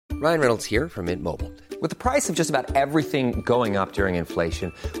Ryan Reynolds here from Mint Mobile. With the price of just about everything going up during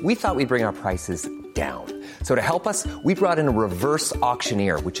inflation, we thought we'd bring our prices down. So to help us, we brought in a reverse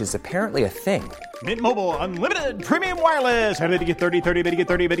auctioneer, which is apparently a thing. Mint Mobile Unlimited Premium Wireless. How to get 30, 30, bit to get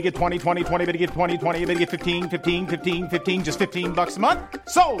 30, bit to get 20, 20, 20, bit to get 20, 20, bit to get 15, 15, 15, 15, just $15 a month?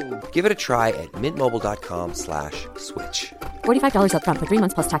 Sold! Give it a try at mintmobile.com/switch. $45 up front for 3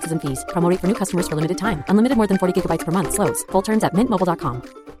 months plus taxes and fees. Promo rate for new customers for limited time. Unlimited more than 40 gigabytes per month. Slows full terms at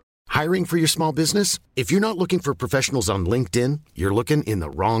mintmobile.com. Hiring for your small business? If you're not looking for professionals on LinkedIn, you're looking in the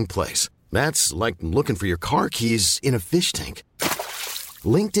wrong place. That's like looking for your car keys in a fish tank.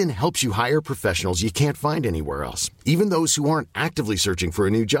 LinkedIn helps you hire professionals you can't find anywhere else, even those who aren't actively searching for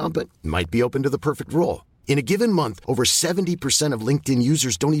a new job but might be open to the perfect role. In a given month, over 70% of LinkedIn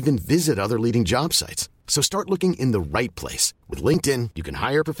users don't even visit other leading job sites. So start looking in the right place. With LinkedIn, you can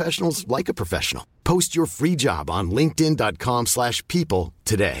hire professionals like a professional. Post your free job on linkedin.com/people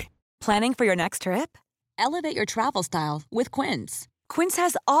today. Planning for your next trip? Elevate your travel style with Quince. Quince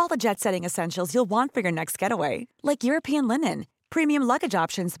has all the jet-setting essentials you'll want for your next getaway, like European linen, premium luggage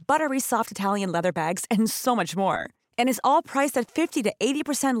options, buttery soft Italian leather bags, and so much more. And is all priced at 50 to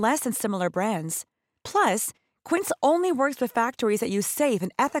 80% less than similar brands. Plus, Quince only works with factories that use safe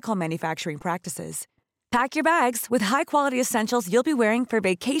and ethical manufacturing practices. Pack your bags with high-quality essentials you'll be wearing for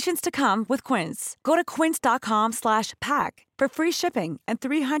vacations to come with Quince. Go to quince.com/pack for free shipping and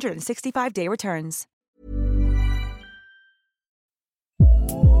 365-day returns.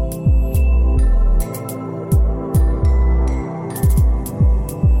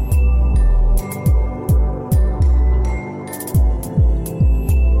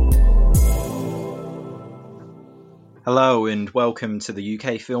 Hello and welcome to the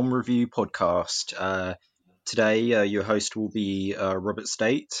UK Film Review Podcast. Today your host will be Robert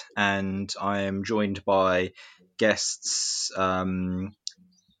State, and I am joined by guests.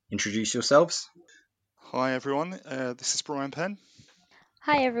 Introduce yourselves. Hi everyone, this is Brian Penn.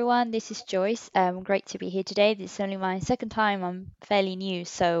 Hi everyone, this is Joyce. Great to be here today. This is only my second time. I'm fairly new,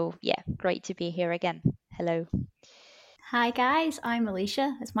 so yeah, great to be here again. Hello. Hi guys, I'm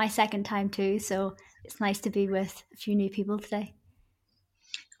Alicia. It's my second time too, so it's nice to be with a few new people today.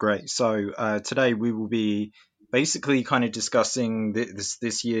 Great. So today we will be basically kind of discussing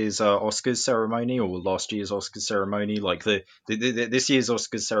this year's Oscars ceremony, or last year's Oscars ceremony, like this year's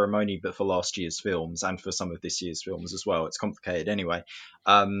Oscars ceremony, but for last year's films and for some of this year's films as well. It's complicated anyway.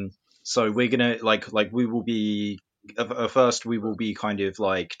 So we're gonna we will be first we will be kind of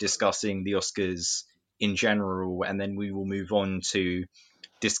like discussing the Oscars in general, and then we will move on to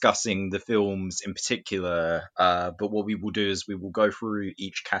discussing the films in particular, but what we will do is we will go through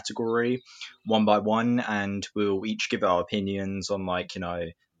each category one by one, and we'll each give our opinions on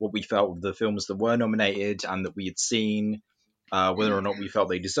what we felt of the films that were nominated and that we had seen, whether or not we felt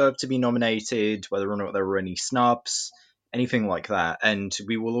they deserved to be nominated, whether or not there were any snubs, anything like that. And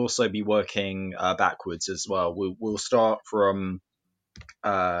we will also be working backwards as well. We'll start from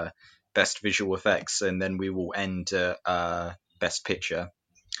best visual effects, and then we will end at best picture.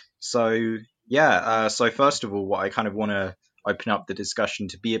 So so first of all, what I kind of want to open up the discussion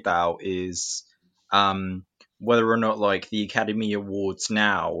to be about is whether or not the Academy Awards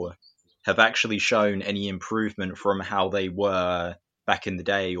now have actually shown any improvement from how they were back in the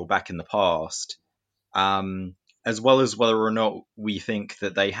day or back in the past, as well as whether or not we think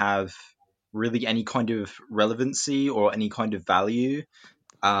that they have really any kind of relevancy or any kind of value.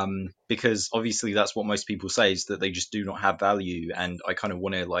 Because obviously that's what most people say, is that they just do not have value, and I kind of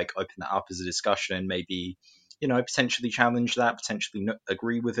want to open that up as a discussion and maybe potentially challenge that, potentially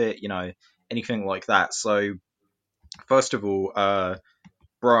agree with it, anything like that. So first of all,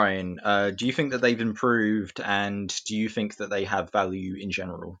 Brian, do you think that they've improved, and do you think that they have value in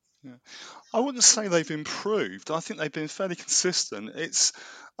general? Yeah. I wouldn't say they've improved. I think they've been fairly consistent.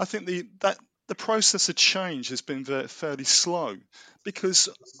 I think the process of change has been fairly slow, because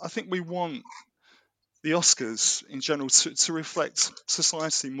I think we want the Oscars in general to reflect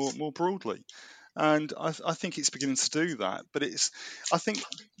society more broadly, and I think it's beginning to do that. But I think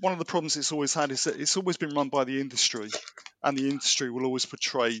one of the problems it's always had is that it's always been run by the industry, and the industry will always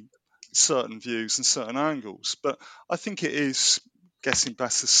portray certain views and certain angles. But I think it is getting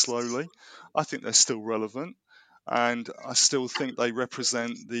better slowly. I think they're still relevant, and I still think they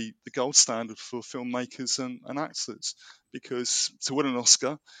represent the gold standard for filmmakers and actors, because to win an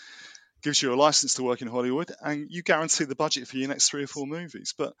Oscar gives you a license to work in Hollywood, and you guarantee the budget for your next 3 or 4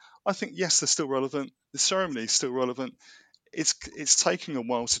 movies. But I think, yes, they're still relevant. The ceremony is still relevant. It's taking a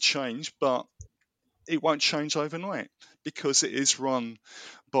while to change, but it won't change overnight because it is run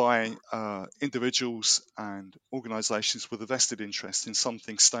by individuals and organisations with a vested interest in some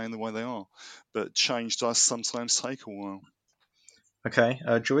things staying the way they are. But change does sometimes take a while. Okay,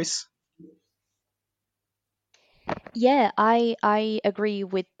 Joyce? Yeah, I agree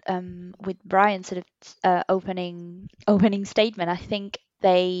with Brian's sort of opening statement. I think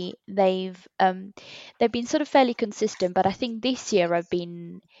they've been sort of fairly consistent, but I think this year I've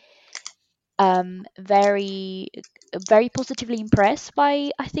been very very positively impressed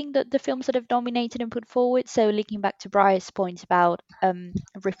by, I think, that the films that have nominated and put forward. So linking back to Brian's point about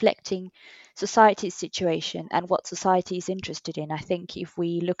reflecting society's situation and what society is interested in, I think if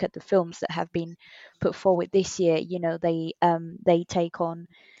we look at the films that have been put forward this year, you know, they take on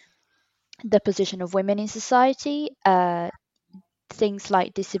the position of women in society, things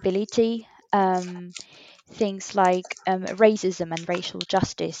like disability, things like racism and racial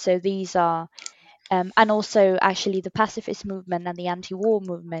justice. So these are and also actually the pacifist movement and the anti-war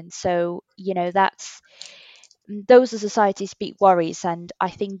movement. So you know, those are society's big worries, and I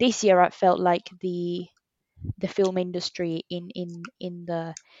think this year I felt like the film industry in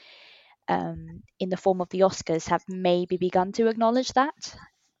the form of the Oscars have maybe begun to acknowledge that.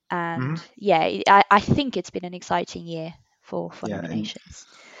 And I think it's been an exciting year for nominations.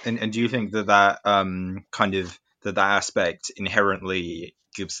 And do you think that kind of that aspect inherently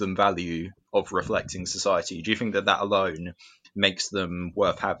gives them value of reflecting society? Do you think that alone makes them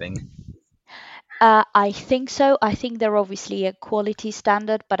worth having? I think so. I think they're obviously a quality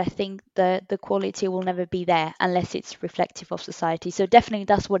standard, but I think the quality will never be there unless it's reflective of society. So definitely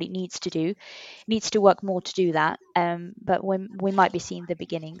that's what it needs to do. It needs to work more to do that. But we might be seeing the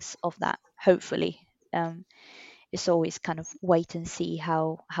beginnings of that, hopefully. It's always kind of wait and see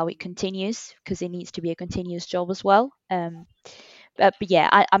how it continues, because it needs to be a continuous job as well. But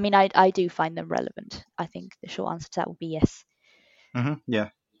yeah, I mean, I do find them relevant. I think the short answer to that would be yes. Yeah.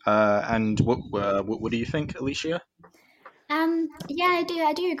 And what do you think, Alicia? Yeah,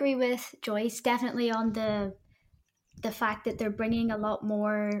 I do agree with Joyce. Definitely on the fact that they're bringing a lot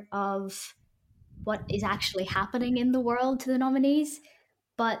more of what is actually happening in the world to the nominees.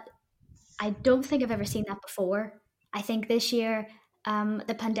 But I don't think I've ever seen that before. I think this year,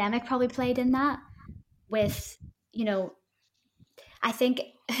 the pandemic probably played in that. With, you know, I think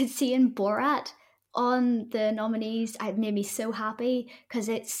seeing Borat on the nominees, it made me so happy because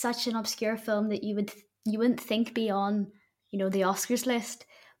it's such an obscure film that you wouldn't think be on, you know, the Oscars list.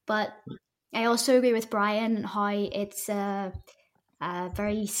 But I also agree with Brian and how it's a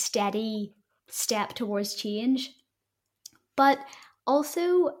very steady step towards change. But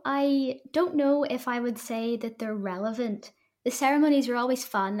also, I don't know if I would say that they're relevant. The ceremonies are always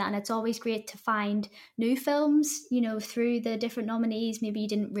fun, and it's always great to find new films, you know, through the different nominees. Maybe you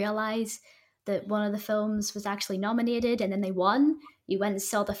didn't realize that one of the films was actually nominated and then they won. You went and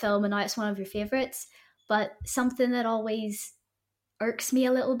saw the film, and now it's one of your favorites. But something that always irks me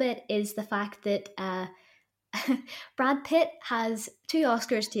a little bit is the fact that Brad Pitt has 2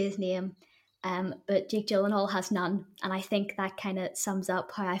 Oscars to his name, but Jake Gyllenhaal has none, and I think that kind of sums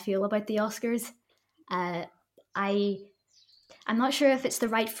up how I feel about the Oscars. I'm not sure if it's the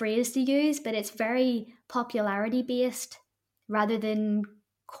right phrase to use, but it's very popularity based rather than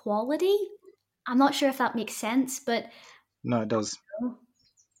quality. I'm not sure if that makes sense, but no, it does.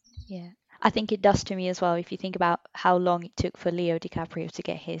 Yeah, I think it does to me as well. If you think about how long it took for Leo DiCaprio to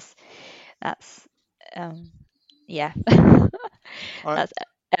get his, that's yeah, that's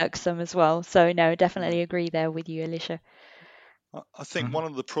irksome as well. So no, definitely agree there with you, Alicia. I think one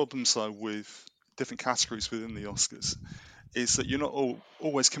of the problems though with different categories within the Oscars is that you're not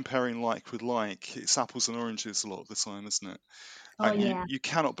always comparing like with like. It's apples and oranges a lot of the time, isn't it? And you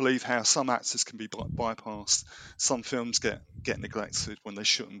cannot believe how some actors can be bypassed. Some films get neglected when they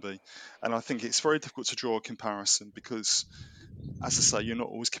shouldn't be. And I think it's very difficult to draw a comparison because, as I say, you're not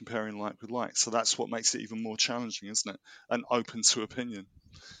always comparing like with like. So that's what makes it even more challenging, isn't it? And open to opinion.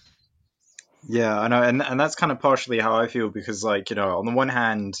 Yeah, I know, and that's kind of partially how I feel because, like, you know, on the one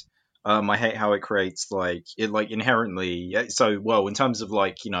hand, I hate how it creates like inherently. So, well, in terms of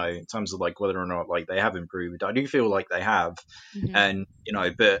like, you know, in terms of like whether or not like they have improved, I do feel like they have, and you know,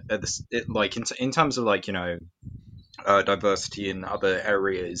 but like in terms of like, you know, diversity in other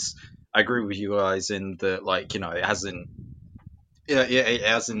areas, I agree with you guys in that, like, you know, it hasn't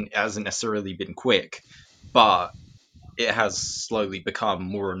necessarily been quick, but it has slowly become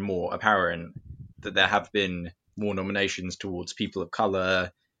more and more apparent that there have been more nominations towards people of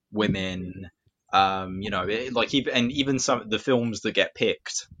color, women, you know, even some of the films that get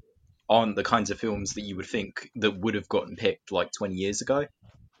picked aren't the kinds of films that you would think that would have gotten picked like 20 years ago.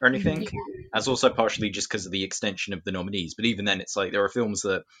 or anything. Yeah. That's also partially just because of the extension of the nominees. But even then, it's like there are films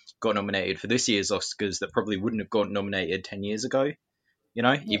that got nominated for this year's Oscars that probably wouldn't have gotten nominated 10 years ago,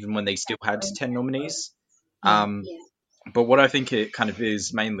 even when they still had 10 nominees. Yeah. But what I think it kind of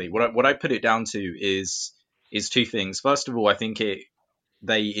is mainly, what I put it down to is two things. First of all, I think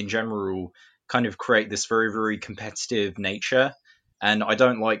they in general kind of create this very, very competitive nature. And I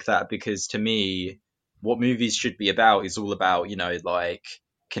don't like that, because to me, what movies should be about is all about, like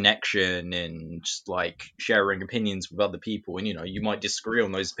connection and just like sharing opinions with other people. And, you might disagree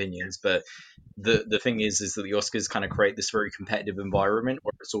on those opinions, but the thing is that the Oscars kind of create this very competitive environment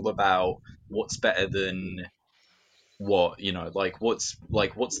where it's all about what's better than what, what's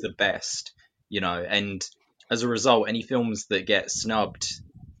the best, and as a result, any films that get snubbed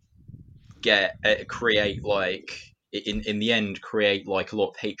create like in the end create like a lot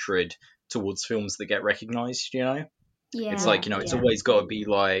of hatred towards films that get recognized. It's like, it's always got to be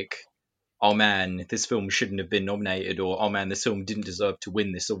like, oh man, this film shouldn't have been nominated, or oh man, this film didn't deserve to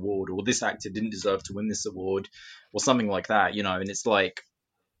win this award, or this actor didn't deserve to win this award, or something like that. And it's like,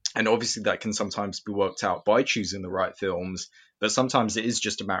 and obviously that can sometimes be worked out by choosing the right films, but sometimes it is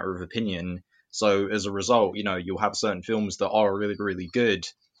just a matter of opinion. So as a result, you'll have certain films that are really, really good,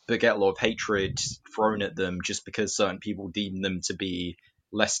 but get a lot of hatred thrown at them just because certain people deem them to be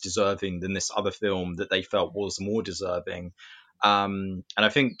less deserving than this other film that they felt was more deserving. And I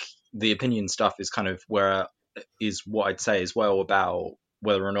think the opinion stuff is kind of is what I'd say as well about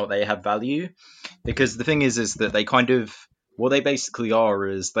whether or not they have value, because the thing is that they kind of, what they basically are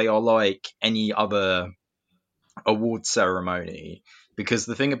is they are like any other award ceremony. Because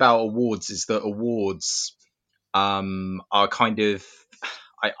the thing about awards is that awards are kind of,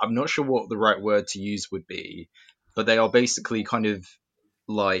 I'm not sure what the right word to use would be, but they are basically kind of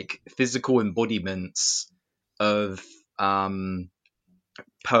like physical embodiments of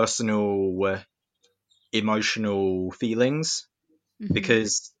personal emotional feelings.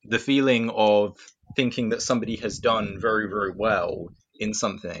 Because the feeling of thinking that somebody has done very, very well in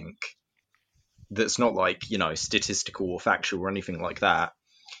something that's not like, statistical or factual or anything like that,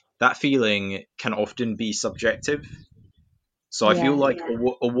 that feeling can often be subjective. So I feel like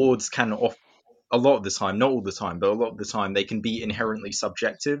awards can, a lot of the time, not all the time, but a lot of the time, they can be inherently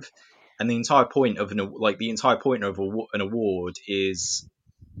subjective. And the entire point of an award is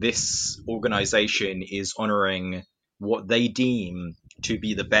this organization is honoring what they deem to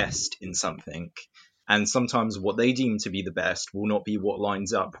be the best in something. And sometimes what they deem to be the best will not be what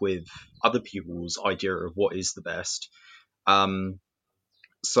lines up with other people's idea of what is the best.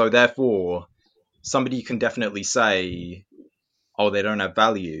 So therefore, somebody can definitely say, oh, they don't have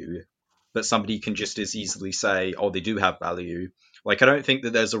value, but somebody can just as easily say, oh, they do have value. Like, I don't think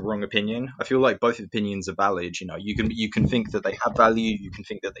that there's a wrong opinion. I feel like both opinions are valid. You can think that they have value, you can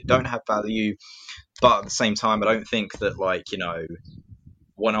think that they don't have value, but at the same time, I don't think that, like,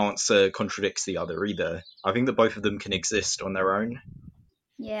 one answer contradicts the other either. I think that both of them can exist on their own.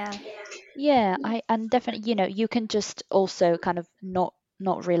 Yeah. Yeah, and definitely, you can just also kind of not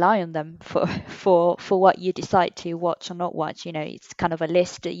rely on them for what you decide to watch or not watch. It's kind of a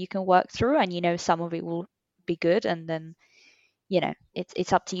list that you can work through, and some of it will be good, and then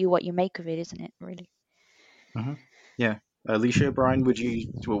it's up to you what you make of it, isn't it? Really. Mm-hmm. Yeah. Alicia, Brian, what do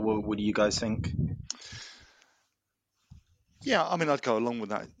you guys think? Yeah, I mean, I'd go along with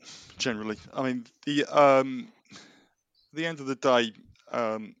that generally. I mean, the end of the day,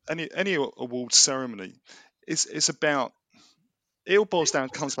 any award ceremony is about, it all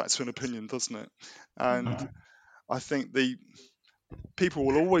comes back to an opinion, doesn't it? And I think the people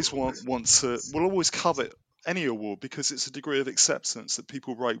will always will always covet any award because it's a degree of acceptance that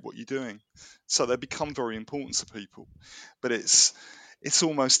people rate what you're doing, so they become very important to people. But it's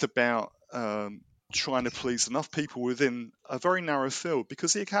almost about trying to please enough people within a very narrow field,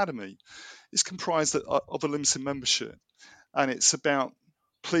 because the Academy is comprised of a limited membership, and it's about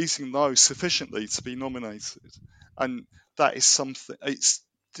pleasing those sufficiently to be nominated, and that is something. It's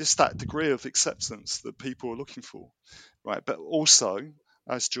just that degree of acceptance that people are looking for, right? But also,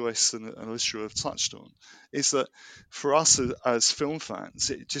 as Joyce and Alicia have touched on, is that for us as film fans,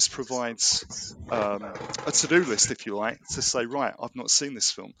 it just provides a to-do list, if you like, to say, right, I've not seen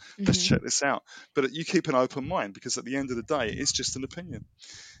this film, let's check this out. But you keep an open mind, because at the end of the day, it is just an opinion.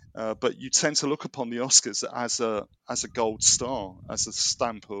 But you tend to look upon the Oscars as a gold star, as a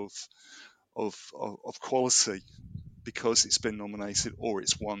stamp of quality, because it's been nominated or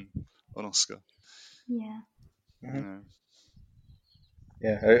it's won an Oscar. Yeah. Yeah.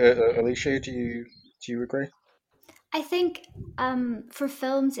 Alicia, do you agree? I think for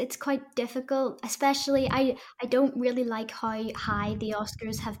films it's quite difficult, especially I don't really like how high the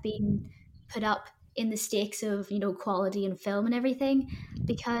Oscars have been put up in the stakes of, quality in film and everything,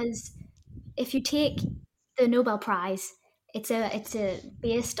 because if you take the Nobel Prize, it's a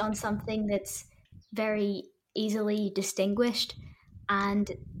based on something that's very easily distinguished,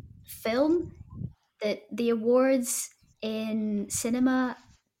 and film, that the awards in cinema,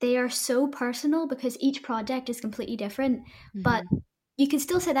 they are so personal because each project is completely different. But Hmm. you can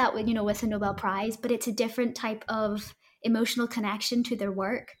still say that with, with a Nobel Prize, but it's a different type of emotional connection to their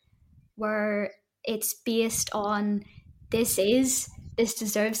work, where it's based on, this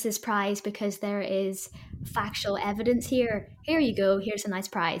deserves this prize because there is factual evidence here. Here you go, here's a nice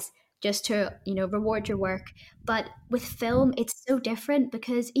prize, just to, reward your work. But with film it's so different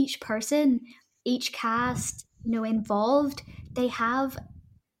because each person, each cast, involved, they have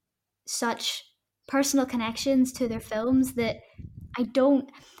such personal connections to their films that I don't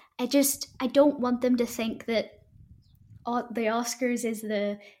I don't want them to think that the Oscars is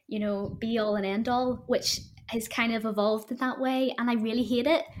the, be all and end all, which has kind of evolved in that way, and I really hate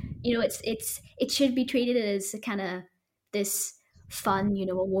it. It should be treated as a kind of this fun,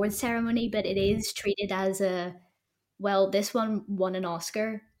 award ceremony, but it is treated as a, well, this one won an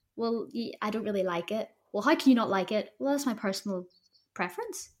Oscar. Well, I don't really like it. Well, how can you not like it? Well, that's my personal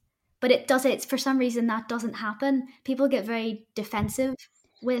preference. But it does it for some reason that doesn't happen. People get very defensive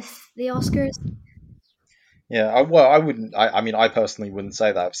with the Oscars. Yeah, well, I wouldn't. I mean, I personally wouldn't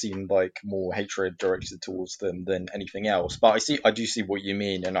say that. I've seen like more hatred directed towards them than anything else. But I do see what you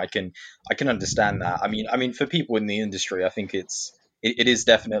mean, and I can understand that. I mean, for people in the industry, I think it is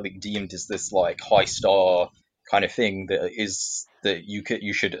definitely deemed as this like high star kind of thing that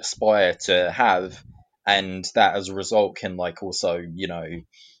you should aspire to have, and that as a result can like also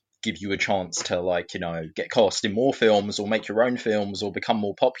give you a chance to like get cast in more films or make your own films or become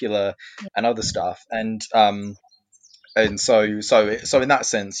more popular and other stuff. And so in that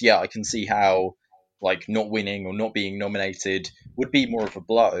sense, yeah, I can see how like not winning or not being nominated would be more of a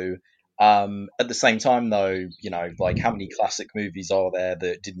blow. At the same time, though, like how many classic movies are there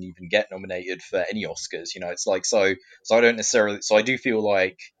that didn't even get nominated for any Oscars? It's like so I don't necessarily so I do feel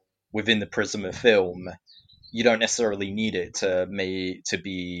like within the prism of film, you don't necessarily need it to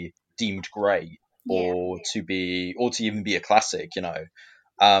be deemed great Yeah. or to even be a classic.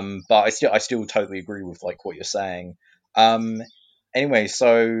 But I still totally agree with like what you're saying. Um, anyway,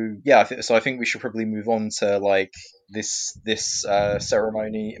 so yeah, I think we should probably move on to like this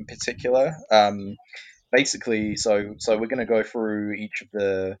ceremony in particular. Basically, so we're going to go through each of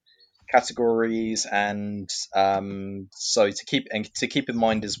the categories, and so to keep in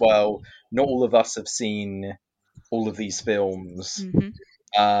mind as well, not all of us have seen all of these films. Hmm.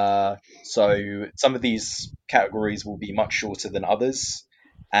 So some of these categories will be much shorter than others.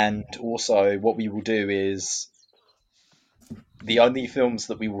 And also, what we will do is the only films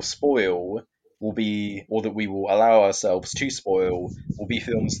that we will spoil will be, or that we will allow ourselves to spoil, will be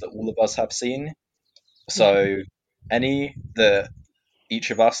films that all of us have seen. Yeah, So any that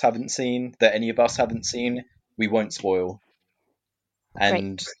each of us haven't seen, that any of us haven't seen, we won't spoil. great.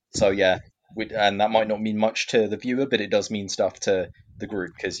 And so, yeah, and that might not mean much to the viewer, but it does mean stuff to the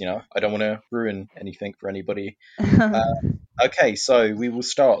group because I don't want to ruin anything for anybody. Uh, okay, so we will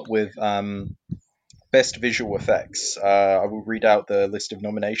start with best visual effects. I will read out the list of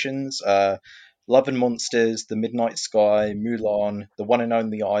nominations. Love and Monsters, The Midnight Sky, Mulan, The One and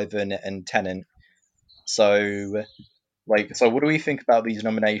Only Ivan, and Tenet. So, so what do we think about these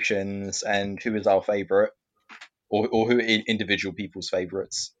nominations, and who is our favorite, or who are individual people's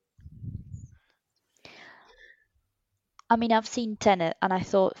favorites? I mean, I've seen Tenet, and I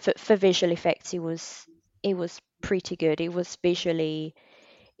thought for visual effects, it was pretty good. It was visually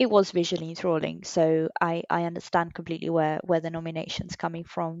enthralling. So I understand completely where the nomination's coming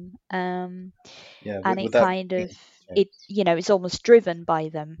from. Yeah, And would it that kind of, yeah, it's almost driven by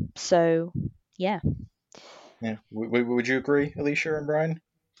them. So yeah. yeah. Would you agree, Alicia and Brian?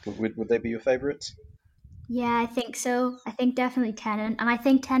 Would they be your favorites? Yeah, I think so. I think definitely Tenant, and I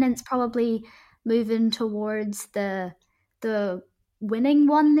think Tenant's probably moving towards the winning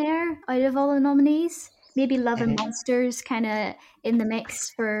one there out of all the nominees. Maybe Love and Hmm. Monsters kind of in the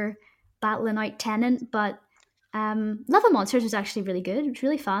mix for battling out Tenant, but Love and Monsters was actually really good. It was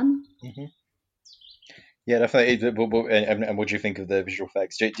really fun. Hmm. Yeah, definitely. And what do you think of the visual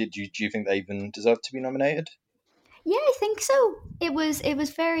effects? Do you think they even deserve to be nominated? Yeah, I think so. It was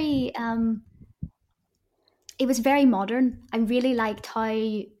very modern. I really liked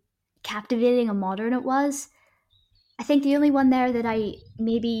how captivating and modern it was. I think the only one there that I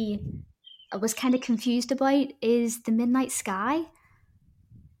maybe was kind of confused about is The Midnight Sky.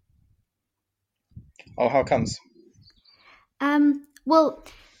 Oh, how comes? Well,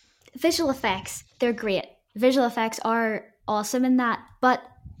 visual effects, they're great. Visual effects are awesome in that, but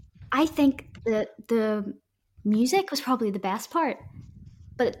I think the music was probably the best part.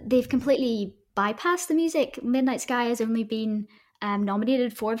 But they've completely bypassed the music. Midnight Sky has only been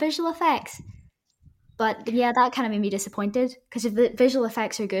nominated for visual effects. But yeah, that kind of made me disappointed because if the visual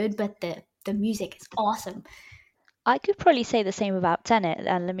effects are good, but the music is awesome. I could probably say the same about Tenet,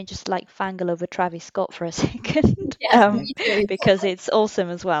 and let me just like fangle over Travis Scott for a second, because it's awesome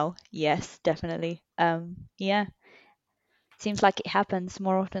as well. Yes, definitely. Yeah, seems like it happens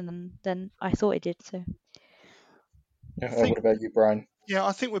more often than I thought it did. So What about you, Brian? Yeah,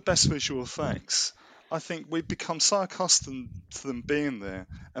 I think with best visual effects, I think we've become so accustomed to them being there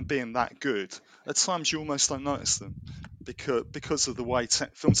and being that good. At times, you almost don't notice them because of the way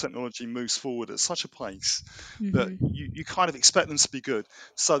film technology moves forward at such a pace that you kind of expect them to be good.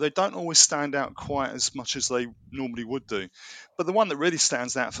 So they don't always stand out quite as much as they normally would do. But the one that really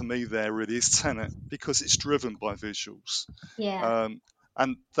stands out for me there really is Tenet, because it's driven by visuals. Yeah.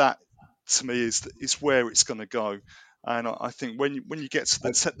 And that, to me, is where it's going to go. And I think when you get to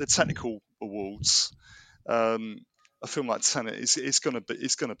the technical awards, a film like Tenet is going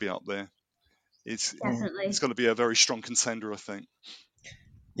to be up there. It's Definitely. going to be a very strong contender, I think.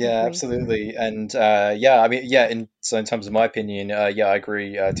 Yeah, Agreed. absolutely. And I mean, in terms of my opinion, I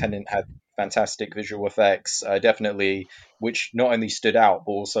agree. Tenet had fantastic visual effects, definitely, which not only stood out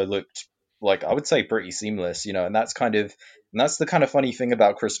but also looked like, I would say, pretty seamless. And that's the kind of funny thing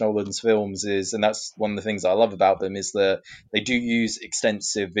about Chris Nolan's films and that's one of the things I love about them, is that they do use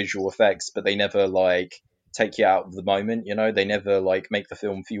extensive visual effects, but they never like take you out of the moment. They never like make the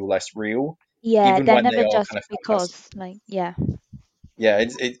film feel less real, yeah, even they're when they never are just kind of fantastic. because, like, yeah. Yeah,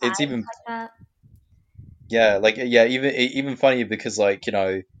 it's even even funnier because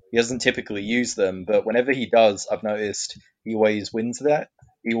he doesn't typically use them, but whenever he does, I've noticed he always wins that.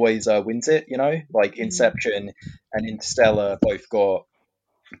 He always wins it. Like Inception and Interstellar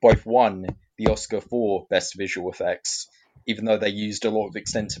both won the Oscar for best visual effects, even though they used a lot of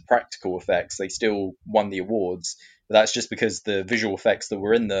extensive practical effects. They still won the awards. But that's just because the visual effects that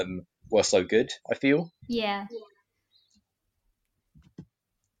were in them were so good, I feel. Yeah.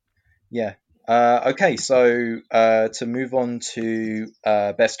 Yeah. Okay, so to move on to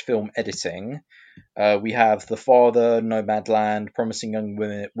best film editing, we have The Father, Nomadland, Promising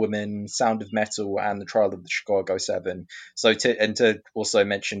Young Women, Sound of Metal, and The Trial of the Chicago 7. So to also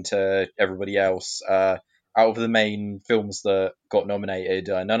mention to everybody else, out of the main films that got nominated,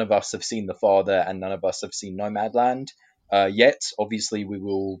 none of us have seen The Father and none of us have seen Nomadland yet. Obviously,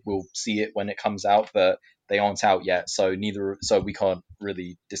 we'll see it when it comes out, but they aren't out yet, so we can't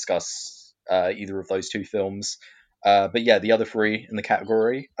really discuss either of those two films. But yeah, the other three in the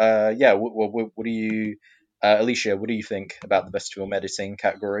category. What do you, Alicia? What do you think about the best film editing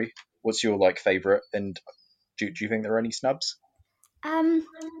category? What's your favorite? And do you think there are any snubs?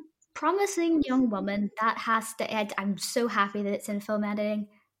 Promising Young Woman, that has to ed. I'm so happy that it's in film editing.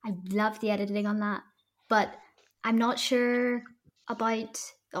 I love the editing on that, but I'm not sure about.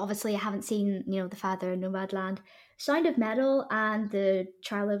 Obviously, I haven't seen The Father and Nomadland, Sound of Metal, and The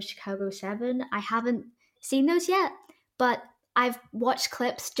Trial of Chicago 7. I haven't seen those yet, but I've watched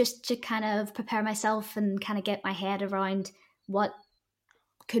clips just to kind of prepare myself and kind of get my head around what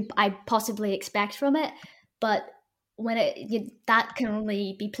could I possibly expect from it. But when that can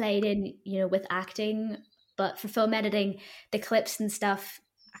only be played in with acting, but for film editing, the clips and stuff,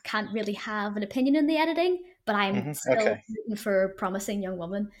 I can't really have an opinion in the editing, but I'm still looking for Promising Young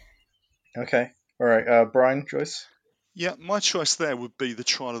Woman. Okay, all right. Brian, Joyce? Yeah, my choice there would be The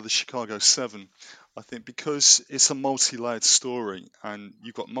Trial of the Chicago 7. I think because it's a multi-layered story and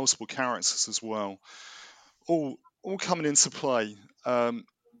you've got multiple characters as well, all coming into play,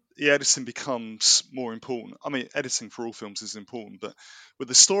 the editing becomes more important. I mean, editing for all films is important, but with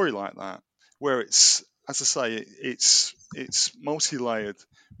a story like that, where it's, as I say, it's multi-layered,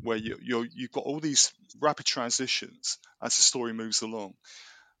 where you've got all these rapid transitions as the story moves along,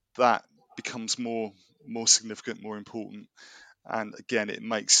 that becomes more significant, more important, and again, it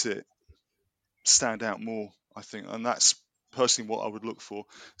makes it stand out more, I think, and that's personally what I would look for.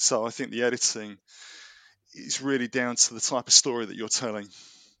 So I think the editing is really down to the type of story that you're telling,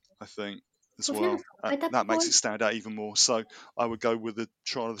 I think, as We've well. never thought about That makes before. it stand out even more. So I would go with The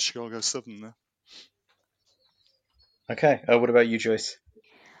Trial of the Chicago 7 there. Okay. What about you, Joyce?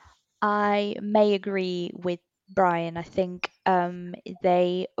 I may agree with Brian. I think I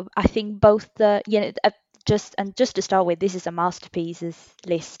think both the just to start with, this is a masterpieces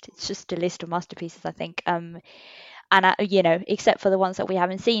list. It's just a list of masterpieces, I think. And except for the ones that we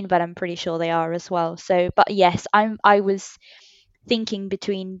haven't seen, but I'm pretty sure they are as well. So, but yes, I was thinking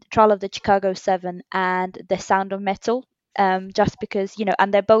between Trial of the Chicago 7 and The Sound of Metal, just because,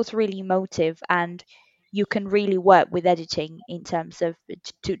 and they're both really emotive, and you can really work with editing in terms of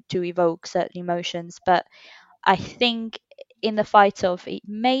to evoke certain emotions. But I think in the fight of, it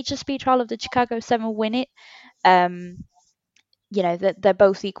may just be Trial of the Chicago 7 win it. They're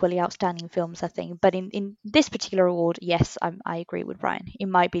both equally outstanding films, I think. But in this particular award, yes, I agree with Brian. It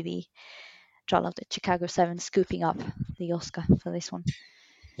might be the Trial of the Chicago 7 scooping up the Oscar for this one.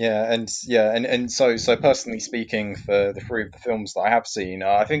 And so personally speaking, for the three of the films that I have seen,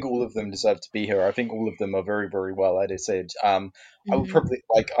 I think all of them deserve to be here. I think all of them are very, very well edited. I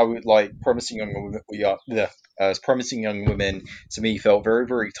would like Promising Young Women. Promising Young Women to me felt very,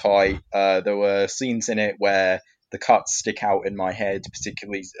 very tight. There were scenes in it where the cuts stick out in my head,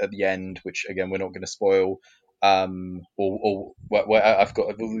 particularly at the end, which again we're not going to spoil. I've got.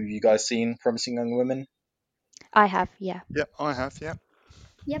 Have you guys seen Promising Young Women? I have, yeah. Yep, I have, yeah.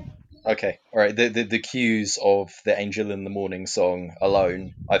 Yep. Okay, all right. The cues of the Angel in the Morning song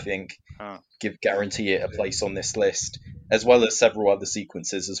alone, I think, guarantee it a place on this list, as well as several other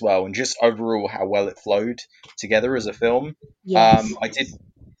sequences as well, and just overall how well it flowed together as a film. Yes. I did.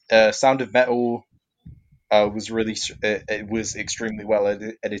 Sound of Metal was really. It was extremely well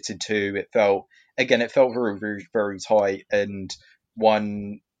edited too. It felt very, very, very tight, and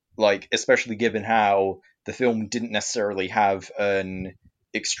one, like, especially given how the film didn't necessarily have an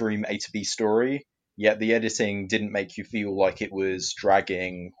extreme A to B story, yet the editing didn't make you feel like it was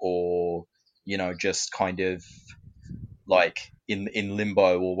dragging or just kind of like in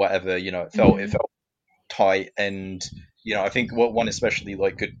limbo or whatever. It felt tight, and I think what one especially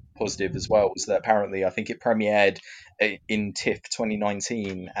like good positive as well was that apparently I think it premiered in TIFF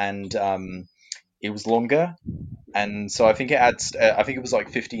 2019, and it was longer. And so I think it was like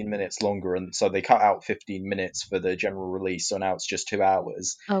 15 minutes longer, and so they cut out 15 minutes for the general release, so now it's just 2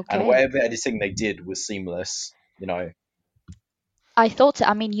 hours. Okay. And whatever editing they did was seamless, I thought,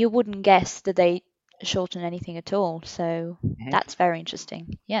 you wouldn't guess that they shortened anything at all, so that's very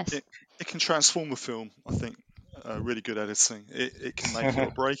interesting. Yes. It can transform a film, I think. Really good editing. It can make it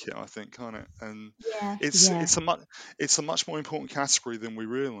or break it, I think, can't it? And it's a much more important category than we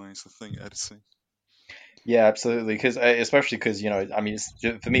realise, I think, editing. Yeah, absolutely. Especially because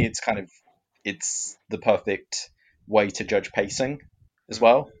for me, it's the perfect way to judge pacing as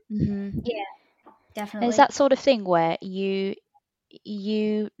well. Mm-hmm. Yeah, definitely. It's that sort of thing where you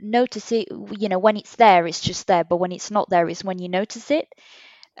notice it. When it's there, it's just there, but when it's not there, is when you notice it,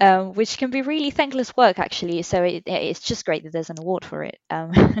 which can be really thankless work, actually. So it's just great that there's an award for it.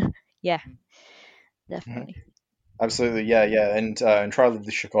 Yeah, definitely. Absolutely, yeah, and Trial of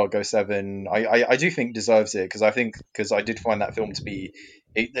the Chicago 7, I do think deserves it because I did find that film to be,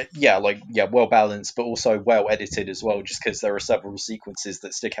 well balanced, but also well edited as well. Just because there are several sequences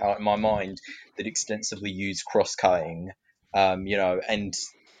that stick out in my mind that extensively use cross cutting, and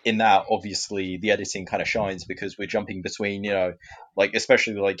in that obviously the editing kind of shines because we're jumping between,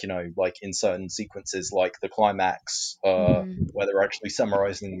 especially like in certain sequences like the climax, where they're actually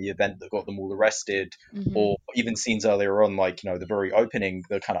summarizing the event that got them all arrested, or even scenes earlier on, like the very opening,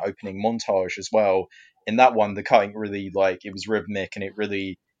 the kind of opening montage as well. In that one, the cutting really, it was rhythmic, and it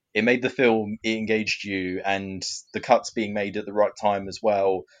made the film, it engaged you, and the cuts being made at the right time as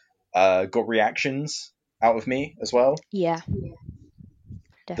well got reactions out of me as well. Yeah.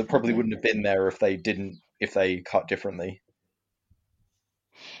 That probably wouldn't have been there if they cut differently.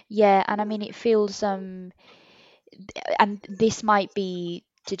 Yeah, and it feels and this might be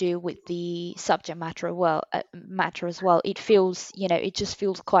to do with the subject matter as well. It feels, it just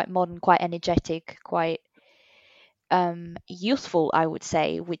feels quite modern, quite energetic, quite youthful, I would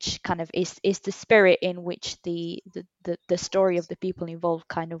say, which kind of is the spirit in which the story of the people involved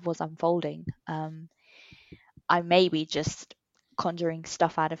kind of was unfolding. I may be just conjuring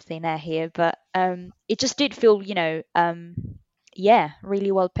stuff out of thin air here, but it just did feel,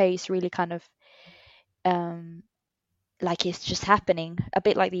 really well paced, really kind of like it's just happening, a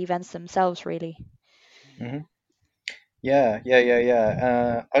bit like the events themselves, really. Mm-hmm. Yeah.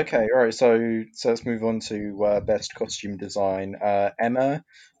 Okay, all right. So let's move on to best costume design. Emma,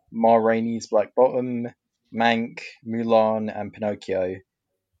 Ma Rainey's Black Bottom, Mank, Mulan, and Pinocchio.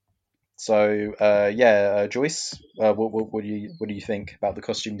 So Joyce, what do you think about the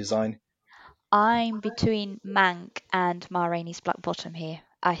costume design? I'm between Mank and Ma Rainey's Black Bottom here.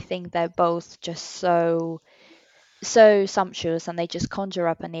 I think they're both just so sumptuous, and they just conjure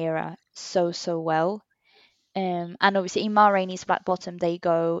up an era so well. And obviously in Ma Rainey's Black Bottom, they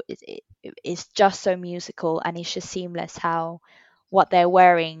go. It's just so musical, and it's just seamless how what they're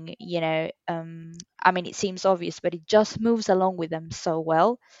wearing. I mean, it seems obvious, but it just moves along with them so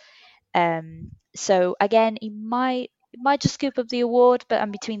well. So again, it might just scoop up the award, but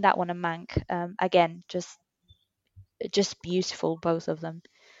I'm between that one and Mank. Again, just beautiful, both of them.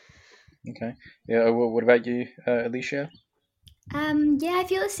 Okay. Yeah. What about you, Alicia? Yeah, I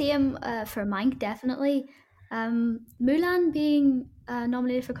feel the same for Mank, definitely. Mulan being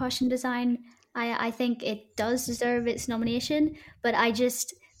nominated for costume design, I think it does deserve its nomination, but I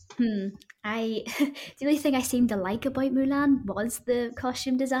just, I the only thing I seemed to like about Mulan was the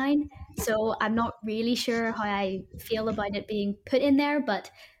costume design, so I'm not really sure how I feel about it being put in there. But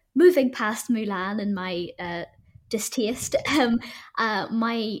moving past Mulan and my distaste,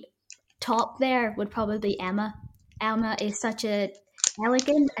 my top there would probably be Emma. Emma is such a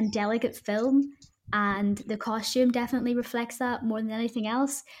elegant and delicate film, and the costume definitely reflects that more than anything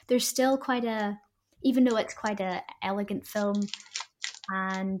else. There's still quite a, even though it's quite a elegant film,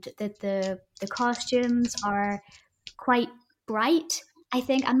 and that the costumes are quite bright. I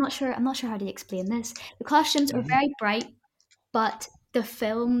think I'm not sure how to explain this. The costumes are very bright, but the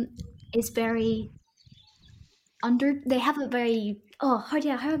film is very they have a very, how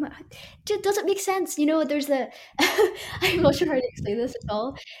am I, does it make sense? There's a I'm not sure how to explain this at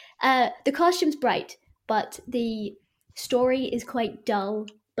all. The costume's bright, but the story is quite dull,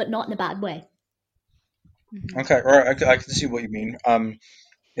 but not in a bad way. Okay, right. I can see what you mean.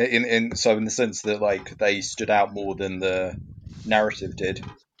 In the sense that like they stood out more than the narrative did.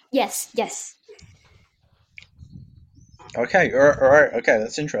 Yes. Okay, all right. Okay,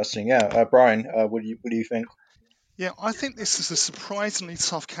 that's interesting. Yeah, Brian, what do you think? Yeah, I think this is a surprisingly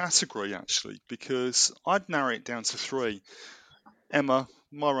tough category, actually, because I'd narrow it down to three: Emma,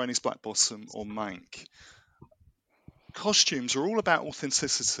 Ma Rainey's Black Bottom, or Mank. Costumes are all about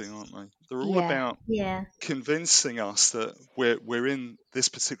authenticity, aren't they? They're all about Yeah. convincing us that we're in this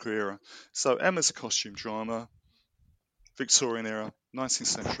particular era. So Emma's a costume drama, Victorian era, 19th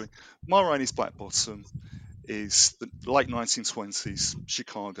century. Ma Rainey's Black Bottom is the late 1920s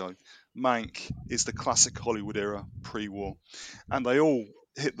Chicago. Mank is the classic Hollywood era, pre-war, and they all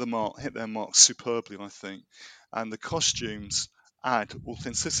hit their mark superbly, I think. And the costumes add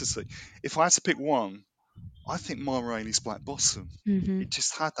authenticity. If I had to pick one, I think Ma Rainey's Black Bottom. Mm-hmm. It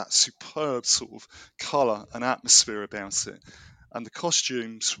just had that superb sort of colour and atmosphere about it, and the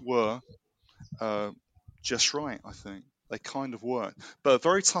costumes were just right. I think they kind of worked, but a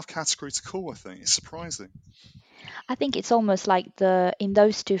very tough category to call. I think it's surprising. I think it's almost like in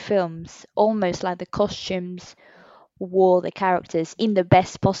those two films, almost like the costumes wore the characters in the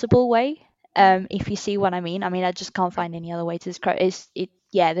best possible way. If you see what I mean. I mean, I just can't find any other way to describe it.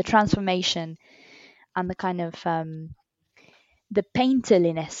 Yeah, the transformation and the kind of the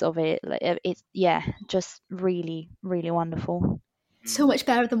painterliness of it. Like, it's just really, really wonderful. So much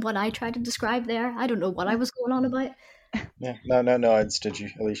better than what I tried to describe there. I don't know what I was going on about. Yeah, no, I understood you,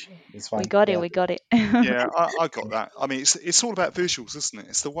 Alicia. It's fine. We got Yeah. it. Yeah, I got that. I mean, it's all about visuals, isn't it?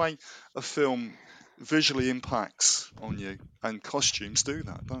 It's the way a film visually impacts on you, and costumes do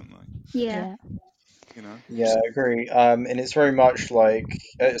that, don't they? Yeah. You know. Yeah, I agree. And it's very much like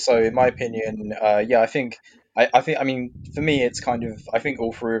so. In my opinion, I think. I mean, for me, it's kind of. I think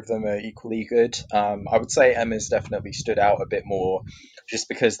all three of them are equally good. I would say Emma's definitely stood out a bit more, just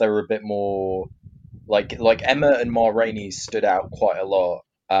because they were a bit more like Emma and Ma Rainey stood out quite a lot.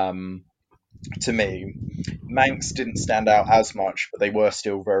 To me, Manx didn't stand out as much, but they were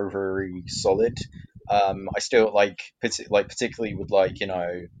still very, very solid. I still particularly with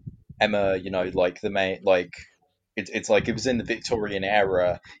Emma, like the main it's like it was in the Victorian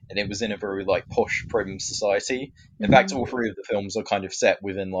era and it was in a very like posh prim society. In fact, all three of the films are kind of set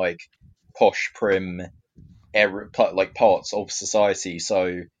within like posh prim era, like parts of society,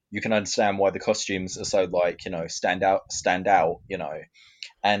 so you can understand why the costumes are so stand out,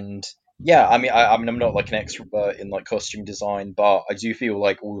 and yeah, I mean, I'm not like an expert in like costume design, but I do feel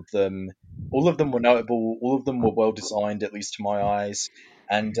like all of them were notable. All of them were well designed, at least to my eyes.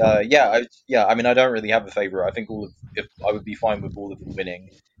 And I mean, I don't really have a favorite. I think if I would be fine with all of them winning.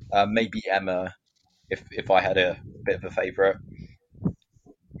 Maybe Emma, if I had a bit of a favorite.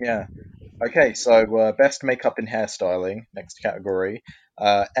 Yeah. Okay, so best makeup and hairstyling, next category.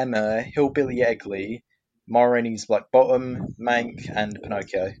 Emma, Hillbilly Eggly, Ma Rainey's Black Bottom, Mank, and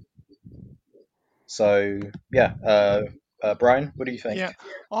Pinocchio. So yeah, Brian, what do you think? Yeah,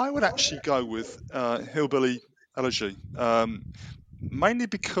 I would actually go with Hillbilly Elegy, mainly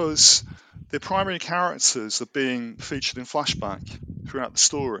because the primary characters are being featured in flashback, throughout the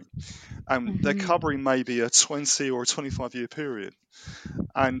story, and they're covering maybe a 20 or a 25-year period,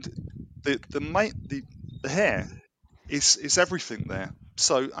 and the hair is everything there.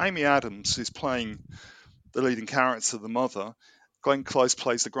 So Amy Adams is playing the leading character, the mother. Glenn Close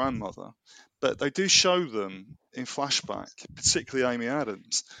plays the grandmother, but they do show them in flashback, particularly Amy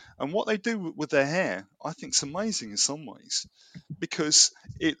Adams, and what they do with their hair, I think, is amazing in some ways, because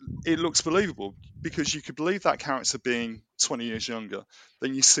it looks believable, because you could believe that character being 20 years younger,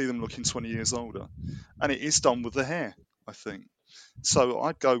 then you see them looking 20 years older, and it is done with the hair, I think. So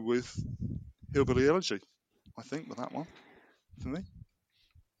I'd go with Hillbilly Elegy, I think, with that one for me.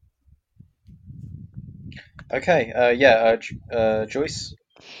 Okay, Joyce.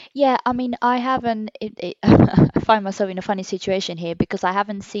 Yeah, I mean, I haven't. I find myself in a funny situation here because I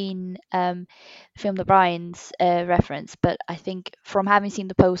haven't seen the film that Brian's reference, but I think from having seen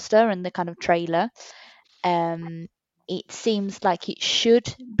the poster and the kind of trailer, it seems like it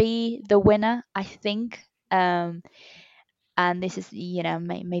should be the winner. I think. And this is,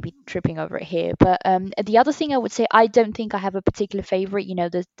 maybe tripping over it here, but the other thing I would say, I don't think I have a particular favorite.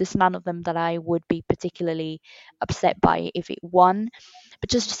 There's none of them that I would be particularly upset by if it won.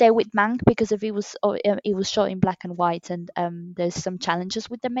 But just to say with Mank, because if it was shot in black and white, and there's some challenges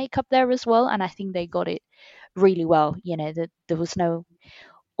with the makeup there as well, and I think they got it really well. There was no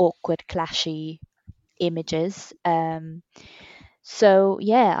awkward, clashy images. So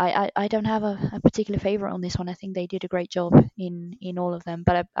yeah, I don't have a particular favorite on this one. I think they did a great job in all of them.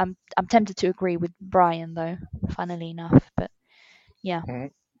 But I'm tempted to agree with Brian though, funnily enough. But yeah.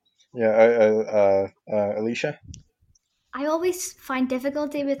 Yeah, Alicia. I always find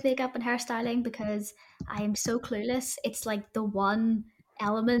difficulty with makeup and hairstyling because I am so clueless. It's like the one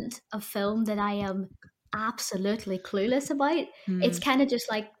element of film that I am absolutely clueless about. It's kind of just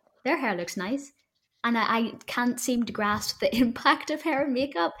like their hair looks nice. And I can't seem to grasp the impact of hair and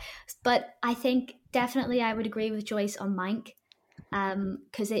makeup. But I think definitely I would agree with Joyce on Mank,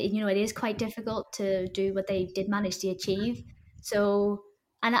 because it is quite difficult to do what they did manage to achieve. So,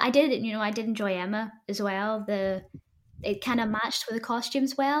 and I did enjoy Emma as well. It kind of matched with the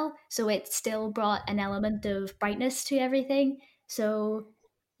costumes well, so it still brought an element of brightness to everything. So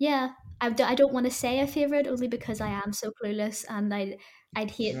yeah, I don't want to say a favorite only because I am so clueless, and I'd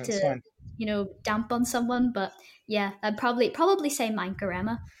hate That's to fine. damp on someone, but yeah, I'd probably say Mank or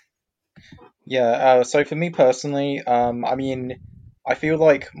Emma. Yeah, so for me personally, I mean, I feel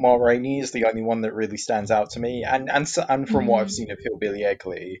like Ma Rainey is the only one that really stands out to me, and from what I've seen of Hillbilly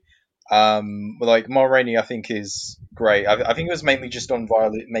Eggly, like Ma Rainey, I think is great. I think it was mainly just on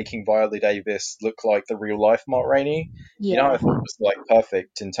making Viola Davis look like the real life Ma Rainey. Yeah. I thought it was like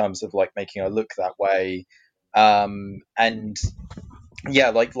perfect in terms of like making her look that way. And yeah,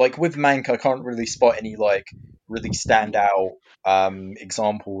 like with Mank, I can't really spot any like really standout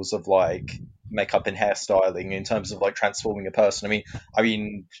examples of like makeup and hairstyling in terms of like transforming a person. I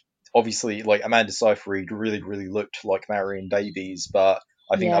mean, obviously like Amanda Seyfried really looked like Marion Davies, but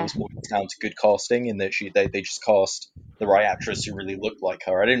I think that Yeah. was more down to good casting in that they just cast the right actress who really looked like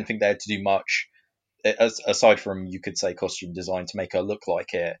her. I didn't think they had to do much aside from, you could say, costume design to make her look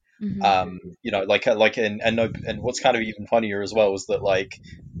like it. And what's kind of even funnier as well was that like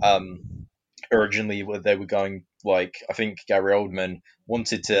originally they were going, like, I think Gary Oldman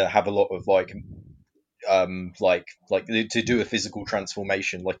wanted to have a lot of like to do a physical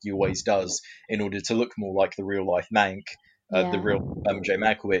transformation like he always does in order to look more like the real life Mank, the Yeah. real Jay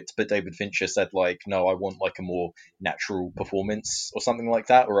Malkovich, but David Fincher said like, no, I want like a more natural performance or something like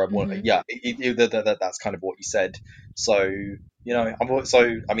that, or I want that's kind of what he said. So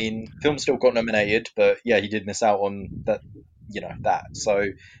I mean, film still got nominated, but yeah, he did miss out on that, that. So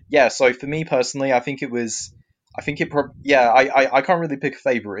yeah, so for me personally, I think I can't really pick a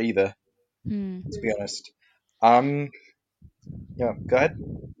favorite either, to be honest. Yeah, go ahead.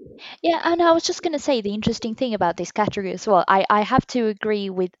 Yeah, and I was just going to say the interesting thing about this category as well. I have to agree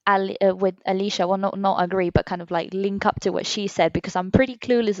with with Alicia. Well, not agree, but kind of like link up to what she said, because I'm pretty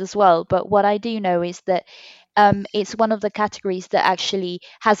clueless as well. But what I do know is that it's one of the categories that actually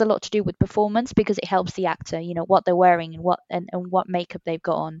has a lot to do with performance, because it helps the actor. What they're wearing and what makeup they've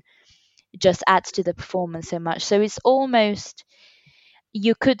got on just adds to the performance so much. So it's almost,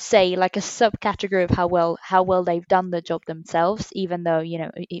 you could say, like a subcategory of how well they've done the job themselves, even though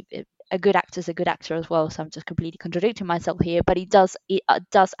a good actor is a good actor as well. So I'm just completely contradicting myself here, but it does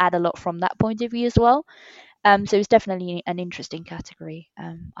add a lot from that point of view as well. So it's definitely an interesting category,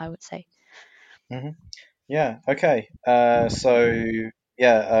 I would say. Yeah. Okay. So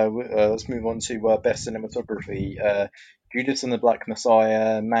yeah, let's move on to best cinematography. Judas and the Black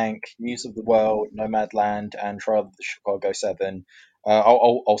Messiah, Mank, News of the World, Nomadland, and Trial of the Chicago 7.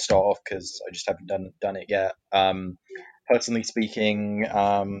 I'll start off because I just haven't done it yet. Personally speaking,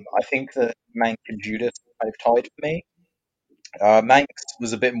 I think that Mank and Judas kind of tied for me. Manx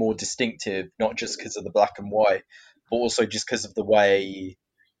was a bit more distinctive, not just because of the black and white, but also just because of the way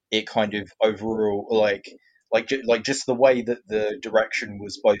it kind of overall like just the way that the direction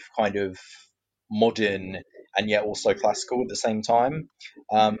was both kind of modern and yet also classical at the same time.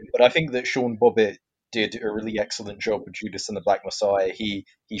 But I think that Sean Bobbitt did a really excellent job with Judas and the Black Messiah. He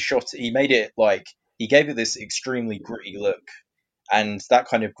made it like he gave it this extremely gritty look, and that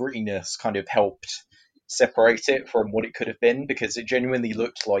kind of grittiness kind of helped separate it from what it could have been because it genuinely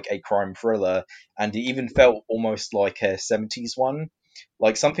looked like a crime thriller and it even felt almost like a 70s one.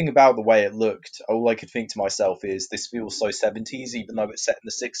 Like something about the way it looked, all I could think to myself is this feels so 70s even though it's set in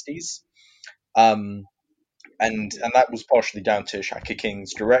the 60s. Um, and that was partially down to Shaka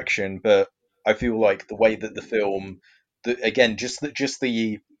King's direction, but I feel like the way that the film, again, just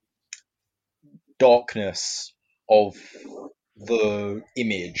the darkness of the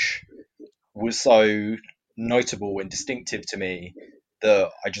image was so notable and distinctive to me that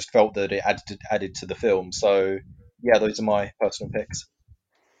I just felt that it added to the film. So yeah, those are my personal picks.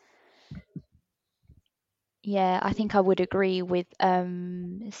 Yeah, I think I would agree with,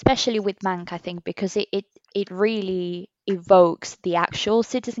 especially with Mank, I think, because it really evokes the actual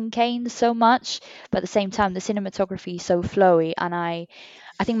Citizen Kane so much, but at the same time, the cinematography is so flowy, and I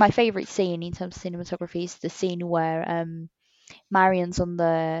think my favorite scene in terms of cinematography is the scene where Marion's on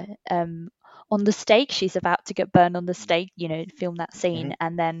the stake. She's about to get burned on the stake. Film that scene, Mm-hmm.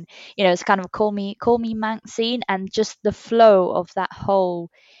 and then it's kind of a call me Mank scene, and just the flow of that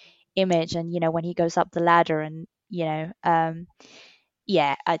whole image, and when he goes up the ladder, and yeah,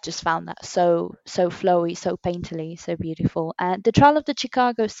 I just found that so flowy, so painterly, so beautiful. And the Trial of the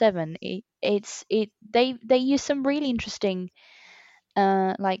Chicago 7, they use some really interesting,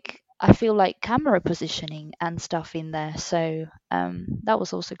 like, I feel like camera positioning and stuff in there. So that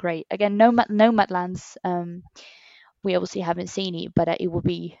was also great. Again, Nomadlands, we obviously haven't seen it, but it would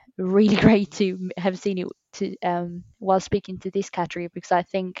be really great to have seen it to while speaking to this category, because I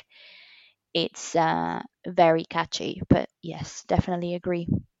think it's very catchy. But yes, definitely agree.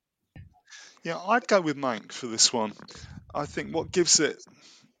 Yeah, I'd go with Mank for this one. I think what gives it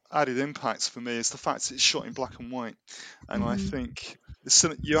added impact for me is the fact it's shot in black and white, and I Hmm. think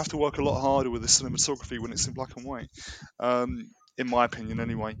you have to work a lot harder with the cinematography when it's in black and white, in my opinion,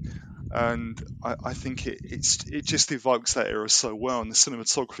 anyway. And I think it just evokes that era so well, and the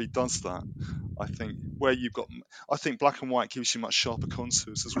cinematography does that. I think I think black and white gives you much sharper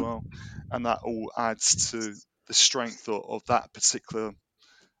contours as well, and that all adds to the strength of that particular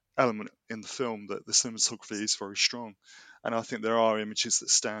element in the film, that the cinematography is very strong. And I think there are images that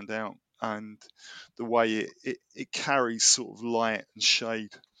stand out, and the way it carries sort of light and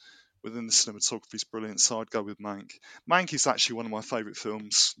shade within the cinematography is brilliant. So I'd go with Mank. Mank is actually one of my favourite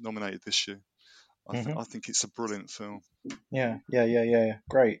films nominated this year. Mm-hmm. I think it's a brilliant film. Yeah.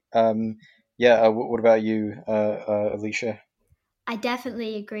 Great. Yeah. What about you, Alicia? I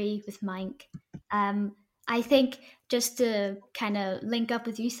definitely agree with Mike. Um, I think just to kind of link up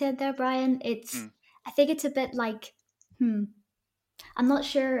with you said there, Brian, Mm. I think it's a bit like, hmm, I'm not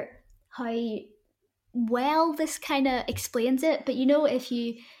sure how well this kind of explains it, but if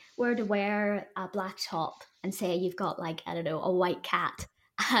you were to wear a black top and say you've got, like, I don't know, a white cat,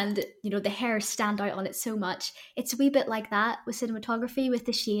 and the hairs stand out on it so much, it's a wee bit like that with cinematography, with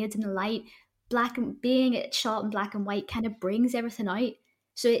the shades and the light. Black and being it shot in black and white kind of brings everything out,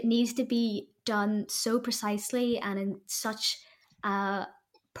 so it needs to be done so precisely and in such a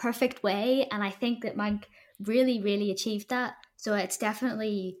perfect way, and I think that Mike really achieved that. So it's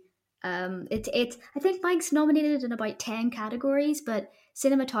definitely, it's I think Mike's nominated in about 10 categories, but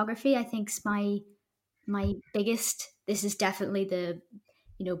cinematography I think's my biggest. This is definitely the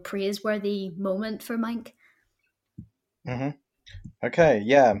praiseworthy moment for Mike. Mm-hmm. Okay.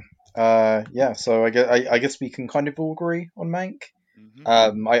 Yeah. Yeah. So I guess we can kind of all agree on Mank.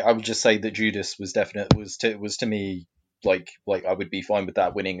 Hmm. I would just say that Judas was to me like I would be fine with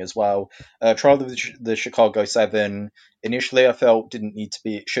that winning as well. Trial of the Chicago 7. Initially, I felt didn't need to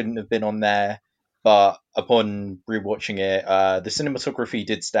be, it shouldn't have been on there, but upon rewatching it, the cinematography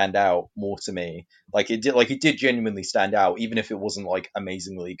did stand out more to me. Like it did genuinely stand out, even if it wasn't like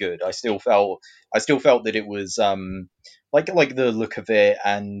amazingly good. I still felt that it was like the look of it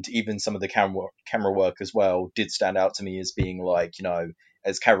and even some of the camera work as well did stand out to me as being like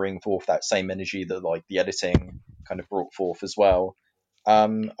as carrying forth that same energy that like the editing kind of brought forth as well.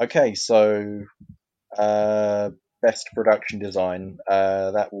 Okay, so uh Best Production Design.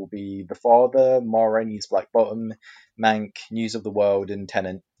 That will be The Father, Ma Rainey's Black Bottom, Mank, News of the World, and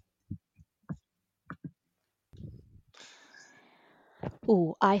Tenet.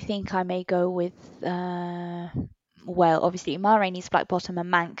 Oh, I think I may go with, well, obviously Ma Rainey's Black Bottom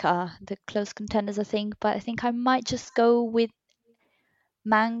and Mank are the close contenders, I think, but I think I might just go with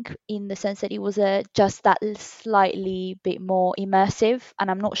Mank in the sense that it was just that slightly bit more immersive,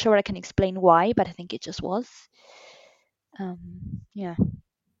 and I'm not sure I can explain why, but I think it just was. Yeah.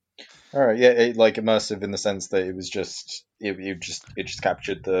 All right, yeah, like immersive in the sense that it was just it just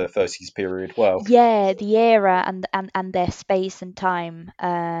captured the 30s period well. Yeah, the era and their space and time,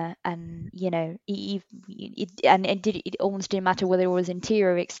 and it almost didn't matter whether it was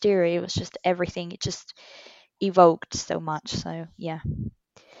interior or exterior. It was just everything. It just evoked so much. So yeah.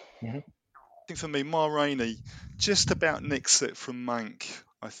 Mm-hmm. I think for me, Ma Rainey just about nicks it from Mank.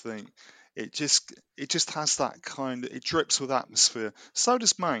 I think it just has that kind of, it drips with atmosphere. So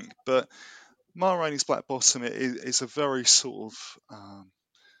does Mank, but Ma Rainey's Black Bottom is a very sort of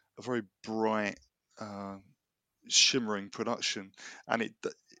a very bright, uh, shimmering production, and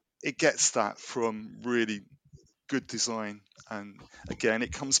it gets that from really good design. And again,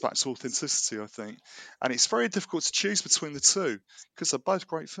 it comes back to authenticity, I think. And it's very difficult to choose between the two because they're both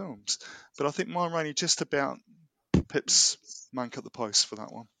great films. But I think Ma Rainey just about pips Mank at the post for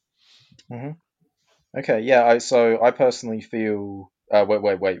that one. Mm-hmm. Okay, yeah. So I personally feel.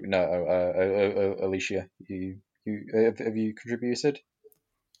 Wait. No, Alicia, you have you contributed?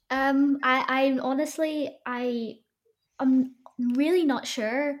 I honestly, I'm really not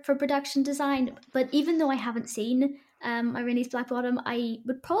sure for production design, but even though I haven't seen Ireni's Black Bottom, I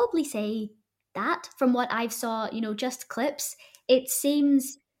would probably say that from what I've saw, just clips, it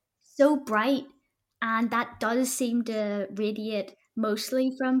seems so bright, and that does seem to radiate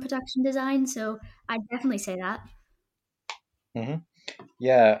mostly from production design. So I'd definitely say that. Mm-hmm.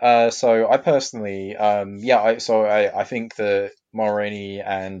 Yeah, so I personally, I think that Mulroney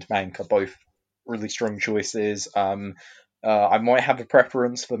and Mank are both really strong choices. I might have a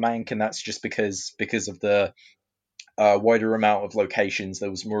preference for Mank, and that's just because of the wider amount of locations. There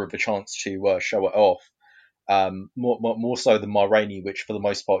was more of a chance to show it off. More so than Mulroney, which for the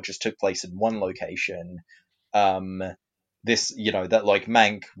most part just took place in one location. Um, this, that like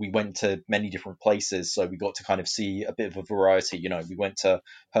Mank, we went to many different places, so we got to kind of see a bit of a variety. We went to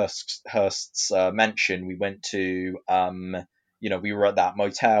Hearst's mansion. We went to, we were at that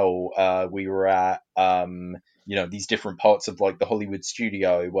motel. We were at, these different parts of like the Hollywood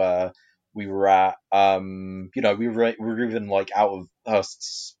studio where we were at. We were even like out of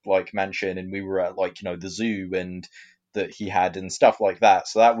Hearst's like mansion, and we were at like the zoo and that he had and stuff like that.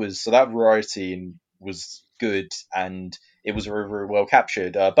 So that variety and was good, and it was very, very well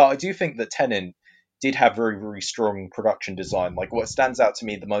captured. But I do think that Tennant did have very, very strong production design. Like what stands out to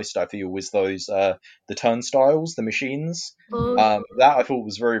me the most, I feel, was those the turnstiles, the machines. That I thought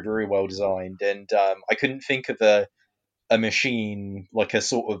was very, very well designed, and I couldn't think of a machine like a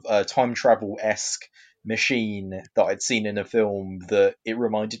sort of time travel esque machine that I'd seen in a film that it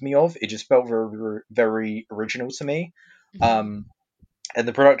reminded me of. It just felt very, very original to me. Um, and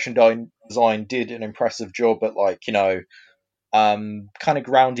the production design did an impressive job at kind of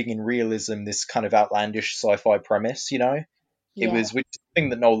grounding in realism this kind of outlandish sci-fi premise. It Yeah. was, which is the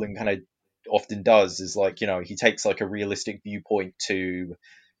thing that Nolan kind of often does, is like he takes like a realistic viewpoint to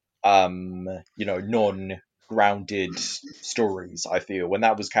non-grounded stories. I feel when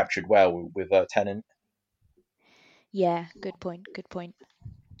that was captured well with Tennant. Yeah. Good point. Good point.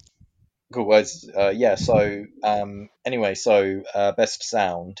 Cool. Yeah. So anyway, so best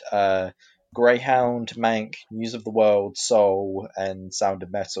sound. Greyhound, Mank, News of the World, Soul, and Sound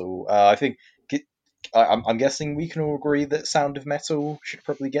of Metal. I think I'm guessing we can all agree that Sound of Metal should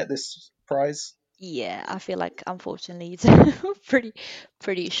probably get this prize. Yeah, I feel like unfortunately it's a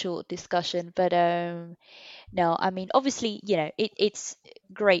pretty short discussion, but no, I mean obviously it's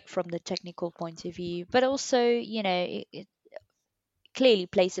great from the technical point of view, but also it clearly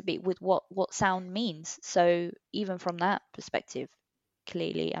plays a bit with what sound means. So even from that perspective,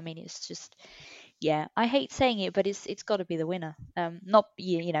 clearly, I mean it's just, yeah, I hate saying it, but it's got to be the winner. Not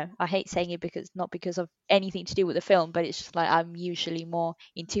I hate saying it because not because of anything to do with the film, but it's just like I'm usually more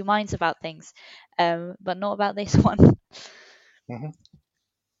in two minds about things, but not about this one. Mm-hmm.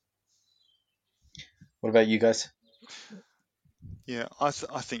 What about you guys? Yeah, I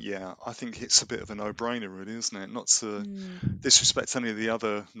think it's a bit of a no-brainer, really, isn't it? Not to Mm, disrespect any of the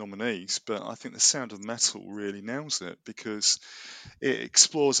other nominees, but I think The Sound of Metal really nails it because it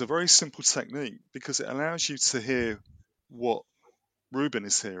explores a very simple technique because it allows you to hear what Ruben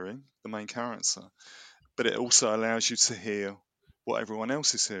is hearing, the main character, but it also allows you to hear what everyone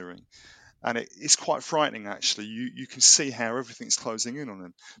else is hearing. And it's quite frightening, actually. You can see how everything's closing in on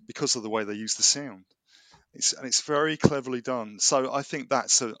them because of the way they use the sound. It's very cleverly done. So I think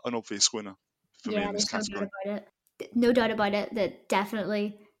that's an obvious winner for me Yeah, in this there's no doubt category. about it. No doubt about it. That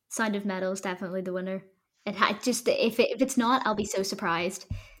definitely Sound of Metal is definitely the winner. It had just if it's not, I'll be so surprised.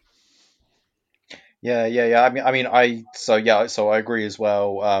 Yeah. So I agree as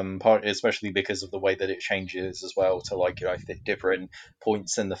well. Especially because of the way that it changes as well to like different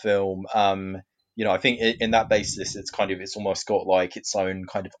points in the film. I think in that basis, it's almost got like its own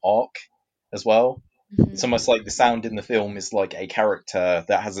kind of arc as well. It's Mhm. almost like the sound in the film is like a character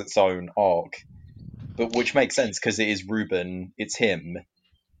that has its own arc, but which makes sense because it is Ruben, it's him,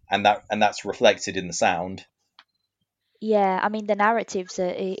 and that's reflected in the sound. Yeah, I mean the narratives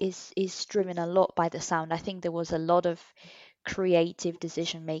is driven a lot by the sound. I think there was a lot of creative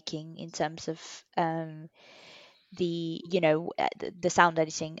decision making in terms of the sound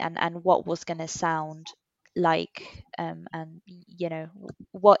editing and what was going to sound like, and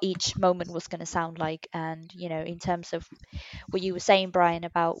what each moment was going to sound like, and in terms of what you were saying, Brian,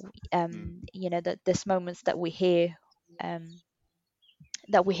 about Mm. there's moments um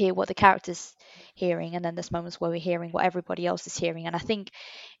that we hear what the characters hearing, and then there's moments where we're hearing what everybody else is hearing. And I think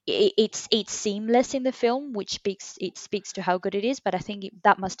it's seamless in the film, which speaks to how good it is. But I think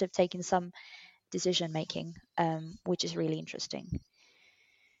that must have taken some decision making, which is really interesting.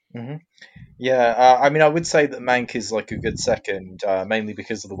 hmm Yeah, I mean, I would say that Mank is like a good second, mainly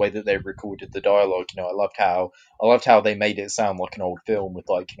because of the way that they recorded the dialogue. I loved how they made it sound like an old film with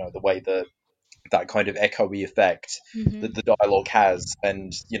like the way that kind of echoey effect Hmm. that the dialogue has,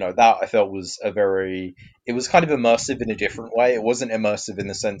 and that I felt was it was kind of immersive in a different way. It wasn't immersive in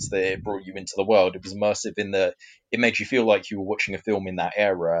the sense that it brought you into the world. It was immersive in that it made you feel like you were watching a film in that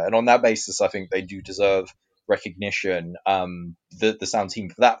era, and on that basis, I think they do deserve recognition. The sound team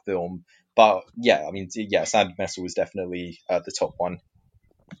for that film, but yeah, I mean, yeah, Sound of Metal was definitely the top one.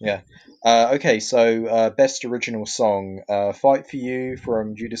 Yeah. Okay, so best original song: "Fight for You"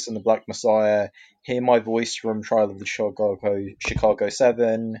 from Judas and the Black Messiah, "Hear My Voice" from Trial of the Chicago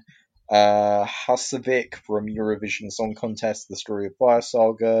 7, Husavik from Eurovision Song Contest: The Story of Fire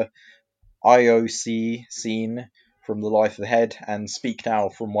Saga, IOC Scene from The Life Ahead, and Speak Now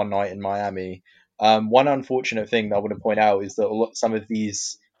from One Night in Miami. One unfortunate thing that I want to point out is that some of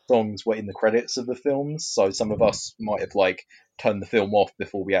these songs were in the credits of the films, so some of us might have like turned the film off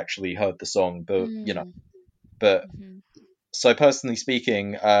before we actually heard the song. But Mm. but Hmm. so personally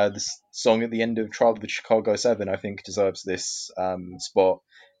speaking, this song at the end of Trial of the Chicago 7, I think deserves this spot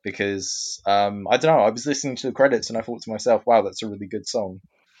because I don't know. I was listening to the credits and I thought to myself, "Wow, that's a really good song."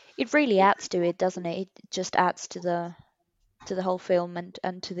 It really adds to it, doesn't it? It just adds to the whole film,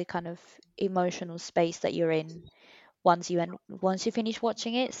 and to the kind of emotional space that you're in once you finish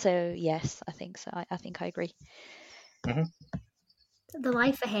watching it. So yes, I think so. I think I agree. hmm The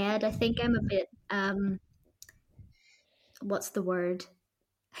Life Ahead, I think I'm a bit what's the word?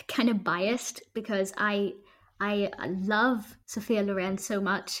 Kind of biased because I love Sophia Loren so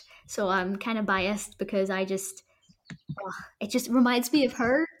much. So I'm kind of biased because it just reminds me of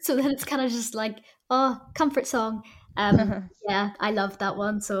her. So then it's kind of just like, oh, comfort song. Yeah, I love that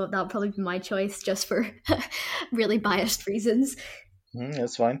one. So that'll probably be my choice just for really biased reasons.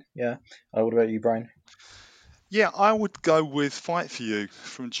 that's fine. Yeah. What about you, Brian? Yeah, I would go with "Fight for You"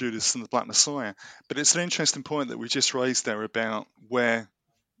 from Judas and the Black Messiah. But it's an interesting point that we just raised there about where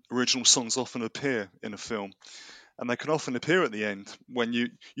original songs often appear in a film, and they can often appear at the end when you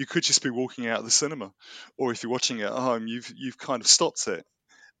could just be walking out of the cinema, or if you're watching it at home, you've kind of stopped it,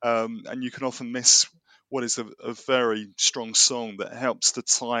 and you can often miss what is a very strong song that helps to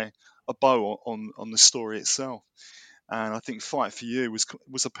tie a bow on the story itself. And I think "Fight for You"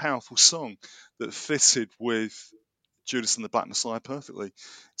 was a powerful song that fitted with Judas and the Black Messiah perfectly.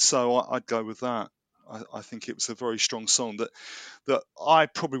 So I'd go with that. I think it was a very strong song that I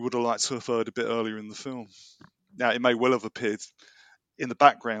probably would have liked to have heard a bit earlier in the film. Now it may well have appeared in the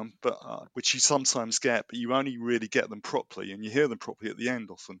background, but which you sometimes get, but you only really get them properly, and you hear them properly at the end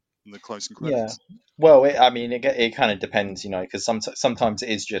often in the closing Yeah. credits. Well, I mean, it kind of depends, because sometimes it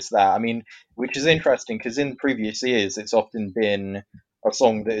is just that. I mean, which is interesting because in previous years, it's often been a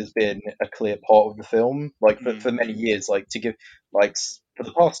song that has been a clear part of the film. Like Mm. for many years, like to give like for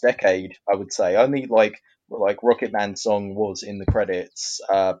the past decade, I would say only like Rocket Man's song was in the credits,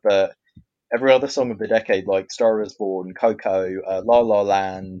 but every other song of the decade, like Star Is Born, Coco, La La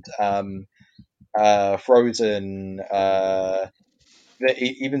Land, Frozen,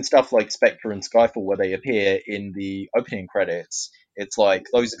 even stuff like Spectre and Skyfall, where they appear in the opening credits, It's like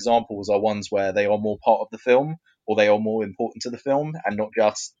those examples are ones where they are more part of the film or they are more important to the film and not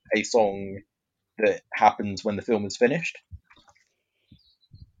just a song that happens when the film is finished.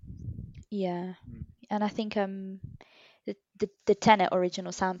 Yeah, and I think the Tenet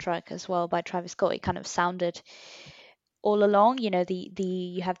original soundtrack as well by Travis Scott, it kind of sounded all along. You know, the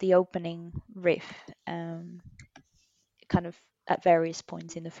you have the opening riff, kind of at various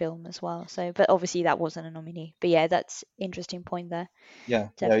points in the film as well. So, but obviously that wasn't a nominee. But yeah, that's interesting point there. Yeah,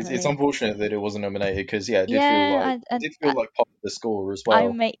 it's Definitely. unfortunate that it wasn't nominated because yeah, Yeah, it did feel like part of the score as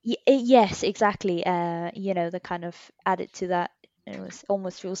well. yes, exactly. You know, the kind of added to that, it was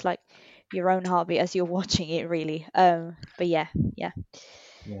almost feels like your own heartbeat as you're watching it, really. But yeah. Yeah.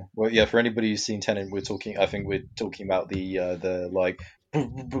 Well, yeah. For anybody who's seen Tenet, I think we're talking about the like.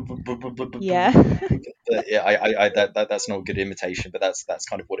 Yeah. Yeah, that's not a good imitation, but that's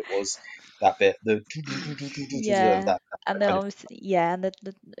kind of what it was. That bit, the of Yeah. that And then kind of. obviously, yeah, and the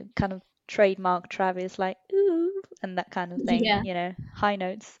kind of trademark Travis, like, ooh, and that kind of thing, Yeah. you know, high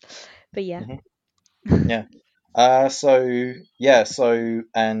notes. But yeah. Mhm. Yeah. So yeah. So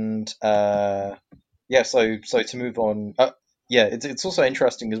and yeah. So to move on. Yeah. It's also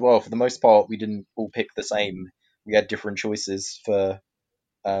interesting as well. For the most part, we didn't all pick the same. We had different choices for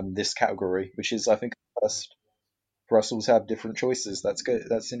this category, which is I think first for us all to have different choices. That's good.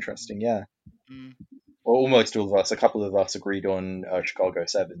 That's interesting. Yeah. Mm. Well, almost all of us. A couple of us agreed on Chicago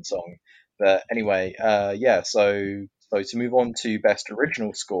 7 song, but anyway, yeah. So to move on to best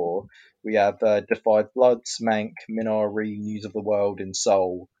original score, we have Da 5 Bloods, Mank, Minari, News of the World, and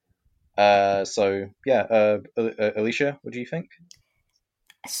Soul. So yeah, Alicia, what do you think?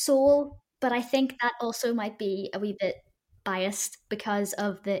 Soul, but I think that also might be a wee bit biased because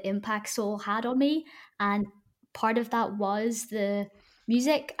of the impact Soul had on me, and part of that was the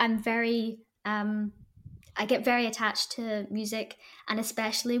music. I get very attached to music, and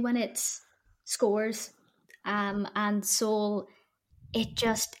especially when it's scores. And Soul, it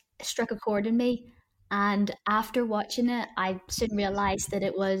just struck a chord in me. And after watching it, I soon realized that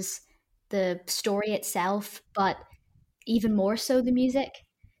it was the story itself, but even more so the music.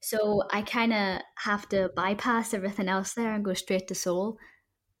 So I kind of have to bypass everything else there and go straight to Soul.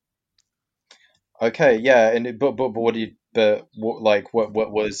 Okay, yeah, and but what did but what like what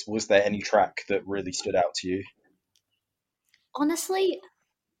was there any track that really stood out to you? Honestly,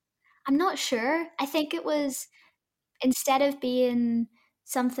 I'm not sure. I think it was, instead of being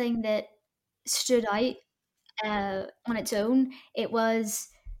something that stood out on its own, it was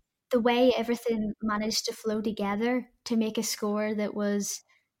the way everything managed to flow together to make a score that was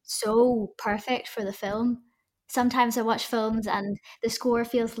so perfect for the film. Sometimes I watch films and the score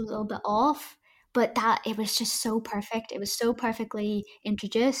feels a little bit off, but that it was just so perfect. It was so perfectly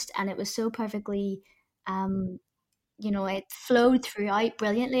introduced, and it was so perfectly, um, it flowed throughout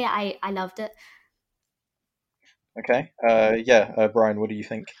brilliantly. I loved it. Okay, yeah, Brian, what do you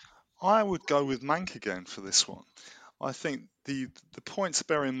think? I would go with Mank again for this one. I think the point to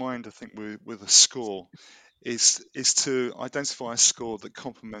bear in mind, I think, with a score is to identify a score that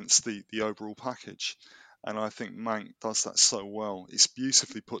complements the overall package. And I think Mank does that so well. It's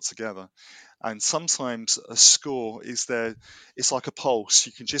beautifully put together. And sometimes a score is there, it's like a pulse.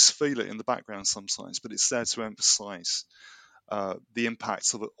 You can just feel it in the background sometimes, but it's there to emphasize the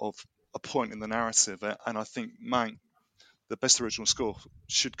impact of a point in the narrative. And I think Mank, the best original score,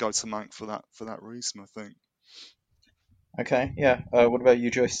 should go to Mank for that reason, I think. Okay, yeah, what about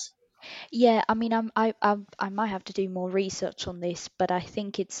you, Joyce? Yeah, I mean, I might have to do more research on this, but I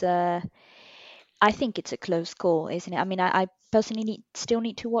think it's a close call, isn't it? I mean, I personally still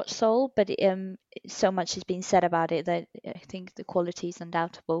need to watch Soul, but so much has been said about it that I think the quality is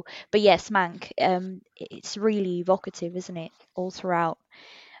undoubtable. But yes, Mank, it's really evocative, isn't it, all throughout?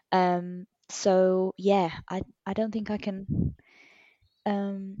 So yeah, I don't think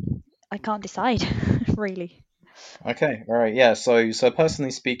um I can't decide really. Okay, all right, yeah. So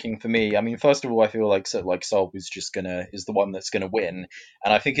personally speaking, for me, I mean, first of all, I feel like Soul is the one that's gonna win,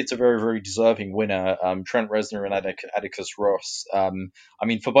 and I think it's a very very deserving winner. Trent Reznor and Atticus Ross. I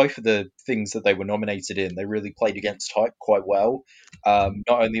mean, for both of the things that they were nominated in, they really played against type quite well. Not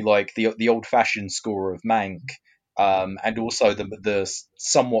only like the old fashioned score of Mank. And also the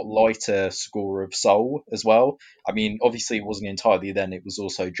somewhat lighter score of Soul as well. I mean, obviously it wasn't entirely then; it was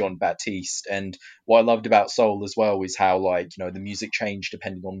also John Baptiste, and what I loved about Soul as well is how like the music changed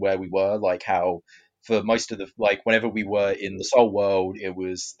depending on where we were. Like how for most of the like whenever we were in the Soul world, it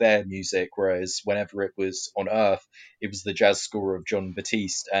was their music, whereas whenever it was on Earth, it was the jazz score of John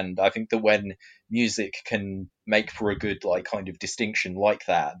Batiste. And I think that when music can make for a good like kind of distinction like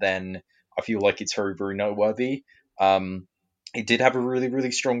that, then I feel like it's very very noteworthy. Um, it did have a really,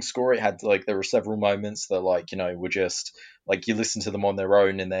 really strong score. It had like there were several moments that were just like you listen to them on their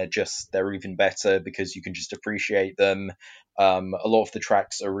own and they're even better because you can just appreciate them. A lot of the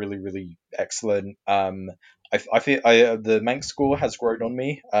tracks are really, really excellent. I feel the Manx score has grown on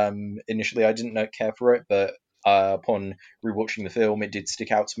me. Initially, I didn't care for it, but upon rewatching the film, it did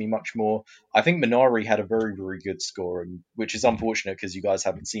stick out to me much more. I think Minari had a very, very good score, which is unfortunate because you guys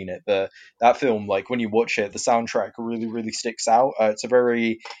haven't seen it. But that film, like when you watch it, the soundtrack really, really sticks out. It's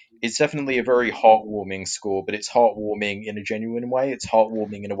definitely a very heartwarming score, but it's heartwarming in a genuine way. It's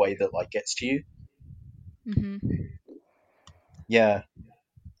heartwarming in a way that like gets to you. Hmm. Yeah.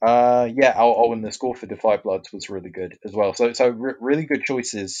 Yeah, and the score for Defy Bloods was really good as well. So really good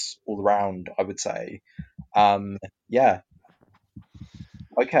choices all around, I would say. Yeah.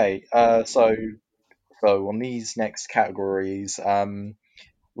 Okay. So on these next categories,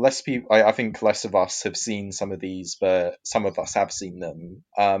 less people. I think less of us have seen some of these, but some of us have seen them.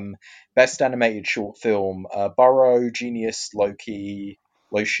 Best animated short film: Burrow, Genius, Loshi.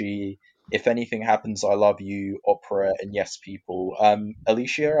 If Anything Happens, I Love You, Opera, and Yes People.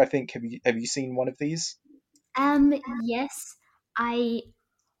 Alicia, I think have you seen one of these? Yes, I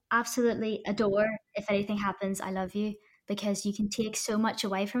absolutely adore If Anything Happens, I Love You, because you can take so much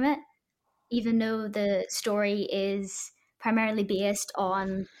away from it, even though the story is primarily based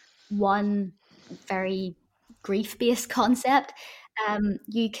on one very grief-based concept.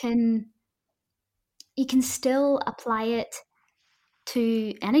 You can still apply it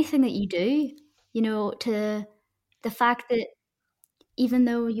to anything that you do. To the fact that even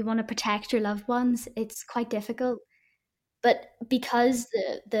though you want to protect your loved ones, it's quite difficult. But because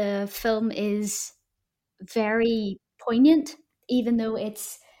the film is very poignant, even though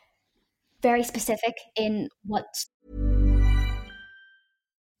it's very specific in what.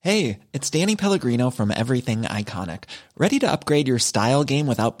 Hey, it's Danny Pellegrino from Everything Iconic. Ready to upgrade your style game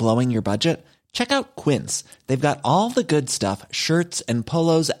without blowing your budget? Check out Quince. They've got all the good stuff, shirts and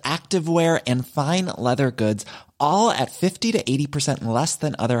polos, activewear, and fine leather goods, all at 50 to 80% less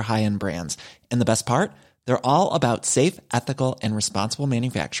than other high-end brands. And the best part? They're all about safe, ethical, and responsible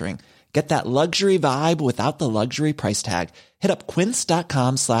manufacturing. Get that luxury vibe without the luxury price tag. Hit up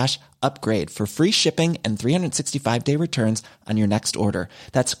quince.com/upgrade for free shipping and 365-day returns on your next order.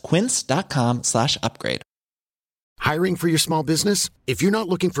 That's quince.com/upgrade. Hiring for your small business? If you're not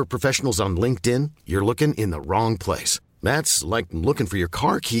looking for professionals on LinkedIn, you're looking in the wrong place. That's like looking for your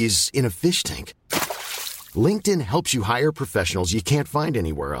car keys in a fish tank. LinkedIn helps you hire professionals you can't find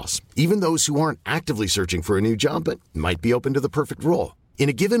anywhere else, even those who aren't actively searching for a new job but might be open to the perfect role. In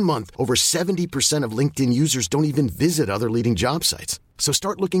a given month, over 70% of LinkedIn users don't even visit other leading job sites. So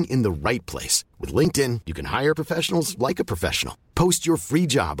start looking in the right place. With LinkedIn, you can hire professionals like a professional. Post your free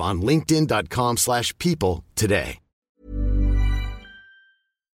job on linkedin.com/people today.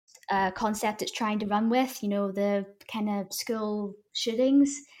 Concept it's trying to run with, the kind of school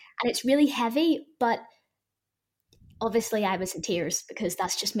shootings. And it's really heavy, but obviously I was in tears because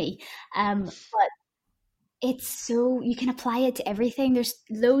that's just me. But it's so you can apply it to everything. There's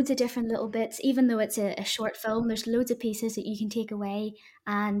loads of different little bits, even though it's a short film, there's loads of pieces that you can take away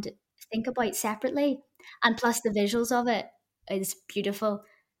and think about separately. And plus the visuals of it is beautiful.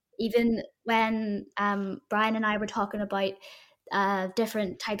 Even when Brian and I were talking about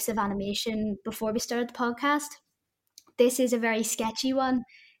different types of animation before we started the podcast, this is a very sketchy one.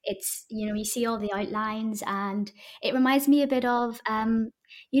 It's, you see all the outlines, and it reminds me a bit of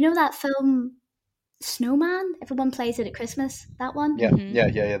that film Snowman. Everyone plays it at Christmas. That one. Yeah,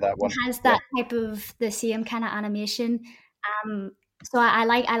 that one. It has that type of the same kind of animation. So I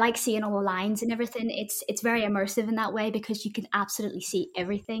like seeing all the lines and everything. It's very immersive in that way because you can absolutely see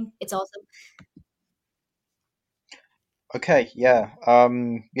everything. It's awesome. Okay, yeah,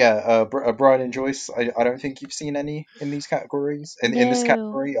 Brian and Joyce. I don't think you've seen any in these categories. In this No.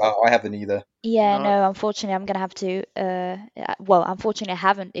 category, I haven't either. Yeah, No. no, unfortunately, I'm gonna have to. Unfortunately, I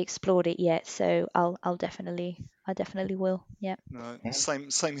haven't explored it yet, so I definitely will. Yeah. No,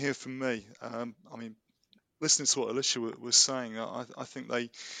 same here for me. I mean, listening to what Alicia was saying, I think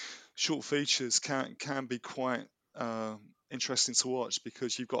short features can be quite interesting to watch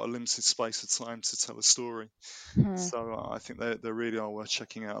because you've got a limited space of time to tell a story. Mhm. So I think they really are worth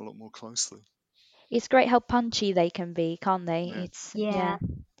checking out a lot more closely. It's great how punchy they can be, can't they? Yeah. It's Yeah.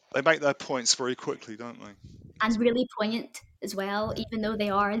 They make their points very quickly, don't they? And really poignant as well, even though they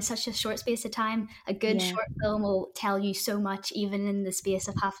are in such a short space of time. A good Yeah. short film will tell you so much, even in the space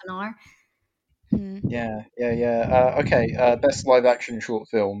of half an hour. Yeah. Okay. Best live action short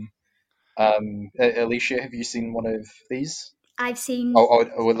film. Alicia, have you seen one of these? I've seen.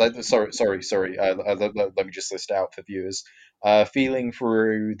 Sorry. Let me just list it out for viewers. Feeling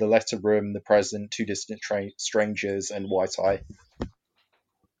through, The Letter Room, The Present, Two Distant Strangers, and White Eye.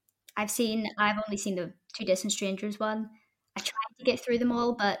 I've only seen the Two Distant Strangers one. I tried to get through them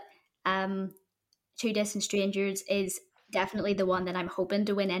all, but um, Two Distant Strangers is definitely the one that I'm hoping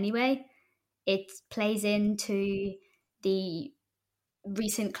to win anyway. It plays into the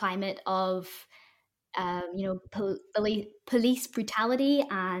recent climate of police brutality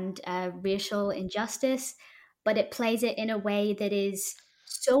and racial injustice, but it plays it in a way that is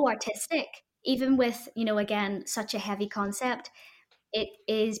so artistic, even with, again, such a heavy concept. It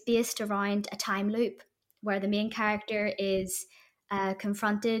is based around a time loop where the main character is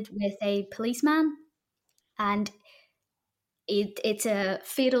confronted with a policeman, and it's a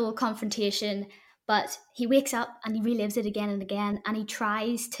fatal confrontation. But he wakes up and he relives it again and again, and he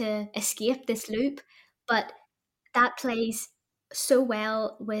tries to escape this loop. But that plays so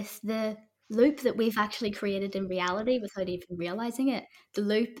well with the loop that we've actually created in reality without even realizing it. The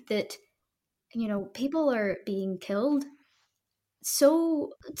loop that, people are being killed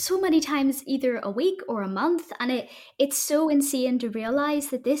so many times, either a week or a month, and it's so insane to realize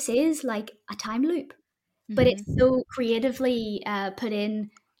that this is like a time loop, but it's so creatively put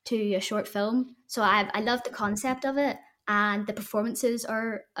in to a short film. So I love the concept of it, and the performances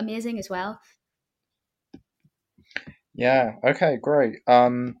are amazing as well. Yeah. Okay. Great.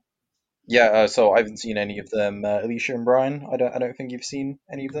 So I haven't seen any of them. Alicia and Brian, I don't think you've seen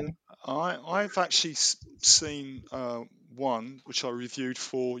any of them. I've actually seen one which I reviewed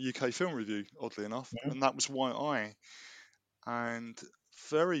for UK Film Review, oddly enough, and that was White Eye, and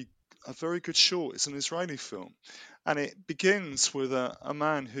a very good short. It's an Israeli film, and it begins with a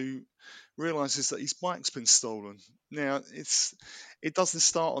man who realizes that his bike's been stolen. Now it doesn't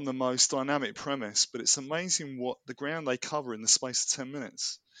start on the most dynamic premise, but it's amazing what the ground they cover in the space of 10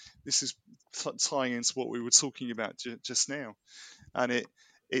 minutes. This is tying into what we were talking about just now, and it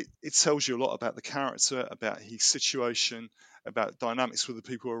tells you a lot about the character, about his situation, about dynamics with the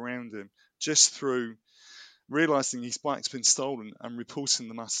people around him, just through realizing his bike's been stolen and reporting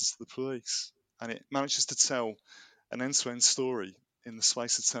the matter to the police. And it manages to tell an end-to-end story in the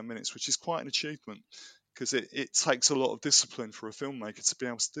space of 10 minutes, which is quite an achievement, because it takes a lot of discipline for a filmmaker to be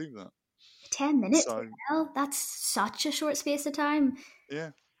able to do that. 10 minutes? Well, that's such a short space of time.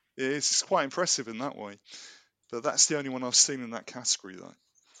 Yeah, it is. It's quite impressive in that way. But that's the only one I've seen in that category, though.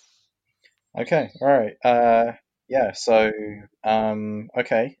 Okay, all right.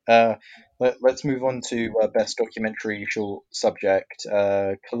 Okay. Let's move on to best documentary short subject.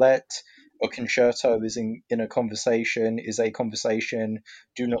 Colette, A Concerto is in a Conversation, Is a Conversation,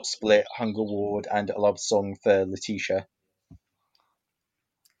 Do Not Split, Hunger Ward, and A Love Song for Letitia.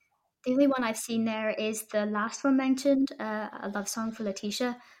 The only one I've seen there is the last one mentioned, A Love Song for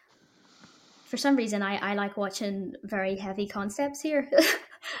Letitia. For some reason, I like watching very heavy concepts here.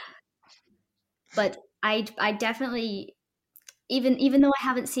 But I definitely, even though I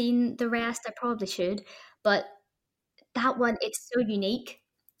haven't seen the rest, I probably should. But that one, it's so unique.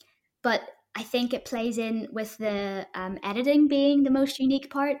 But I think it plays in with the editing being the most unique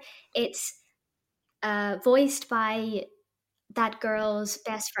part. It's voiced by that girl's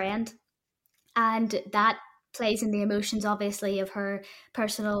best friend, and that plays in the emotions, obviously, of her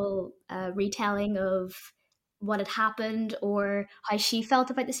personal retelling of what had happened or how she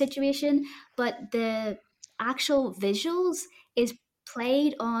felt about the situation. But the actual visuals is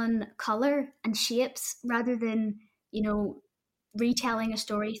played on color and shapes rather than, retelling a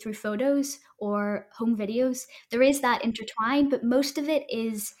story through photos or home videos. There is that intertwined, but most of it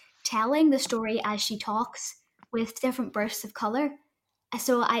is telling the story as she talks with different bursts of color.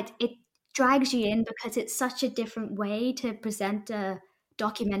 So it drags you in because it's such a different way to present a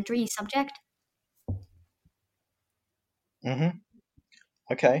documentary subject. Mm-hmm.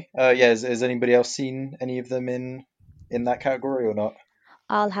 Okay. Has anybody else seen any of them in that category or not?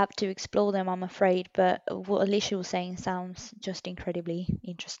 I'll have to explore them, I'm afraid, but what Alicia was saying sounds just incredibly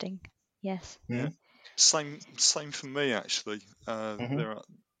interesting. Yes. Yeah. Same for me, actually.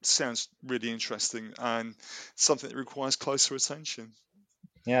 Sounds really interesting and something that requires closer attention.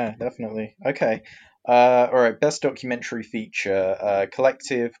 Yeah, definitely. Okay. All right. Best documentary feature: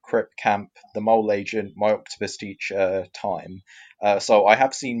 Collective, Crip Camp, The Mole Agent, My Octopus Teacher, Time. So I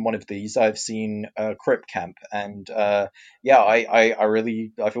have seen one of these. I've seen Crip Camp, and I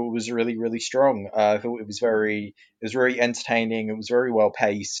thought it was really really strong. I thought it was very entertaining. It was very well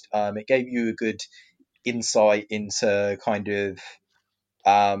paced. It gave you a good insight into kind of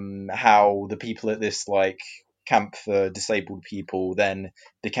how the people at this camp for disabled people then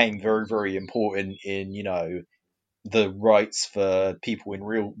became very very important in the rights for people in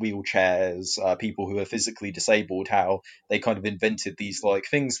real wheelchairs, people who are physically disabled, how they kind of invented these like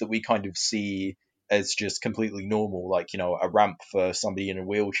things that we kind of see as just completely normal, like, you know, a ramp for somebody in a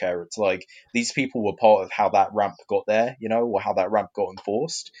wheelchair. It's like these people were part of how that ramp got there, you know, or how that ramp got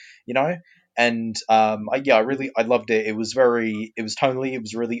enforced, you know. And I loved it. It was tonally, it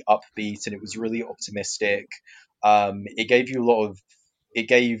was really upbeat, and it was really optimistic. It gave you a lot of it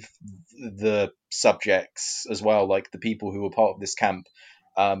gave the subjects as well, like the people who were part of this camp,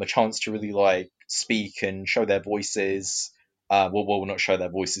 a chance to really like speak and show their voices. Not show their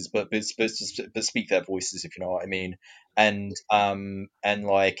voices, but speak their voices, if you know what I mean. And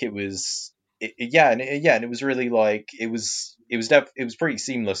like it was, and it was really like it was pretty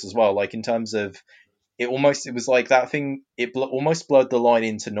seamless as well. Like in terms of it was like that thing. Almost blurred the line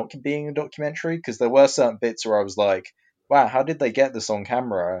into not being a documentary, because there were certain bits where I was like, "Wow, how did they get this on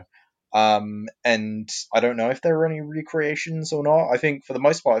camera?" And I don't know if there were any recreations or not. I think for the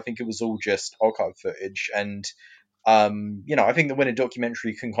most part, I think it was all just archive footage. And I think that when a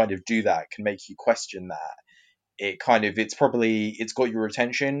documentary can kind of do that, can make you question that, it's got your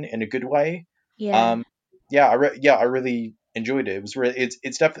attention in a good way. Yeah. Um, I really enjoyed it. It was really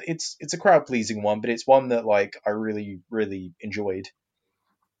it's definitely it's a crowd pleasing one, but it's one that like I really enjoyed.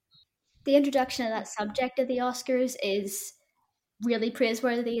 The introduction of that subject of the Oscars is really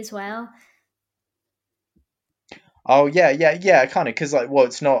praiseworthy as well. Oh yeah, kind of, because like, well,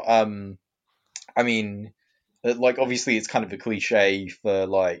 it's not. I mean, like obviously it's kind of a cliche for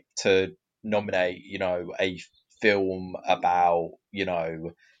like to nominate, you know, a film about, you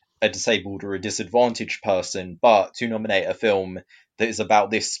know, a disabled or a disadvantaged person, but to nominate a film that is about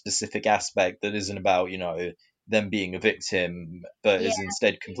this specific aspect, that isn't about, you know, them being a victim, but Yeah. is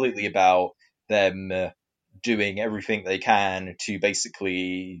instead completely about them doing everything they can to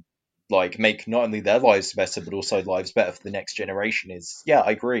basically like make not only their lives better but also lives better for the next generation. Is Yeah,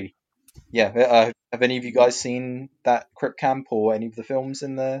 I agree. Yeah, have any of you guys seen that Crip Camp or any of the films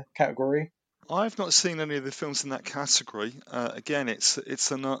in the category? I've not seen any of the films in that category. Again,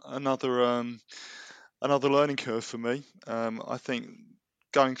 it's another learning curve for me. I think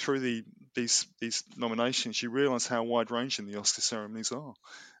going through these nominations, you realise how wide ranging the Oscar ceremonies are,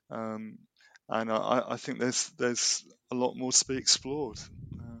 um, and I think there's a lot more to be explored.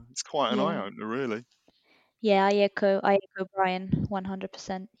 It's quite an eye Yeah. opener, really. Yeah, I echo Brian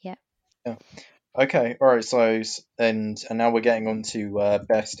 100%. Yeah. Yeah. Okay, all right. And now we're getting on to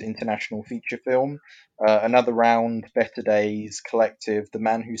best international feature film. Another round: Better Days, Collective, The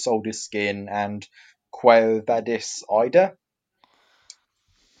Man Who Sold His Skin, and Quo Vadis Ida.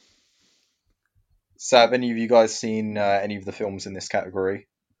 So, have any of you guys seen any of the films in this category?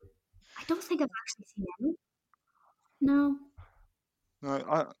 I don't think I've actually seen any. No.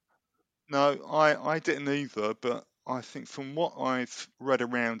 No, I didn't either, but I think from what I've read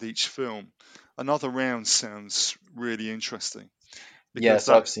around each film, another round sounds really interesting because Yes,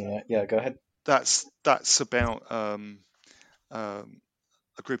 I've seen it. Yeah, go ahead. that's about a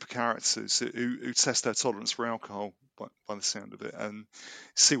group of characters who test their tolerance for alcohol by the sound of it and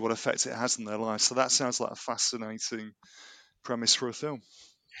see what effect it has on their lives. So that sounds like a fascinating premise for a film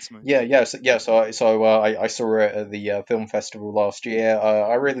to me. I saw it at the film festival last year.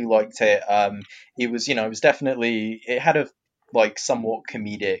 I really liked it. It was definitely, it had a like somewhat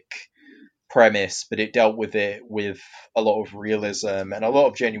comedic premise, but it dealt with it with a lot of realism and a lot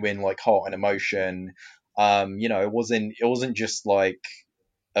of genuine like heart and emotion. It wasn't just like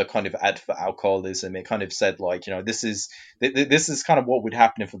a kind of ad for alcoholism. It kind of said like, you know, this is kind of what would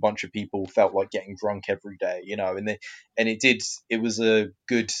happen if a bunch of people felt like getting drunk every day, you know. It was a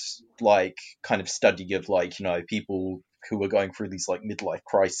good like kind of study of like, you know, people who were going through these like midlife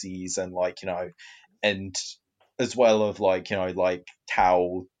crises, and like, you know, and as well of like, you know, like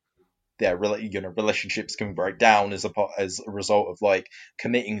how relationships can break down as a result of like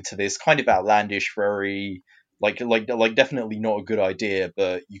committing to this kind of outlandish, very definitely not a good idea,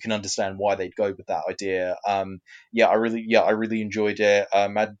 but you can understand why they'd go with that idea. I really enjoyed it.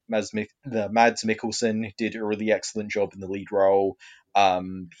 Mads Mikkelsen did a really excellent job in the lead role.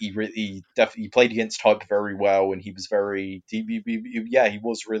 He definitely played against type very well, and he was he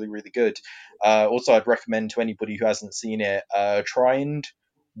was really good. Also, I'd recommend to anybody who hasn't seen it, try and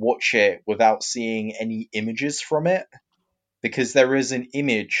watch it without seeing any images from it, because there is an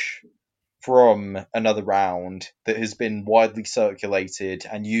image from Another Round that has been widely circulated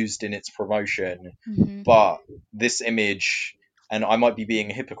and used in its promotion. Hmm. But this image, and I might be being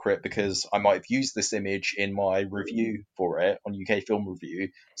a hypocrite because I might have used this image in my review for it on UK Film Review,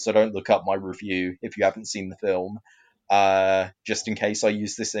 so don't look up my review if you haven't seen the film, just in case I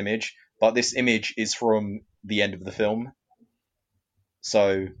use this image. but this image is from the end of the film.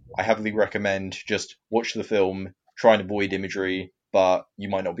 So I heavily recommend just watch the film, try and avoid imagery, but you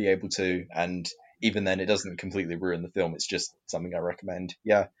might not be able to, and even then it doesn't completely ruin the film. It's just something I recommend.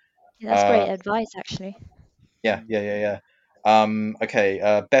 Yeah. That's great advice, actually. Yeah.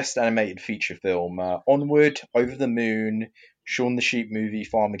 Okay, best animated feature film: Onward, Over the Moon, Shaun the Sheep movie,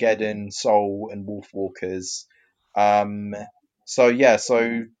 Farmageddon, Soul, and Wolfwalkers. So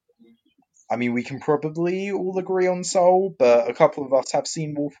I mean, we can probably all agree on Soul, but a couple of us have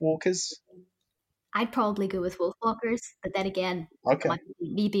seen Wolfwalkers. I'd probably go with Wolfwalkers, but then again, Okay. might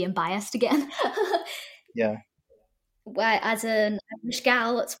be me being biased again. Yeah. Well, as an Irish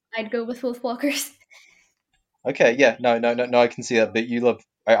gal, I'd go with Wolfwalkers. Okay. Yeah. No. I can see that. But you love.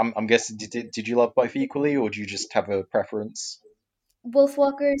 I'm guessing. Did you love both equally, or do you just have a preference?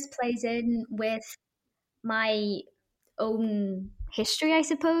 Wolfwalkers plays in with my own history, I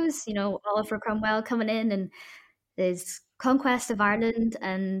suppose. You know, Oliver Cromwell coming in and his conquest of Ireland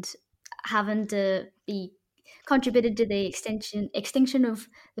and having to be contributed to the extinction of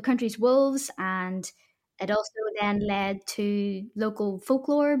the country's wolves, and it also then led to local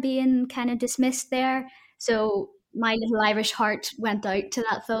folklore being kind of dismissed there. So my little Irish heart went out to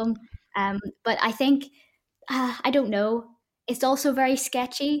that film. But I think I don't know. It's also very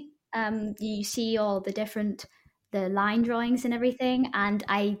sketchy. You see all the line drawings and everything, and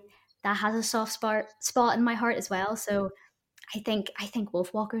that has a soft spot in my heart as well. So I think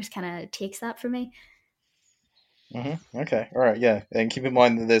Wolfwalkers kind of takes that for me. Okay. All right. Yeah. And keep in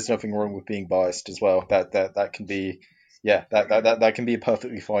mind that there's nothing wrong with being biased as well. That can be, yeah, that can be a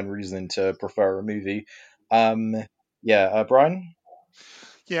perfectly fine reason to prefer a movie. Brian.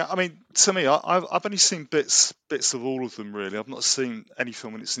 Yeah, I mean, to me, I've only seen bits of all of them really. I've not seen any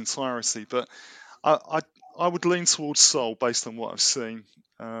film in its entirety, but I would lean towards Soul based on what I've seen.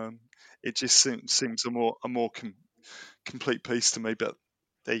 It just seems a more complete piece to me. But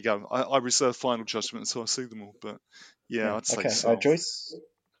there you go. I reserve final judgment until I see them all. But yeah, I'd say Okay. Soul. Joyce.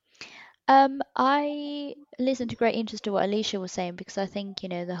 I listened to great interest to what Alicia was saying, because I think, you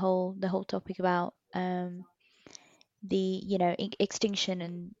know, the whole topic about the, you know, extinction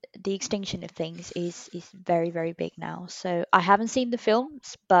and the extinction of things is very, very big now. So I haven't seen the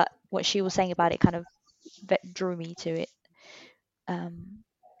films, but what she was saying about it kind of drew me to it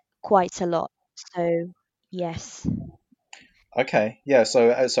quite a lot. So yes. Okay, yeah.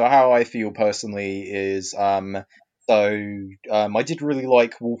 So how I feel personally is I did really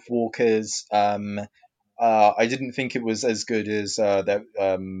like Wolfwalkers. I didn't think it was as good as their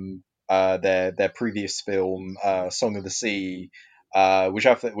previous film, Song of the Sea, which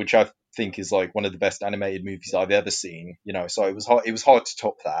I think is like one of the best animated movies I've ever seen. You know, so it was hard to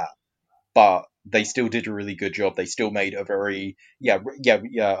top that, but they still did a really good job. They still made a very a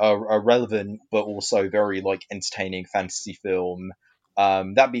relevant but also very like entertaining fantasy film.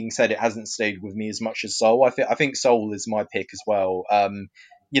 That being said, it hasn't stayed with me as much as Soul. I think Soul is my pick as well.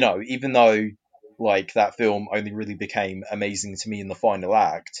 You know, even though like that film only really became amazing to me in the final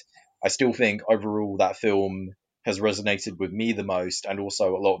act, I still think overall that film has resonated with me the most, and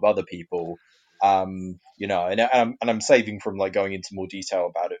also a lot of other people. You know, and I'm saving from like going into more detail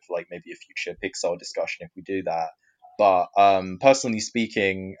about it for like maybe a future Pixar discussion if we do that. But personally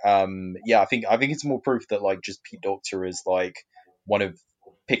speaking, I think it's more proof that like just Pete Docter is like one of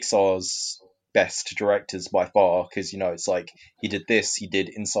Pixar's best directors by far, because you know it's like he did this, he did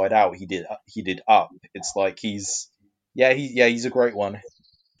Inside Out, he did Up. It's like he's a great one.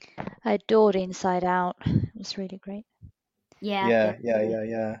 I adored Inside Out. It was really great. Yeah.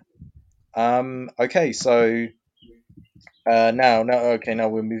 Okay, so now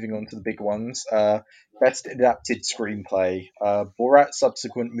we're moving on to the big ones. Best adapted screenplay: Borat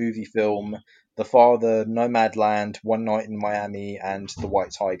subsequent movie film, The Father, Nomadland, One Night in Miami, and The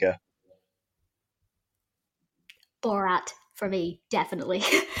White Tiger. Borat for me, definitely.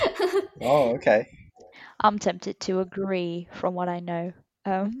 Oh, okay. I'm tempted to agree from what I know.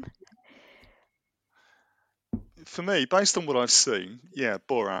 For me, based on what I've seen, yeah,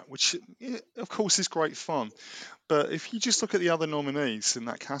 Borat, which of course is great fun. But if you just look at the other nominees in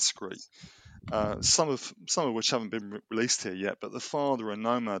that category, some of which haven't been released here yet, but The Father and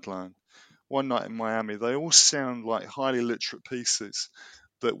Nomadland, One Night in Miami, they all sound like highly literate pieces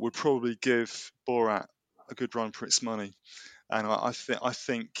that would probably give Borat a good run for its money. And I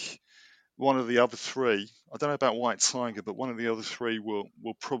think one of the other three, I don't know about White Tiger, but one of the other three will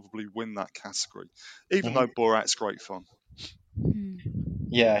probably win that category, even though Borat's great fun.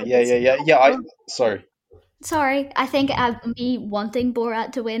 Yeah. Sorry, I think me wanting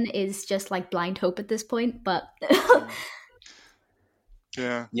Borat to win is just like blind hope at this point, but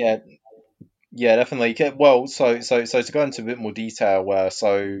yeah. Yeah, definitely. Well, so to go into a bit more detail,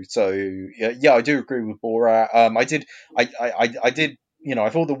 yeah, I do agree with Borat. I did, I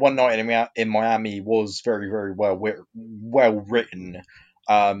thought the One Night in Miami was very, very well written.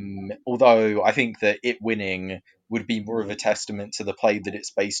 Although I think that it winning would be more of a testament to the play that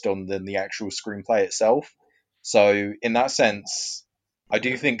it's based on than the actual screenplay itself. So in that sense, I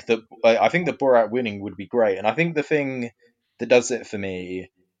think that Borat winning would be great, and I think the thing that does it for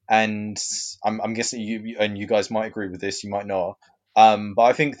me, and I'm guessing you guys might agree with this, you might not. But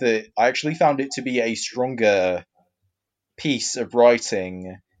I think that I actually found it to be a stronger piece of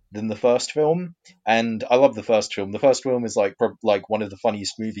writing than the first film, and I love the first film. The first film is like one of the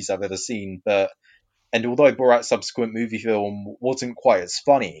funniest movies I've ever seen, and although Borat's subsequent movie film wasn't quite as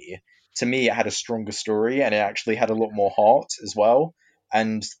funny, to me it had a stronger story and it actually had a lot more heart as well.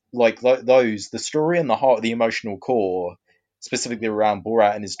 And those, the story and the heart, the emotional core, specifically around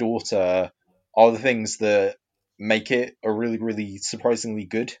Borat and his daughter, are the things that make it a really, really surprisingly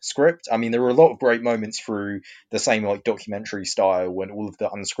good script. I mean, there were a lot of great moments through the same like documentary style and all of the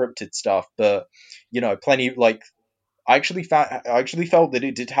unscripted stuff, but plenty like I actually felt that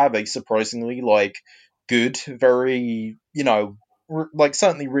it did have a surprisingly like good, very like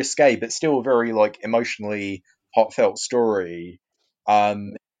certainly risque, but still very like emotionally heartfelt story.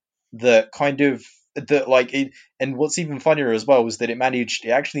 Um, that kind of that like it, and what's even funnier as well was that it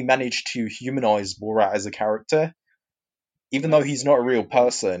actually managed to humanize Borat as a character, even though he's not a real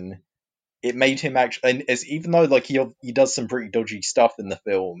person. It made him actually, and as even though like he does some pretty dodgy stuff in the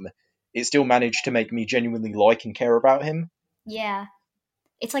film, it still managed to make me genuinely like and care about him. Yeah.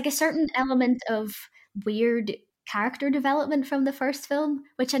 It's like a certain element of weird character development from the first film,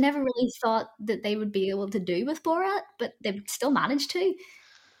 which I never really thought that they would be able to do with Borat, but they still managed to.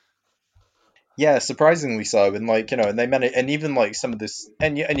 Yeah, surprisingly so, and and they manage, and even like some of this,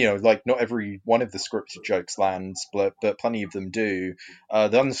 and like not every one of the scripted jokes lands, but plenty of them do. The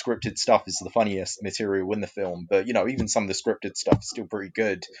unscripted stuff is the funniest material in the film, but even some of the scripted stuff is still pretty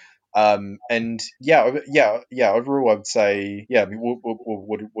good. And yeah. Overall, I would say, yeah. I mean,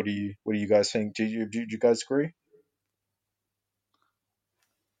 what do you guys think? Do you guys agree?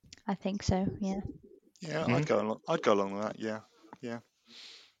 I think so. Yeah. Yeah, Hmm. I'd go along with that. Yeah, yeah.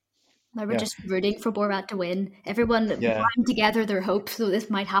 Now we're Yeah, just rooting for Borat to win. Everyone yeah. bind together their hopes so this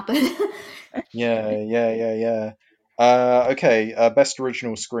might happen. Yeah. Okay, best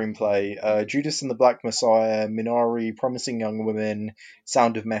original screenplay: Judas and the Black Messiah, Minari, Promising Young Woman,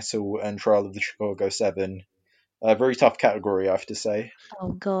 Sound of Metal, and Trial of the Chicago 7. Very tough category, I have to say.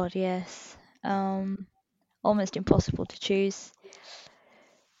 Oh God, yes. Almost impossible to choose.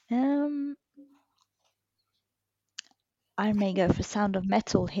 Um, I may go for Sound of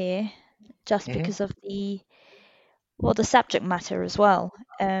Metal here, just Hmm. because of the subject matter as well.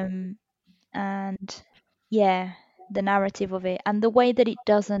 And yeah, the narrative of it and the way that it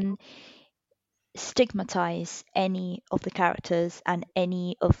doesn't stigmatize any of the characters and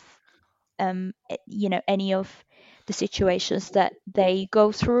any of any of the situations that they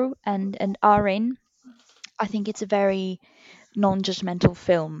go through and are in. I think it's a very non-judgmental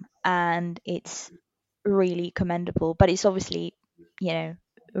film and it's really commendable, but it's obviously, a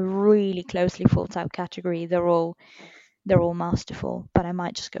really closely thought out category. They're all masterful, but I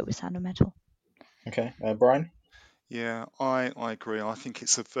might just go with Sound of Metal. Okay, Brian. Yeah, I agree. I think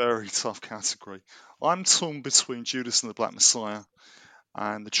it's a very tough category. I'm torn between Judas and the Black Messiah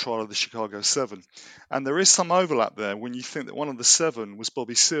and the Trial of the Chicago 7. And there is some overlap there when you think that one of the seven was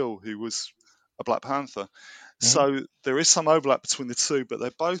Bobby Seale, who was a Black Panther. Hmm. So there is some overlap between the two, but they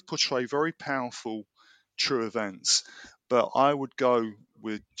both portray very powerful, true events. But I would go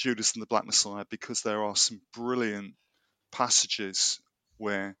with Judas and the Black Messiah because there are some brilliant passages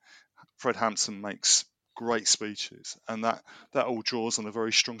where Fred Hampton makes great speeches, and that all draws on a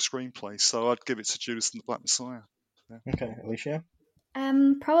very strong screenplay. So I'd give it to Judas and the Black Messiah. Yeah. Okay, Alicia.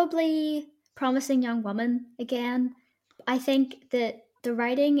 Probably Promising Young Woman again. I think that the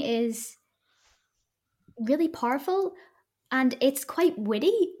writing is really powerful and it's quite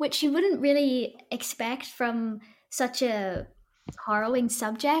witty, which you wouldn't really expect from such a harrowing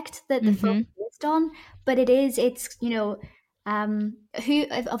subject that the film Mm-hmm. is based on. But it is. It's who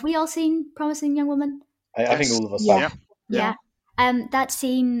have we all seen Promising Young Woman? I think Yes. all of us Yeah. have. Yeah. That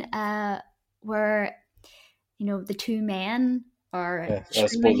scene where the two men are Yeah, screaming at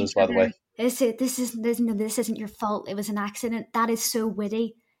spoilers, each by the other. way. This isn't your fault. It was an accident. That is so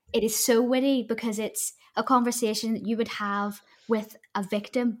witty. It is so witty because it's a conversation that you would have with a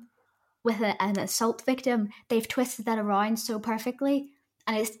victim, with an assault victim. They've twisted that around so perfectly,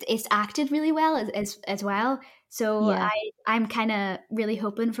 and it's acted really well as well. So Yeah. I'm kind of really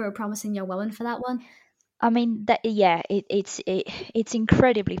hoping for a promising young woman for that one. I mean that yeah, it's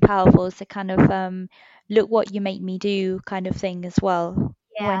incredibly powerful. It's a kind of look what you made me do kind of thing as well.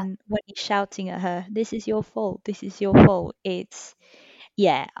 Yeah, When he's shouting at her, this is your fault, this is your fault. It's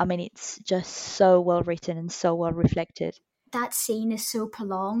yeah, I mean it's just so well written and so well reflected. that scene is so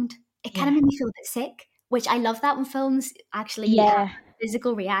prolonged. It kind Yeah. of made me feel a bit sick, which I love that when films actually have Yeah.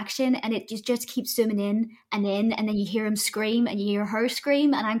 physical reaction and it just keeps zooming in, and then you hear him scream and you hear her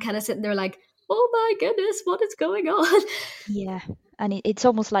scream, and I'm kind of sitting there like, oh my goodness, what is going on? Yeah. And it's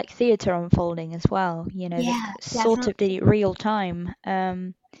almost like theatre unfolding as well. They Yeah, sort of definitely. did it real time.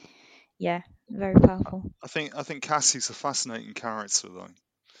 Yeah, very powerful. I think Cassie's a fascinating character though.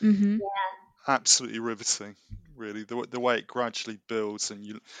 Mhm. Absolutely riveting, really. The way it gradually builds, and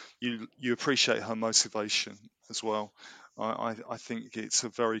you appreciate her motivation as well. I think it's a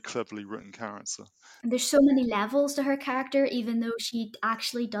very cleverly written character. There's so many levels to her character, even though she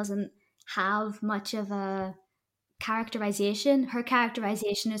actually doesn't have much of a characterization. Her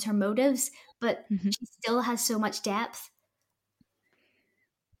characterization is her motives, but Mhm. she still has so much depth.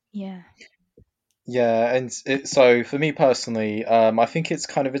 Yeah. Yeah, and so for me personally, I think it's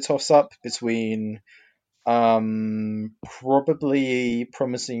kind of a toss up between probably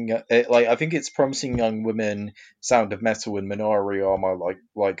promising like I think it's Promising Young Women, Sound of Metal, and Minari are my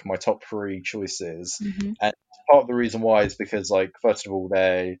like my top three choices. Mhm. And part of the reason why is because, like, first of all,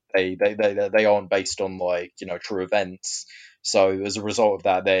 they aren't based on, like, true events. So as a result of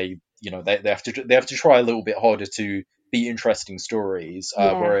that, they have to try a little bit harder to be interesting stories.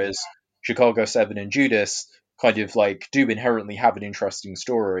 Yeah. Whereas Chicago 7 and Judas kind of like do inherently have an interesting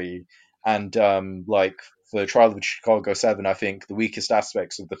story. And like for Trial of Chicago 7, I think the weakest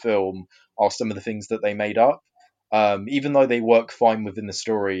aspects of the film are some of the things that they made up. Even though they work fine within the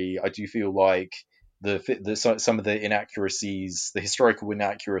story, I do feel like some of the inaccuracies, the historical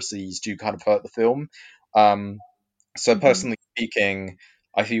inaccuracies, do kind of hurt the film. Um, so Mhm. personally speaking,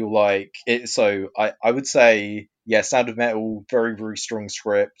 I feel like it. So I would say, yeah, Sound of Metal, very very strong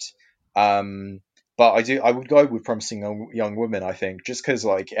script. Um, but I would go with Promising Young Women. I think just because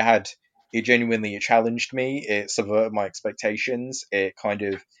like it challenged me. It subverted my expectations. It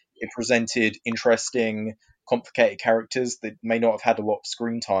presented interesting, complicated characters that may not have had a lot of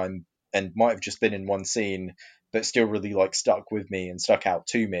screen time and might have just been in one scene, but still really like stuck with me and stuck out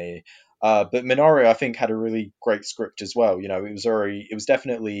to me. But Minari, I think, had a really great script as well.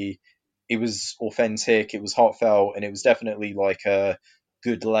 It was authentic, it was heartfelt, and it was definitely like a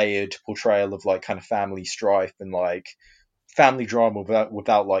good layered portrayal of like kind of family strife and like family drama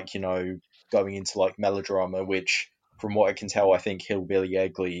without like going into like melodrama. Which, from what I can tell, I think Hillbilly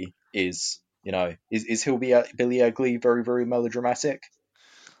Egley is Hillbilly Egley very very melodramatic.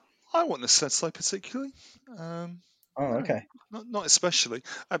 I wouldn't have said so particularly. Oh, No, okay. not especially.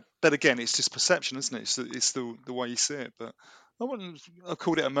 But again, it's just perception, isn't it? It's the way you see it. But I wouldn't have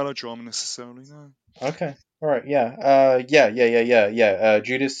called it a melodrama necessarily. No. Okay. All right. Yeah. Yeah.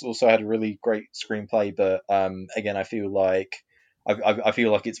 Judas also had a really great screenplay, but again, I feel like I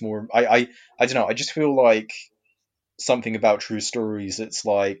feel like it's more. I don't know. I just feel like something about true stories. It's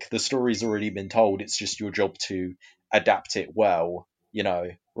like the story's already been told. It's just your job to adapt it well.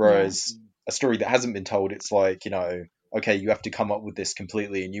 Yeah. Whereas a story that hasn't been told, it's like okay, you have to come up with this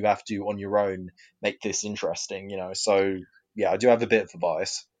completely, and you have to on your own make this interesting. So yeah, I do have a bit of a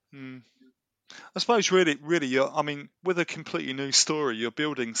bias. Hmm. I suppose really, I mean, with a completely new story, you're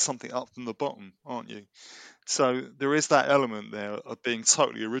building something up from the bottom, aren't you? So there is that element there of being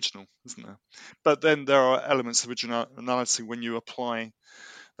totally original, isn't there? But then there are elements of originality when you apply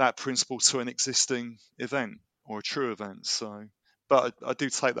that principle to an existing event or a true event. So, but I do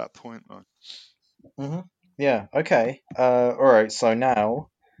take that point though. hmm Yeah. Okay. All right. So now,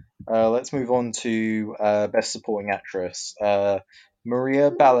 let's move on to best supporting actress. Maria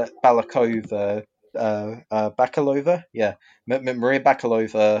Balakova. Bakalova. Yeah. Maria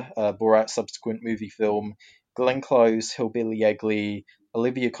Bakalova. Borat's subsequent movie film. Glenn Close, Hillbilly Egley.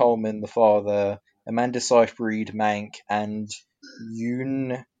 Olivia Colman, The Father. Amanda Seyfried, Mank, and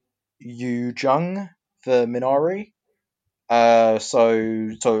Yoon Yu Jung for Minari. So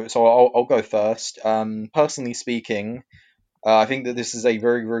I'll go first. Personally speaking, I think that this is a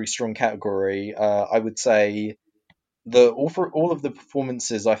very very strong category. I would say all of the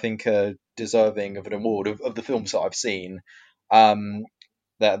performances I think are deserving of an award of the films that I've seen. Um,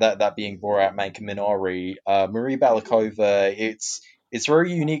 that being Borat, Mank, and Minari. Marie Balakova. It's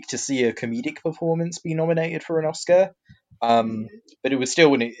very unique to see a comedic performance be nominated for an Oscar. But it was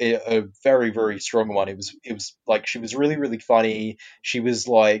still a very, very strong one. It was like she was really, really funny. She was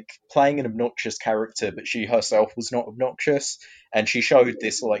like playing an obnoxious character, but she herself was not obnoxious, and she showed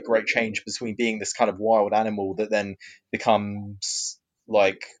this like great change between being this kind of wild animal that then becomes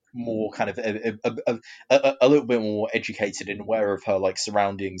like more kind of a little bit more educated and aware of her like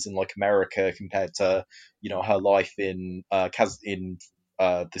surroundings in like America compared to her life in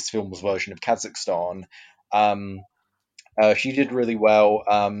this film's version of Kazakhstan. Um, she did really well.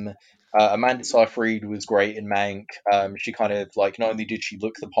 Amanda Seyfried was great in Mank. She kind of like not only did she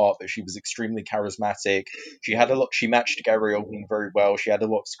look the part, but she was extremely charismatic. She had a lot. She matched Gary Oldman very well. She had a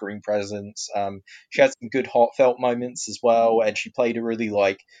lot of screen presence. She had some good heartfelt moments as well, and she played a really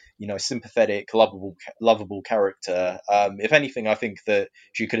like sympathetic, lovable character. If anything, I think that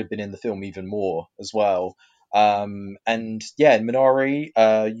she could have been in the film even more as well. And yeah, in Minari,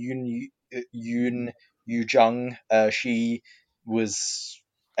 Yoon Yu Jung. She was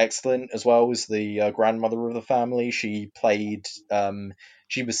excellent as well as the grandmother of the family. She played.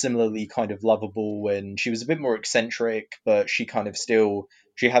 She was similarly kind of lovable, and she was a bit more eccentric, but she kind of still.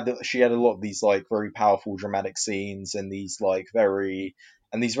 She had a lot of these like very powerful dramatic scenes and these very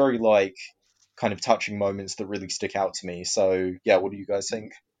like kind of touching moments that really stick out to me. So yeah, what do you guys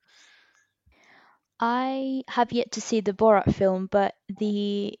think? I have yet to see the Borat film, but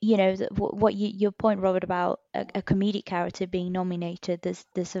your point, Robert, about a comedic character being nominated, there's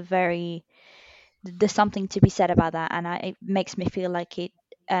something to be said about that, and it makes me feel like it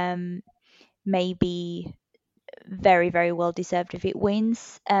may be very, very well deserved if it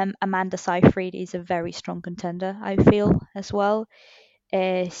wins. Amanda Seyfried is a very strong contender, I feel, as well.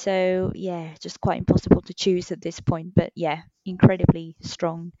 So yeah, just quite impossible to choose at this point, but yeah, incredibly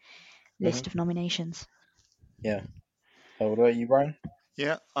strong Hmm. list of nominations. Yeah. What about you, Brian?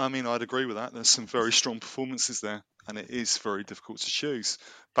 Yeah, I mean, I'd agree with that. There's some very strong performances there, and it is very difficult to choose.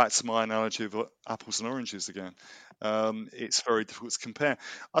 Back to my analogy of apples and oranges again. It's very difficult to compare.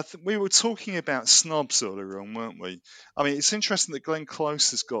 I think we were talking about snubs earlier on, weren't we? I mean, it's interesting that Glenn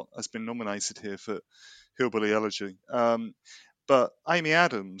Close has been nominated here for Hillbilly Elegy, but Amy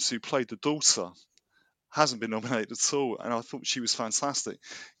Adams, who played the daughter, hasn't been nominated at all, and I thought she was fantastic.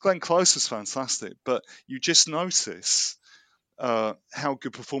 Glenn Close was fantastic, but you just notice how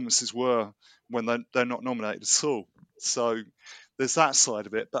good performances were when they're not nominated at all. So there's that side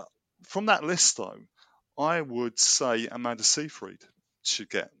of it. But from that list, though, I would say Amanda Seyfried should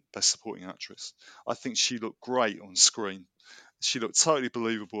get Best Supporting Actress. I think she looked great on screen. She looked totally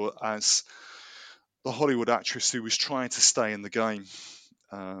believable as the Hollywood actress who was trying to stay in the game,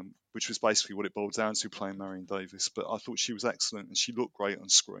 which was basically what it boiled down to, playing Marion Davis. But I thought she was excellent and she looked great on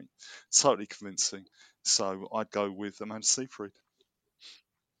screen. Totally convincing. So I'd go with Amanda Seyfried.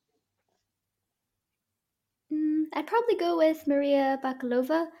 I'd probably go with Maria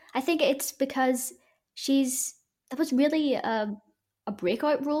Bakalova. I think it's because that was really a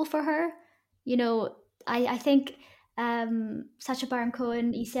breakout role for her. I think Sacha Baron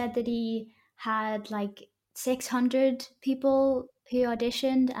Cohen, he said that he had like 600 people who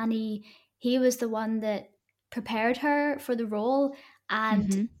auditioned, and he was the one that prepared her for the role.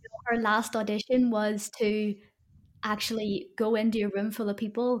 And Hmm. her last audition was to actually go into a room full of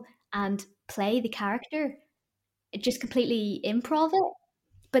people and play the character, it just completely improv it.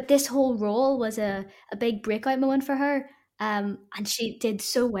 But this whole role was a big breakout moment for her. And she did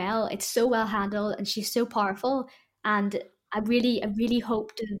so well. It's so well handled and she's so powerful. And I really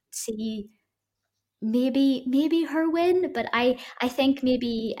hope to see maybe her win, but I think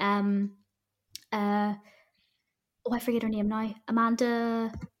maybe uh oh, I forget her name now.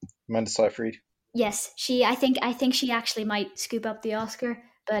 Amanda Seyfried. Yes, I think she actually might scoop up the Oscar,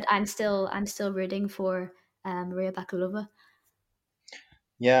 but I'm still rooting for Maria Bakalova.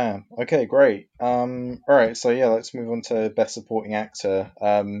 Yeah. Okay. Great. All right. So yeah, let's move on to Best Supporting Actor.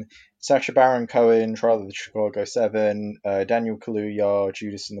 Sacha Baron Cohen, Trial of the Chicago 7, Daniel Kaluuya,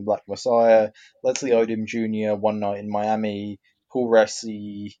 Judas and the Black Messiah, Leslie Odom Jr., One Night in Miami, Paul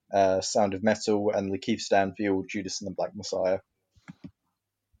Raci, Sound of Metal, and Lakeith Stanfield, Judas and the Black Messiah.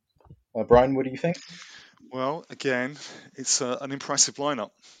 Brian, what do you think? Well, again, it's an impressive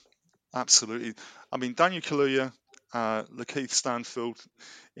lineup. Absolutely. I mean, Daniel Kaluuya, Lakeith Stanfield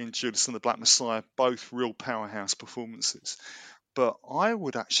in Judas and the Black Messiah, both real powerhouse performances. But I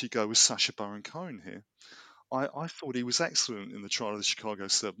would actually go with Sacha Baron Cohen here. I thought he was excellent in the Trial of the Chicago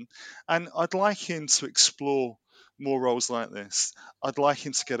 7, and I'd like him to explore more roles like this. I'd like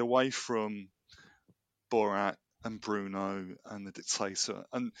him to get away from Borat and Bruno and the Dictator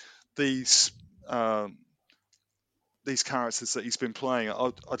and these um, these characters that he's been playing.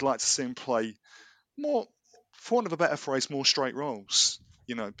 I'd like to see him play more. for want of a better phrase, more straight roles.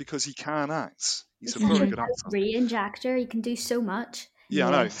 Because he can act. He's He's a such very a good actor. range actor. He can do so much. Yeah,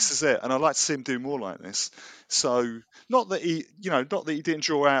 I know. Yes. This is it, and I'd like to see him do more like this. So, not that he didn't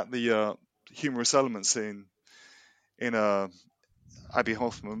draw out the humorous elements in Abby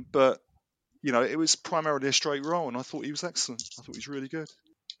Hoffman, but it was primarily a straight role, and I thought he was excellent. I thought he was really good.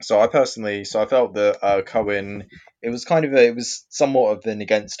 So I felt that Cohen, it was somewhat of an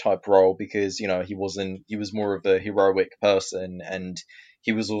against type role because he was more of a heroic person, and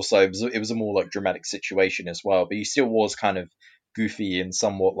he was also it was a more like dramatic situation as well, but he still was kind of goofy and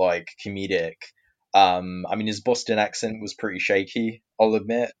somewhat like comedic. I mean, his Boston accent was pretty shaky, I'll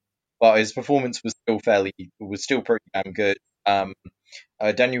admit, but his performance was still pretty damn good.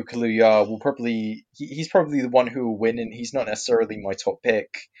 Daniel Kaluuya he's probably the one who will win, and he's not necessarily my top pick.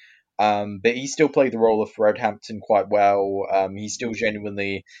 But he still played the role of Fred Hampton quite well. He still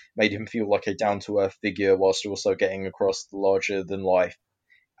genuinely made him feel like a down to earth figure, whilst also getting across the larger than life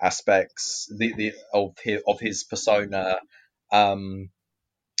aspects of his persona. And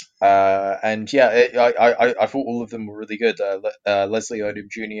yeah, I thought all of them were really good. Leslie Odom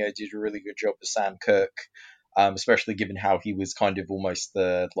Jr. did a really good job as Sam Cooke, especially given how he was kind of almost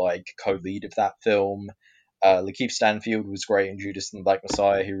the like co-lead of that film. Lakeith Stanfield was great in Judas and the Black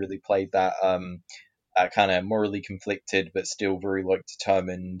Messiah. He really played that kind of morally conflicted but still very like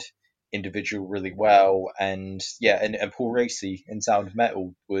determined individual really well. And yeah, and Paul Raci in Sound of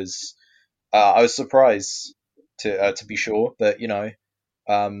Metal was I was surprised to be sure, but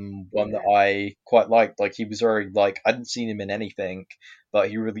one that I quite liked. Like he was very like I hadn't seen him in anything, but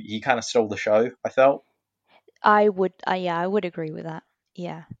he kind of stole the show, I felt. I would, I would agree with that.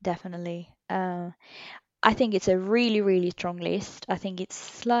 Yeah, definitely. I think it's a really, really strong list. I think it's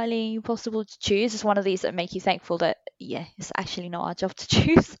slightly impossible to choose. It's one of these that make you thankful that, yeah, it's actually not our job to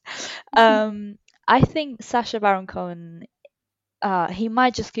choose. I think Sacha Baron Cohen, he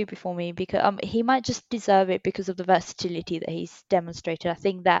might just go before me because he might just deserve it because of the versatility that he's demonstrated. I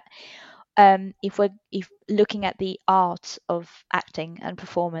think that if looking at the art of acting and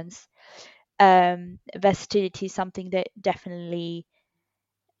performance, versatility is something that definitely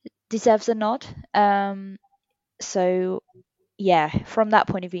deserves a nod. So yeah, from that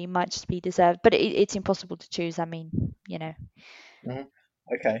point of view, it might just be deserved, but it's impossible to choose. I mean, Mhm.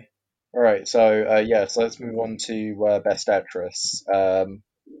 Okay. All right. So so let's move on to Best Actress.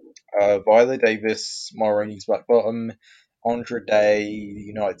 Viola Davis, Ma Rainey's Black Bottom, Andra Day,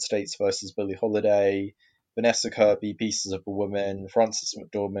 United States versus Billie Holiday, Vanessa Kirby, Pieces of a Woman, Frances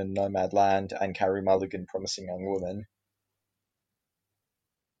McDormand, Nomadland, and Carey Mulligan, Promising Young Woman.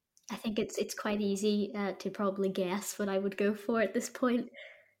 I think it's quite easy to probably guess what I would go for at this point.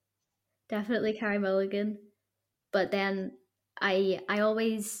 Definitely Carey Mulligan. But then I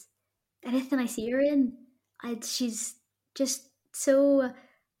always anything I see her in, she's just so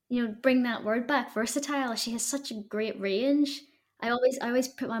bring that word back, versatile. She has such a great range. I always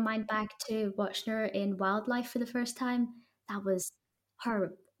put my mind back to watching her in Wildlife for the first time. That was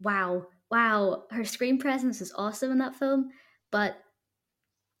her. Wow, her screen presence is awesome in that film. But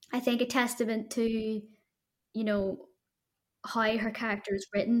I think a testament to how her character is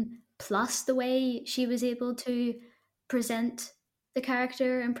written, plus the way she was able to present the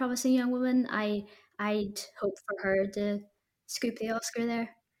character in Promising Young Woman. I'd hope for her to scoop the Oscar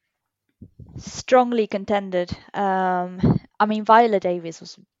there. strongly contended. I mean, Viola Davis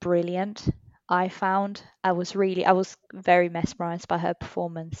was brilliant. I found I was very mesmerized by her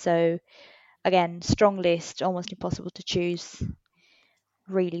performance. So again, strong list, almost impossible to choose.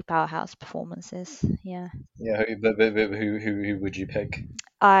 Really powerhouse performances. Yeah. Yeah, who would you pick?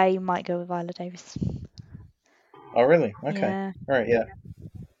 I might go with Viola Davis. Oh, really? Okay. Yeah. All right. Yeah.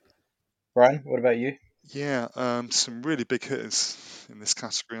 Brian, what about you? Yeah, some really big hitters in this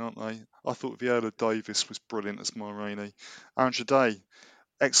category, aren't they? I thought Viola Davis was brilliant as Ma Rainey. Andra Day,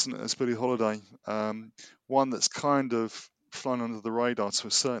 excellent as Billie Holiday. One that's kind of flown under the radar to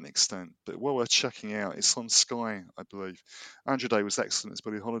a certain extent, but well worth checking out. It's on Sky, I believe. Andra Day was excellent as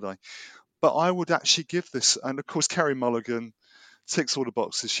Billie Holiday. But I would actually give this, and of course, Carey Mulligan ticks all the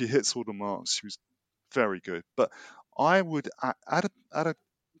boxes. She hits all the marks. She was very good. But I would add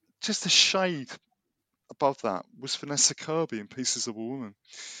just a shade above that was Vanessa Kirby in Pieces of a Woman,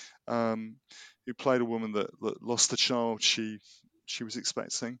 who played a woman that lost the child she was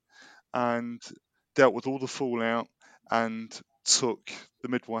expecting and dealt with all the fallout and took the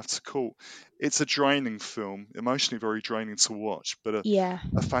midwife to court. It's a draining film, emotionally very draining to watch, but Yeah.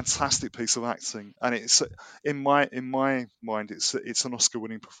 a fantastic piece of acting. And it's in my mind, it's an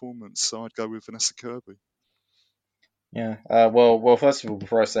Oscar-winning performance. So I'd go with Vanessa Kirby. Yeah. Well. First of all,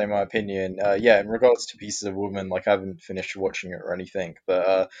 before I say my opinion, yeah, in regards to Pieces of Woman, like I haven't finished watching it or anything,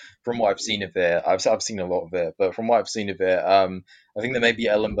 but from what I've seen of it, I've seen a lot of it, but from what I've seen of it, I think that maybe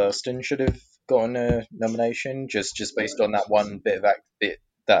Ellen Burstyn should have gotten a nomination just based on that one bit of bit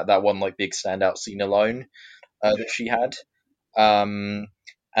that one like big standout scene alone that she had. Um,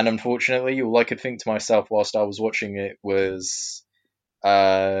 and unfortunately, all I could think to myself whilst I was watching it was,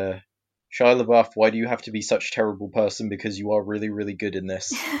 uh, Shia LaBeouf, why do you have to be such a terrible person? Because you are really, really good in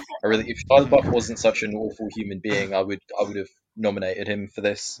this. If Shia LaBeouf wasn't such an awful human being, I would have nominated him for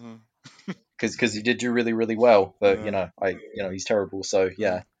this Mm. because he did do really, really well. But Yeah. he's terrible. So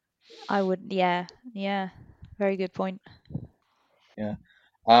yeah, I would, yeah, yeah. Very good point. yeah.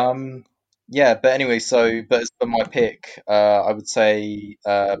 Um, yeah, but anyway, but as for my pick, I would say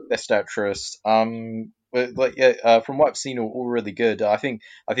best actress. But like yeah, from what I've seen, all really good. I think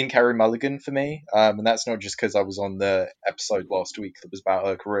Carey Mulligan for me. And that's not just because I was on the episode last week that was about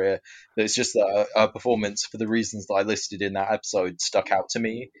her career, but it's just that her performance, for the reasons that I listed in that episode, stuck out to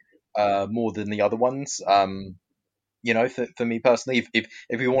me more than the other ones. For me personally,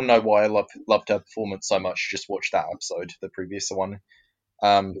 if you want to know why I loved her performance so much, just watch that episode, the previous one.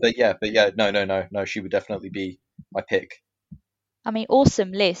 But yeah, no, she would definitely be my pick. I mean,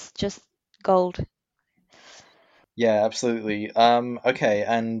 awesome list, just gold. Yeah, absolutely. Okay,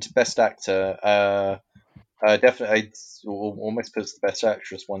 and best actor. Definitely, I'd almost puts the best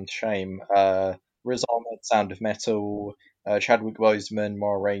actress one to shame. Riz Ahmed, Sound of Metal. Chadwick Boseman,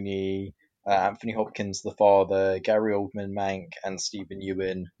 Ma Rainey. Anthony Hopkins, The Father. Gary Oldman, Mank, and Stephen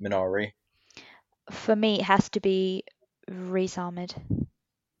Ewan, Minari. For me, it has to be Riz Ahmed.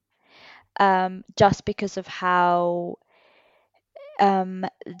 Just because of how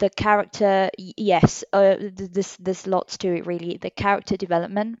the character, yes, there's lots to it really. The character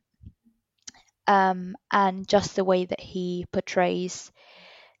development, and just the way that he portrays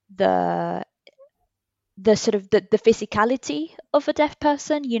the sort of the physicality of a deaf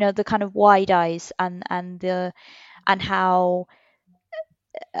person. You know, the kind of wide eyes and how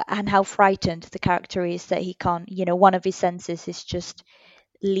frightened the character is that he can't. You know, one of his senses is just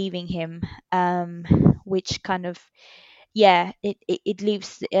leaving him, which kind of, yeah, it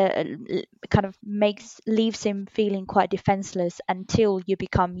leaves kind of leaves him feeling quite defenseless until you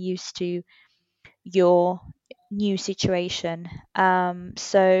become used to your new situation.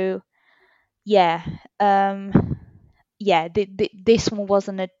 So yeah, yeah, this one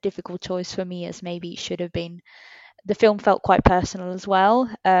wasn't a difficult choice for me as maybe it should have been. The film felt quite personal as well.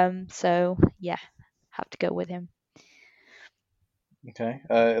 So yeah, have to go with him. Okay,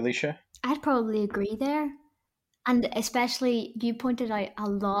 Alicia. I'd probably agree there. And especially, you pointed out a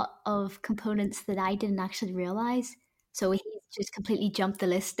lot of components that I didn't actually realize. So he's just completely jumped the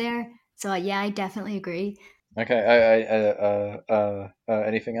list there. So yeah, I definitely agree. Okay,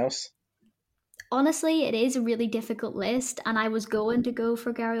 anything else? Honestly, it is a really difficult list, and I was going to go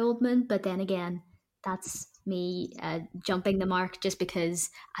for Gary Oldman, but then again, that's me jumping the mark just because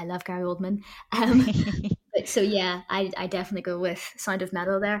I love Gary Oldman. So yeah, I definitely go with Sound of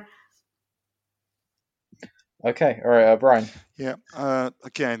Metal there. Okay, all right, Brian. Yeah.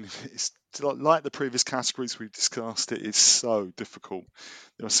 Again, it's like the previous categories we've discussed. It is so difficult.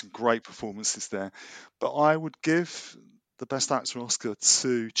 There are some great performances there, but I would give the Best Actor Oscar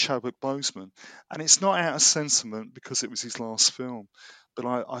to Chadwick Boseman, and it's not out of sentiment because it was his last film, but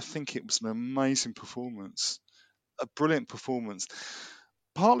I think it was an amazing performance, a brilliant performance,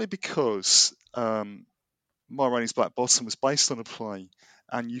 partly because Ma Rainey's Black Bottom was based on a play,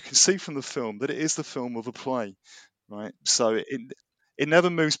 and you can see from the film that it is the film of a play, right? So it never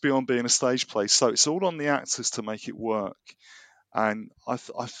moves beyond being a stage play. So it's all on the actors to make it work, and I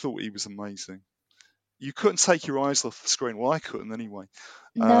thought he was amazing. You couldn't take your eyes off the screen. Well, I couldn't anyway.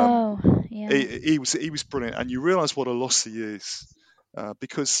 No, yeah. He was brilliant, and you realise what a loss he is.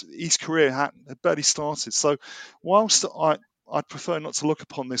 Because his career had barely started. So, whilst I'd prefer not to look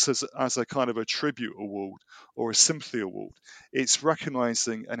upon this as a kind of a tribute award or a sympathy award, it's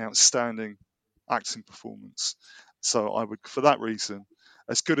recognising an outstanding acting performance. So, I would, for that reason,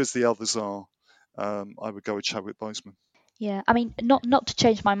 as good as the others are, I would go with Chadwick Boseman. Yeah, I mean, not to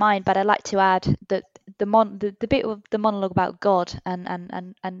change my mind, but I'd like to add that the bit of the monologue about God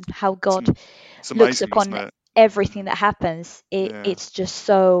and how God It's looks amazing, upon isn't it? everything that happens. Yeah. It's just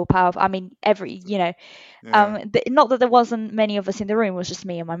so powerful. I mean, Yeah. not that there wasn't many of us in the room, it was just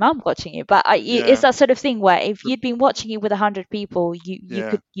me and my mum watching it. But Yeah. it's that sort of thing where if you'd been watching it with 100 people,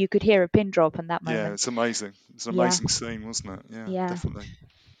 Yeah. you could hear a pin drop in that Yeah, moment. it's amazing. It's an Yeah. amazing scene, wasn't it? Yeah, Yeah. definitely.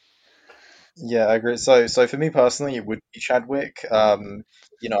 Yeah, I agree. So for me personally, it would be Chadwick. I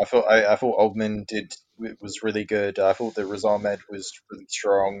thought Oldman did was really good. I thought that Riz Ahmed was really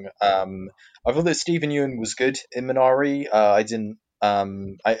strong. I thought that Stephen Yeun was good in Minari. I didn't.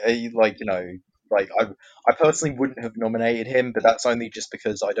 I like like I personally wouldn't have nominated him, but that's only just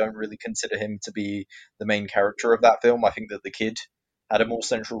because I don't really consider him to be the main character of that film. I think that the kid had a more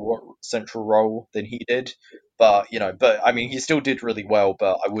central role than he did. But but I mean, he still did really well.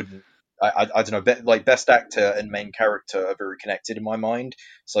 But I wouldn't. I don't know. Like best actor and main character are very connected in my mind.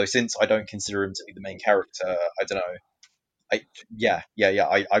 So since I don't consider him to be the main character, I don't know. Yeah.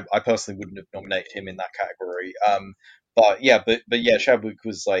 I personally wouldn't have nominated him in that category. But yeah, Chadwick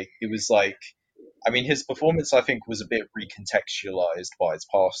was like it was like. I mean, his performance I think was a bit recontextualized by its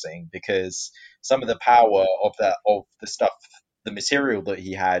passing because some of the power of the stuff, the material that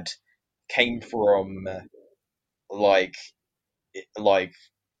he had, came from like like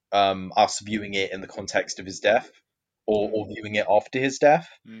us viewing it in the context of his death or viewing it after his death.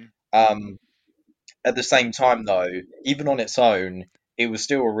 Mm. At the same time, though, even on its own, it was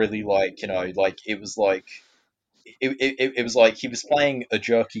still a really like it was like it was like he was playing a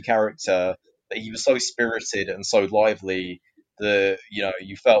jerky character, but he was so spirited and so lively that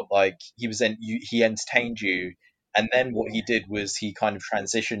you felt like he entertained you. And then what he did was he kind of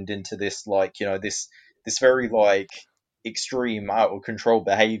transitioned into this this very extreme out of control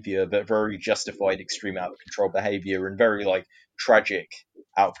behavior, but very justified extreme out of control behavior and very tragic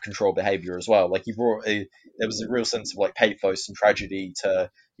out of control behavior as well. Like there was a real sense of pathos and tragedy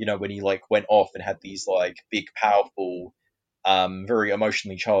to when he went off and had these big powerful very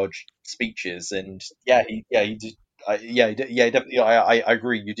emotionally charged speeches. And he did definitely. I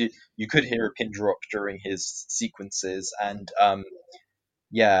agree. You could hear a pin drop during his sequences, and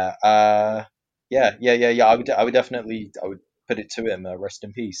yeah, I would definitely put it to him. Rest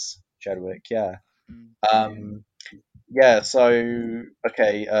in peace, Chadwick. Yeah. Um, yeah. So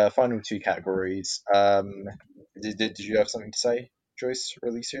okay. Final two categories. Did you have something to say, Joyce or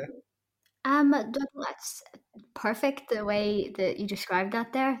Alicia? That's perfect the way that you described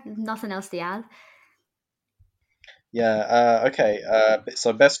that there. Nothing else to add. Yeah. Okay.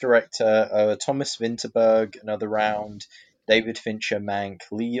 So best director: Thomas Vinterberg, Another Round; David Fincher, Mank;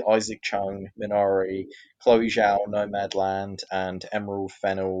 Lee Isaac Chung, Minari; Chloe Zhao, Nomadland; and Emerald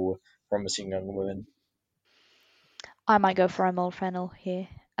Fennell, Promising Young Woman. I might go for Emerald Fennell here,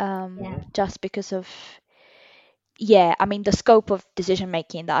 Yeah. just because of yeah. I mean, the scope of decision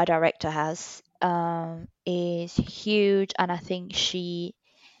making that our director has is huge, and I think she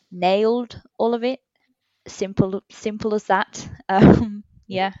nailed all of it. Simple as that.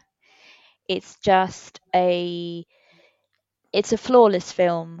 Yeah, it's just it's a flawless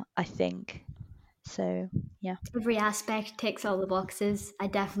film, I think. So yeah. Every aspect ticks all the boxes. I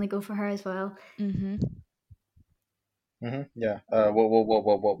definitely go for her as well. hmm Yeah.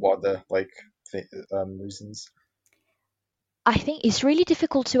 What are the reasons? I think it's really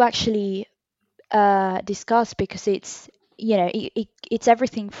difficult to actually discuss because it's it's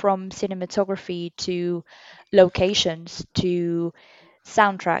everything from cinematography to locations to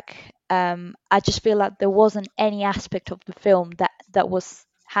soundtrack. I just feel like there wasn't any aspect of the film that was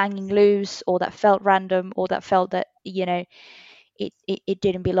hanging loose or that felt random or that felt that it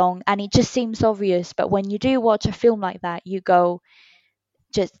didn't belong, and it just seems obvious. But when you do watch a film like that, you go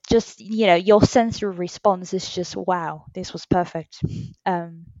just your sensory response is just wow, this was perfect.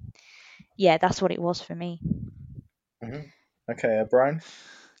 um yeah, that's what it was for me. Okay, Brian.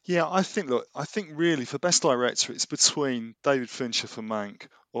 Yeah, I think really for best director, it's between David Fincher for Mank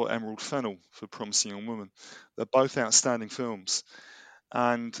or Emerald Fennell for Promising Young Woman. They're both outstanding films,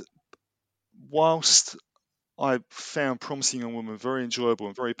 and whilst I found Promising Young Woman very enjoyable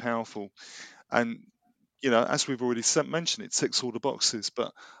and very powerful, and as we've already mentioned, it ticks all the boxes.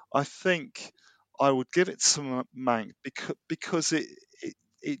 But I think I would give it to Mank because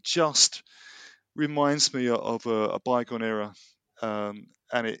it just reminds me of a bygone era, and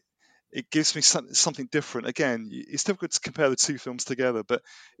it gives me something different. Again, it's difficult to compare the two films together, but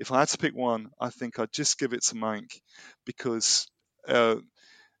if I had to pick one, I think I'd just give it to Mank because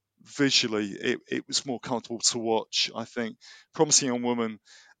visually it was more comfortable to watch. I think Promising Young Woman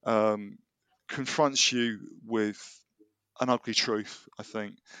confronts you with an ugly truth. I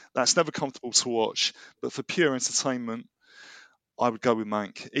think that's never comfortable to watch, but for pure entertainment, I would go with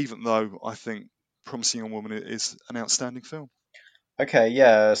Mank, even though I think Promising Young Woman is an outstanding film. Okay,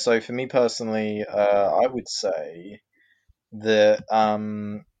 yeah. So for me personally, I would say that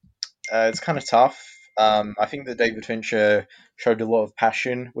it's kind of tough. I think that David Fincher showed a lot of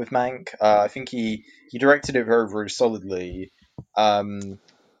passion with Mank. I think he directed it very, very solidly. Um,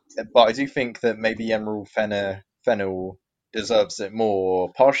 but I do think that maybe Emerald Fennell deserves it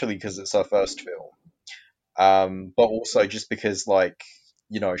more, partially because it's her first film. but also just because like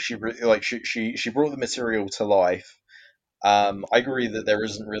she brought the material to life. I agree that there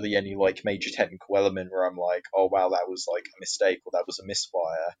isn't really any like major technical element where I'm like, oh wow, that was like a mistake or that was a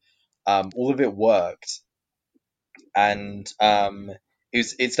misfire. All of it worked, and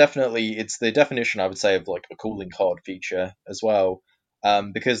it's definitely it's the definition I would say of like a calling card feature as well.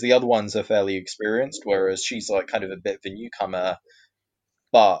 Because the other ones are fairly experienced, whereas she's like kind of a bit of a newcomer,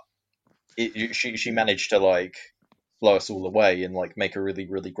 but she managed to like blow us all away and like make a really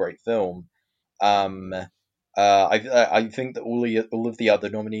great film. Um, I think that all of the other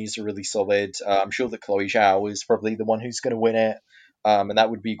nominees are really solid. I'm sure that Chloe Zhao is probably the one who's going to win it, and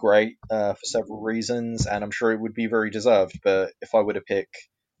that would be great for several reasons, and I'm sure it would be very deserved. But if I were to pick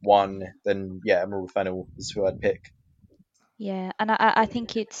one, then yeah, Emerald Fennell is who I'd pick. Yeah, and I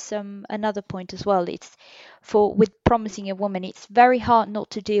think it's another point as well. It's with Promising Young Woman, it's very hard not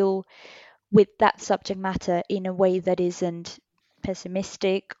to deal with that subject matter in a way that isn't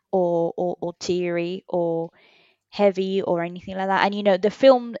pessimistic or teary or heavy or anything like that. And the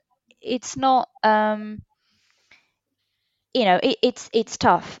film, it's not it's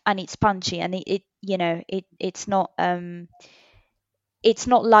tough and it's punchy, and it's not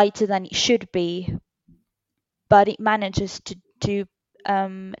lighter than it should be, but it manages to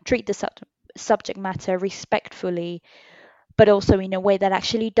treat the subject matter respectfully, but also in a way that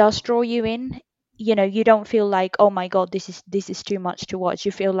actually does draw you in. You don't feel like, oh my god, this is too much to watch.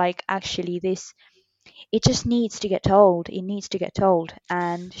 You feel like actually it just needs to get told. It needs to get told,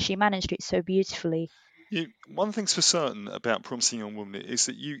 and she managed it so beautifully. One thing's for certain about Promising Young Woman is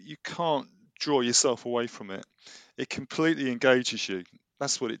that you can't draw yourself away from it. It completely engages you.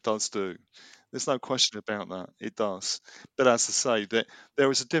 That's what it does do. There's no question about that. It does. But as I say, that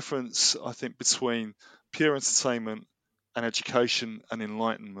there is a difference, I think, between pure entertainment and education and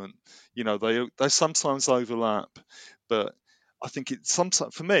enlightenment. They sometimes overlap, but I think it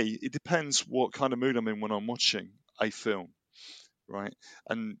sometimes, for me, it depends what kind of mood I'm in when I'm watching a film, right?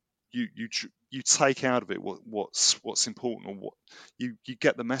 And you take out of it what's important, or what you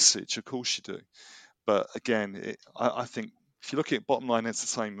get the message. Of course you do. But again, I think if you're looking at bottom line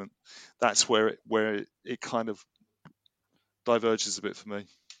entertainment, that's where it kind of diverges a bit for me.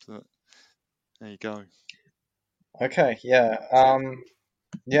 So, there you go. Okay, yeah.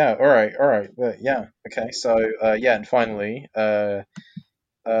 Yeah, all right. But yeah, okay. So, yeah, and finally,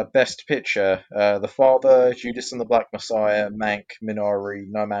 Best Picture: The Father, Judas and the Black Messiah, Mank, Minari,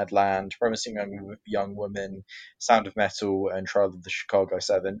 Nomadland, Promising Young Woman, Sound of Metal, and Trial of the Chicago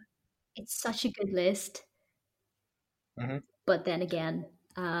 7. It's such a good list. Mm-hmm. But then again,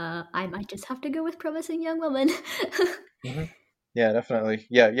 I might just have to go with Promising Young Woman. Mm-hmm. Yeah, definitely.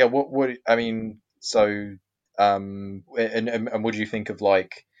 Yeah. What I mean, so, and what do you think of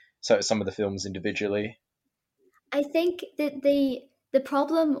like some of the films individually? I think that the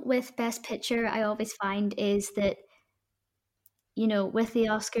problem with Best Picture I always find is that, with the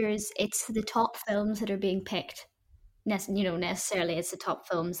Oscars, it's the top films that are being picked. Necessarily it's the top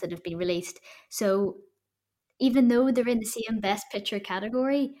films that have been released. So even though they're in the same Best Picture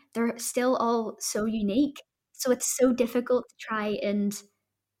category, they're still all so unique. So it's so difficult to try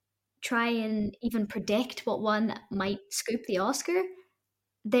and even predict what one might scoop the Oscar.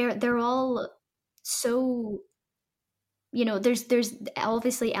 They're all so, there's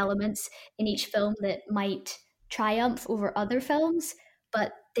obviously elements in each film that might triumph over other films,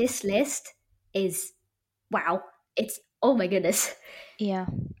 but this list is wow. It's, oh my goodness. Yeah.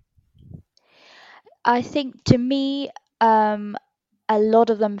 I think to me, a lot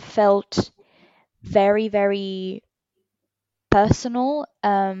of them felt very, very personal,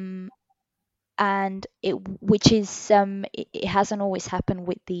 and which is it hasn't always happened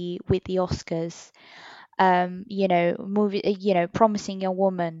with the Oscars. Promising Young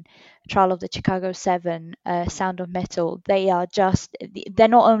Woman, Trial of the Chicago 7, Sound of Metal. They're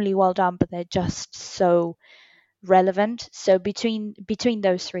not only well done, but they're just so relevant. So between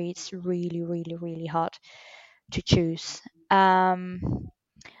those three, it's really, really, really hard to choose.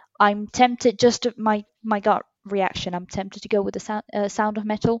 I'm tempted, just my gut reaction, I'm tempted to go with the Sound of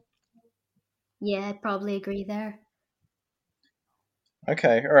Metal. Yeah, I'd probably agree there.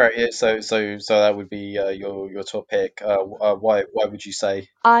 Okay, all right. Yeah, so that would be your top pick. Why would you say?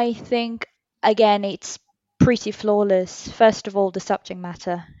 I think again it's pretty flawless. First of all, the subject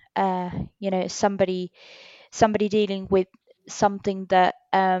matter. Somebody dealing with something that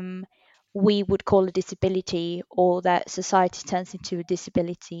we would call a disability, or that society turns into a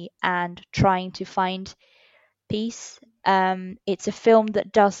disability, and trying to find peace It's a film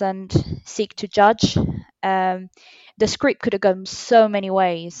that doesn't seek to judge. The script could have gone so many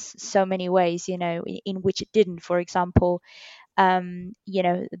ways, in which it didn't. For example,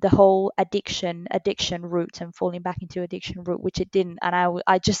 the whole addiction route and falling back into addiction route, which it didn't. And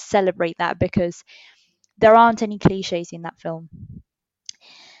I just celebrate that because there aren't any cliches in that film.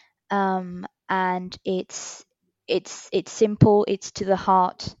 And it's simple, it's to the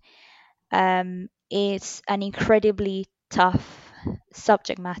heart. It's an incredibly tough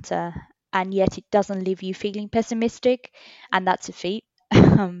subject matter, and yet it doesn't leave you feeling pessimistic, and that's a feat.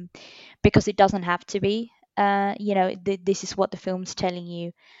 Because it doesn't have to be. This is what the film's telling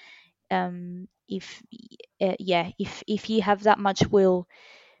you. If you have that much will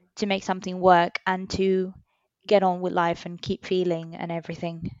to make something work and to get on with life and keep feeling and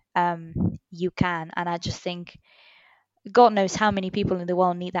everything, you can. And I just think God knows how many people in the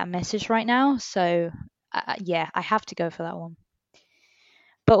world need that message right now. So I have to go for that one.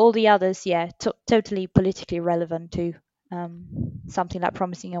 But all the others, totally politically relevant too. Something like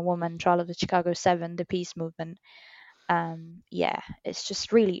Promising Young Woman, Trial of the Chicago 7, The Peace Movement. It's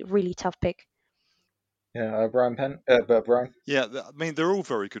just really, really tough pick. Yeah, Brian. Yeah, I mean, they're all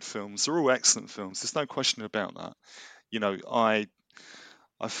very good films. They're all excellent films. There's no question about that.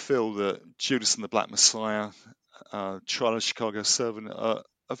 I feel that Judas and the Black Messiah, Trial of Chicago 7 are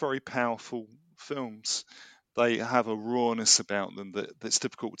very powerful films. They have a rawness about them that's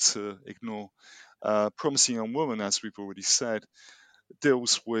difficult to ignore. Promising Young Woman, as we've already said,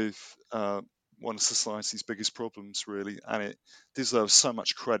 deals with one of society's biggest problems, really, and it deserves so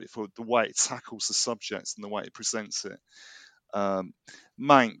much credit for the way it tackles the subject and the way it presents it.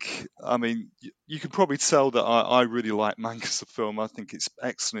 Mank, I mean, you can probably tell that I really like Mank as a film. I think it's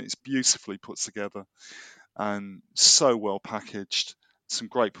excellent. It's beautifully put together and so well packaged. Some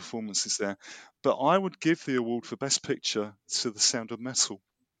great performances there. But I would give the award for Best Picture to The Sound of Metal.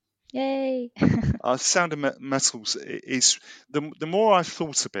 Yay! Sound of Metal is the more I've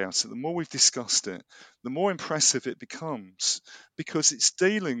thought about it, the more we've discussed it, the more impressive it becomes, because it's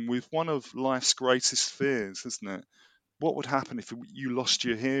dealing with one of life's greatest fears, isn't it? What would happen if you lost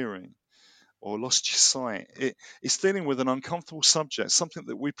your hearing or lost your sight? It's dealing with an uncomfortable subject, something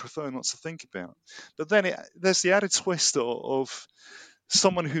that we prefer not to think about. But then there's the added twist of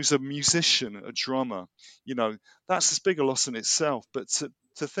someone who's a musician, a drummer. That's as big a loss in itself. But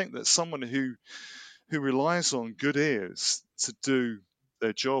to think that someone who relies on good ears to do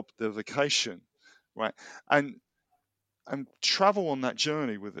their job, their vocation, right, and travel on that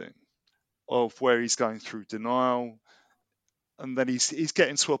journey with him of where he's going through denial, and then he's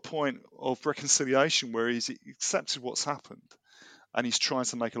getting to a point of reconciliation where he's accepted what's happened and he's trying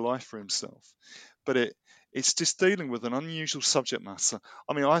to make a life for himself. But it's just dealing with an unusual subject matter.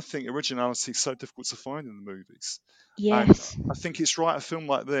 I mean, I think originality is so difficult to find in the movies. Yes. And I think it's right a film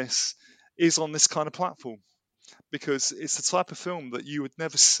like this is on this kind of platform, because it's the type of film that you would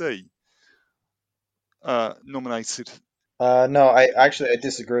never see nominated. No, I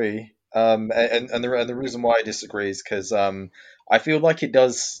disagree. And the reason why I disagree is because I feel like it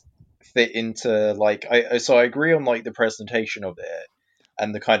does fit into so I agree on like the presentation of it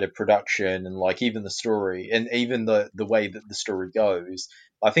and the kind of production and like even the story and even the way that the story goes.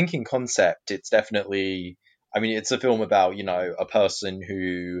 I think in concept it's definitely, I mean, it's a film about, a person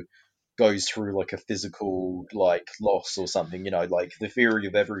who goes through like a physical like loss or something, like The Theory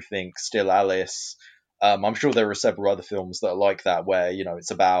of Everything, Still Alice. I'm sure there are several other films that are like that where,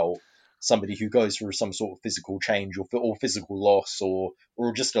 it's about somebody who goes through some sort of physical change or physical loss or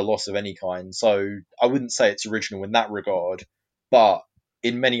just a loss of any kind. So I wouldn't say it's original in that regard, but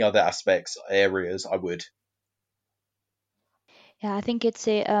in many other areas, I would. Yeah, I think it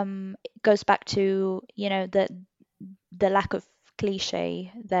goes back to the lack of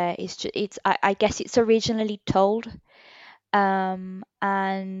cliche there. I guess it's originally told, and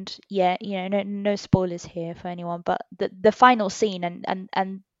no spoilers here for anyone, but the final scene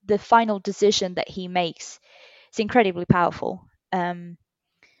and the final decision that he makes is incredibly powerful.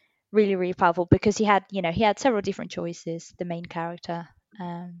 Really, really powerful, because he had several different choices, the main character,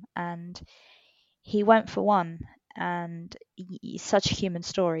 and he went for one, and it's such a human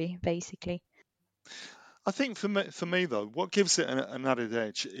story, basically. I think for me though, what gives it an added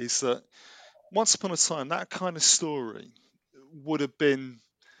edge is that once upon a time, that kind of story would have been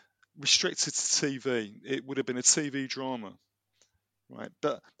restricted to TV. It would have been a TV drama, right?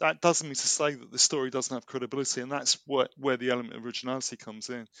 But that doesn't mean to say that the story doesn't have credibility, and that's where the element of originality comes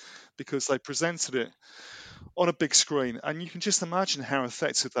in, because they presented it on a big screen, and you can just imagine how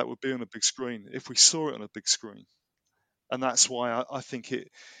effective that would be on a big screen if we saw it on a big screen. And that's why I think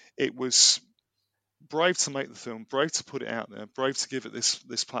it was brave to make the film, brave to put it out there, brave to give it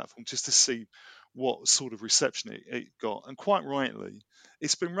this platform just to see what sort of reception it got. And quite rightly,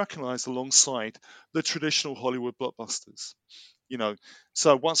 it's been recognised alongside the traditional Hollywood blockbusters.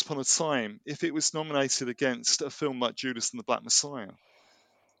 So Once Upon a Time, if it was nominated against a film like Judas and the Black Messiah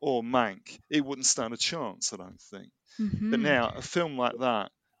or Mank, it wouldn't stand a chance, I don't think. But now a film like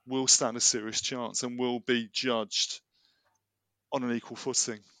that will stand a serious chance and will be judged on an equal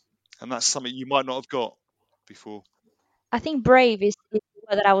footing. And that's something you might not have got before. I think brave is the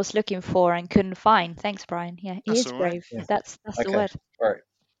word that I was looking for and couldn't find. Thanks, Brian. Yeah, he That's is all right. brave. Yeah. That's Okay. the word.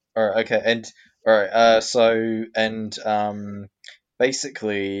 All right. Okay. And all right.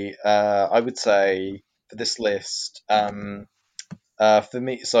 Basically, I would say for this list, for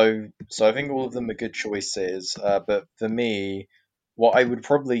me, so I think all of them are good choices. But for me, what I would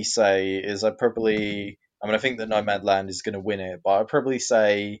probably say is I think that Nomadland is going to win it, but I'd probably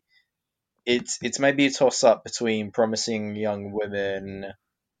say it's maybe a toss up between Promising Young Women,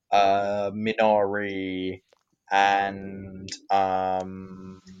 Minari, and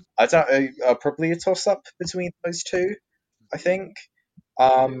probably a toss up between those two, I think.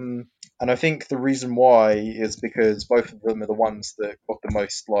 And I think the reason why is because both of them are the ones that got the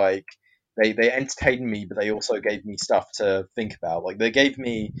most, like, they entertained me, but they also gave me stuff to think about. Like, they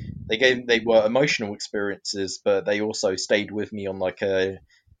were emotional experiences, but they also stayed with me on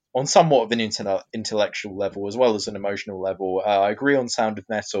somewhat of an intellectual level as well as an emotional level. I agree on Sound of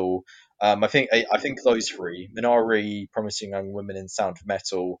Metal. I think those three, Minari, Promising Young Women, and Sound of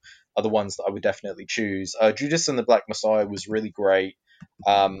Metal, are the ones that I would definitely choose. Judas and the Black Messiah was really great.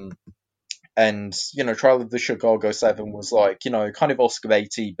 And, Trial of the Chicago 7 was kind of Oscar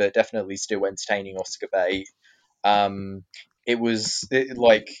baity, but definitely still entertaining Oscar bait.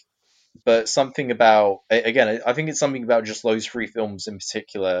 But something about, again, I think it's something about just those three films in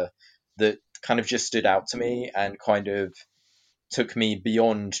particular that kind of just stood out to me and kind of took me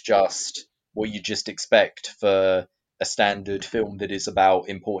beyond just what you just expect for a standard film that is about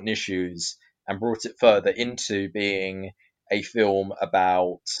important issues, and brought it further into being a film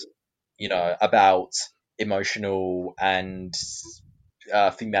about emotional and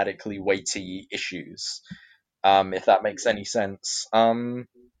thematically weighty issues, if that makes any sense.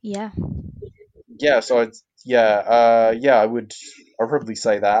 Yeah. I'd probably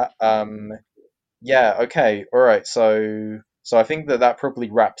say that. Okay, all right. So I think that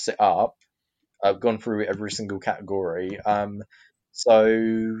probably wraps it up. I've gone through every single category.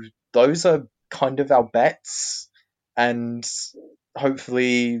 So those are kind of our bets, and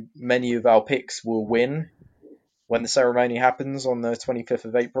hopefully many of our picks will win when the ceremony happens on the 25th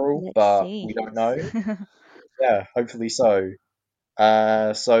of April, but we don't know. Yeah, hopefully so.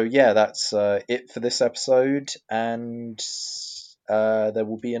 That's it for this episode, and there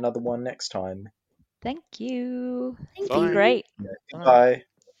will be another one next time. Thank you. Thank Bye. you. Great. Bye.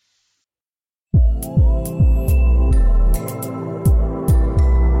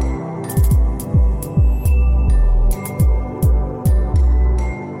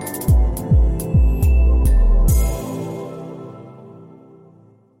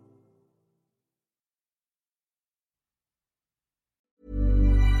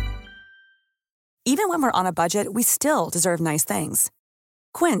 Even when we're on a budget, we still deserve nice things.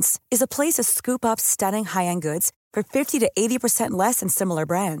 Quince is a place to scoop up stunning high-end goods for 50 to 80% less than similar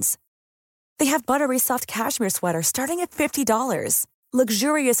brands. They have buttery soft cashmere sweaters starting at $50,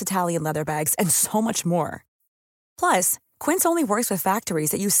 luxurious Italian leather bags, and so much more. Plus, Quince only works with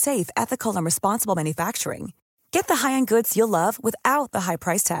factories that use safe, ethical, and responsible manufacturing. Get the high-end goods you'll love without the high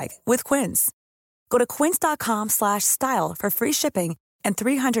price tag with Quince. Go to quince.com/style for free shipping and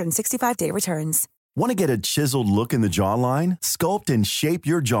 365-day returns. Want to get a chiseled look in the jawline? Sculpt and shape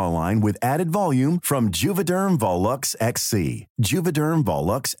your jawline with added volume from Juvederm Volux XC. Juvederm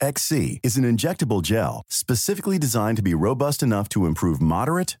Volux XC is an injectable gel specifically designed to be robust enough to improve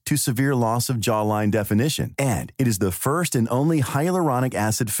moderate to severe loss of jawline definition. And it is the first and only hyaluronic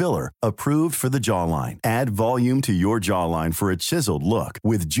acid filler approved for the jawline. Add volume to your jawline for a chiseled look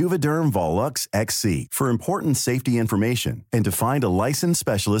with Juvederm Volux XC. For important safety information and to find a licensed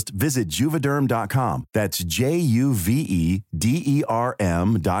specialist, visit Juvederm.com. That's Juvederm.com.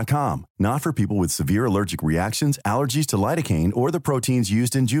 Not for people with severe allergic reactions, allergies to lidocaine, or the proteins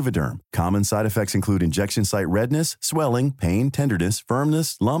used in Juvederm. Common side effects include injection site redness, swelling, pain, tenderness,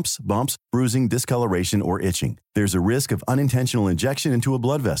 firmness, lumps, bumps, bruising, discoloration, or itching. There's a risk of unintentional injection into a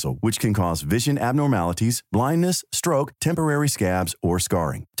blood vessel, which can cause vision abnormalities, blindness, stroke, temporary scabs, or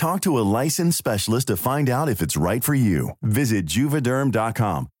scarring. Talk to a licensed specialist to find out if it's right for you. Visit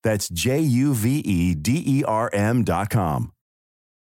Juvederm.com. That's Juvederm.com.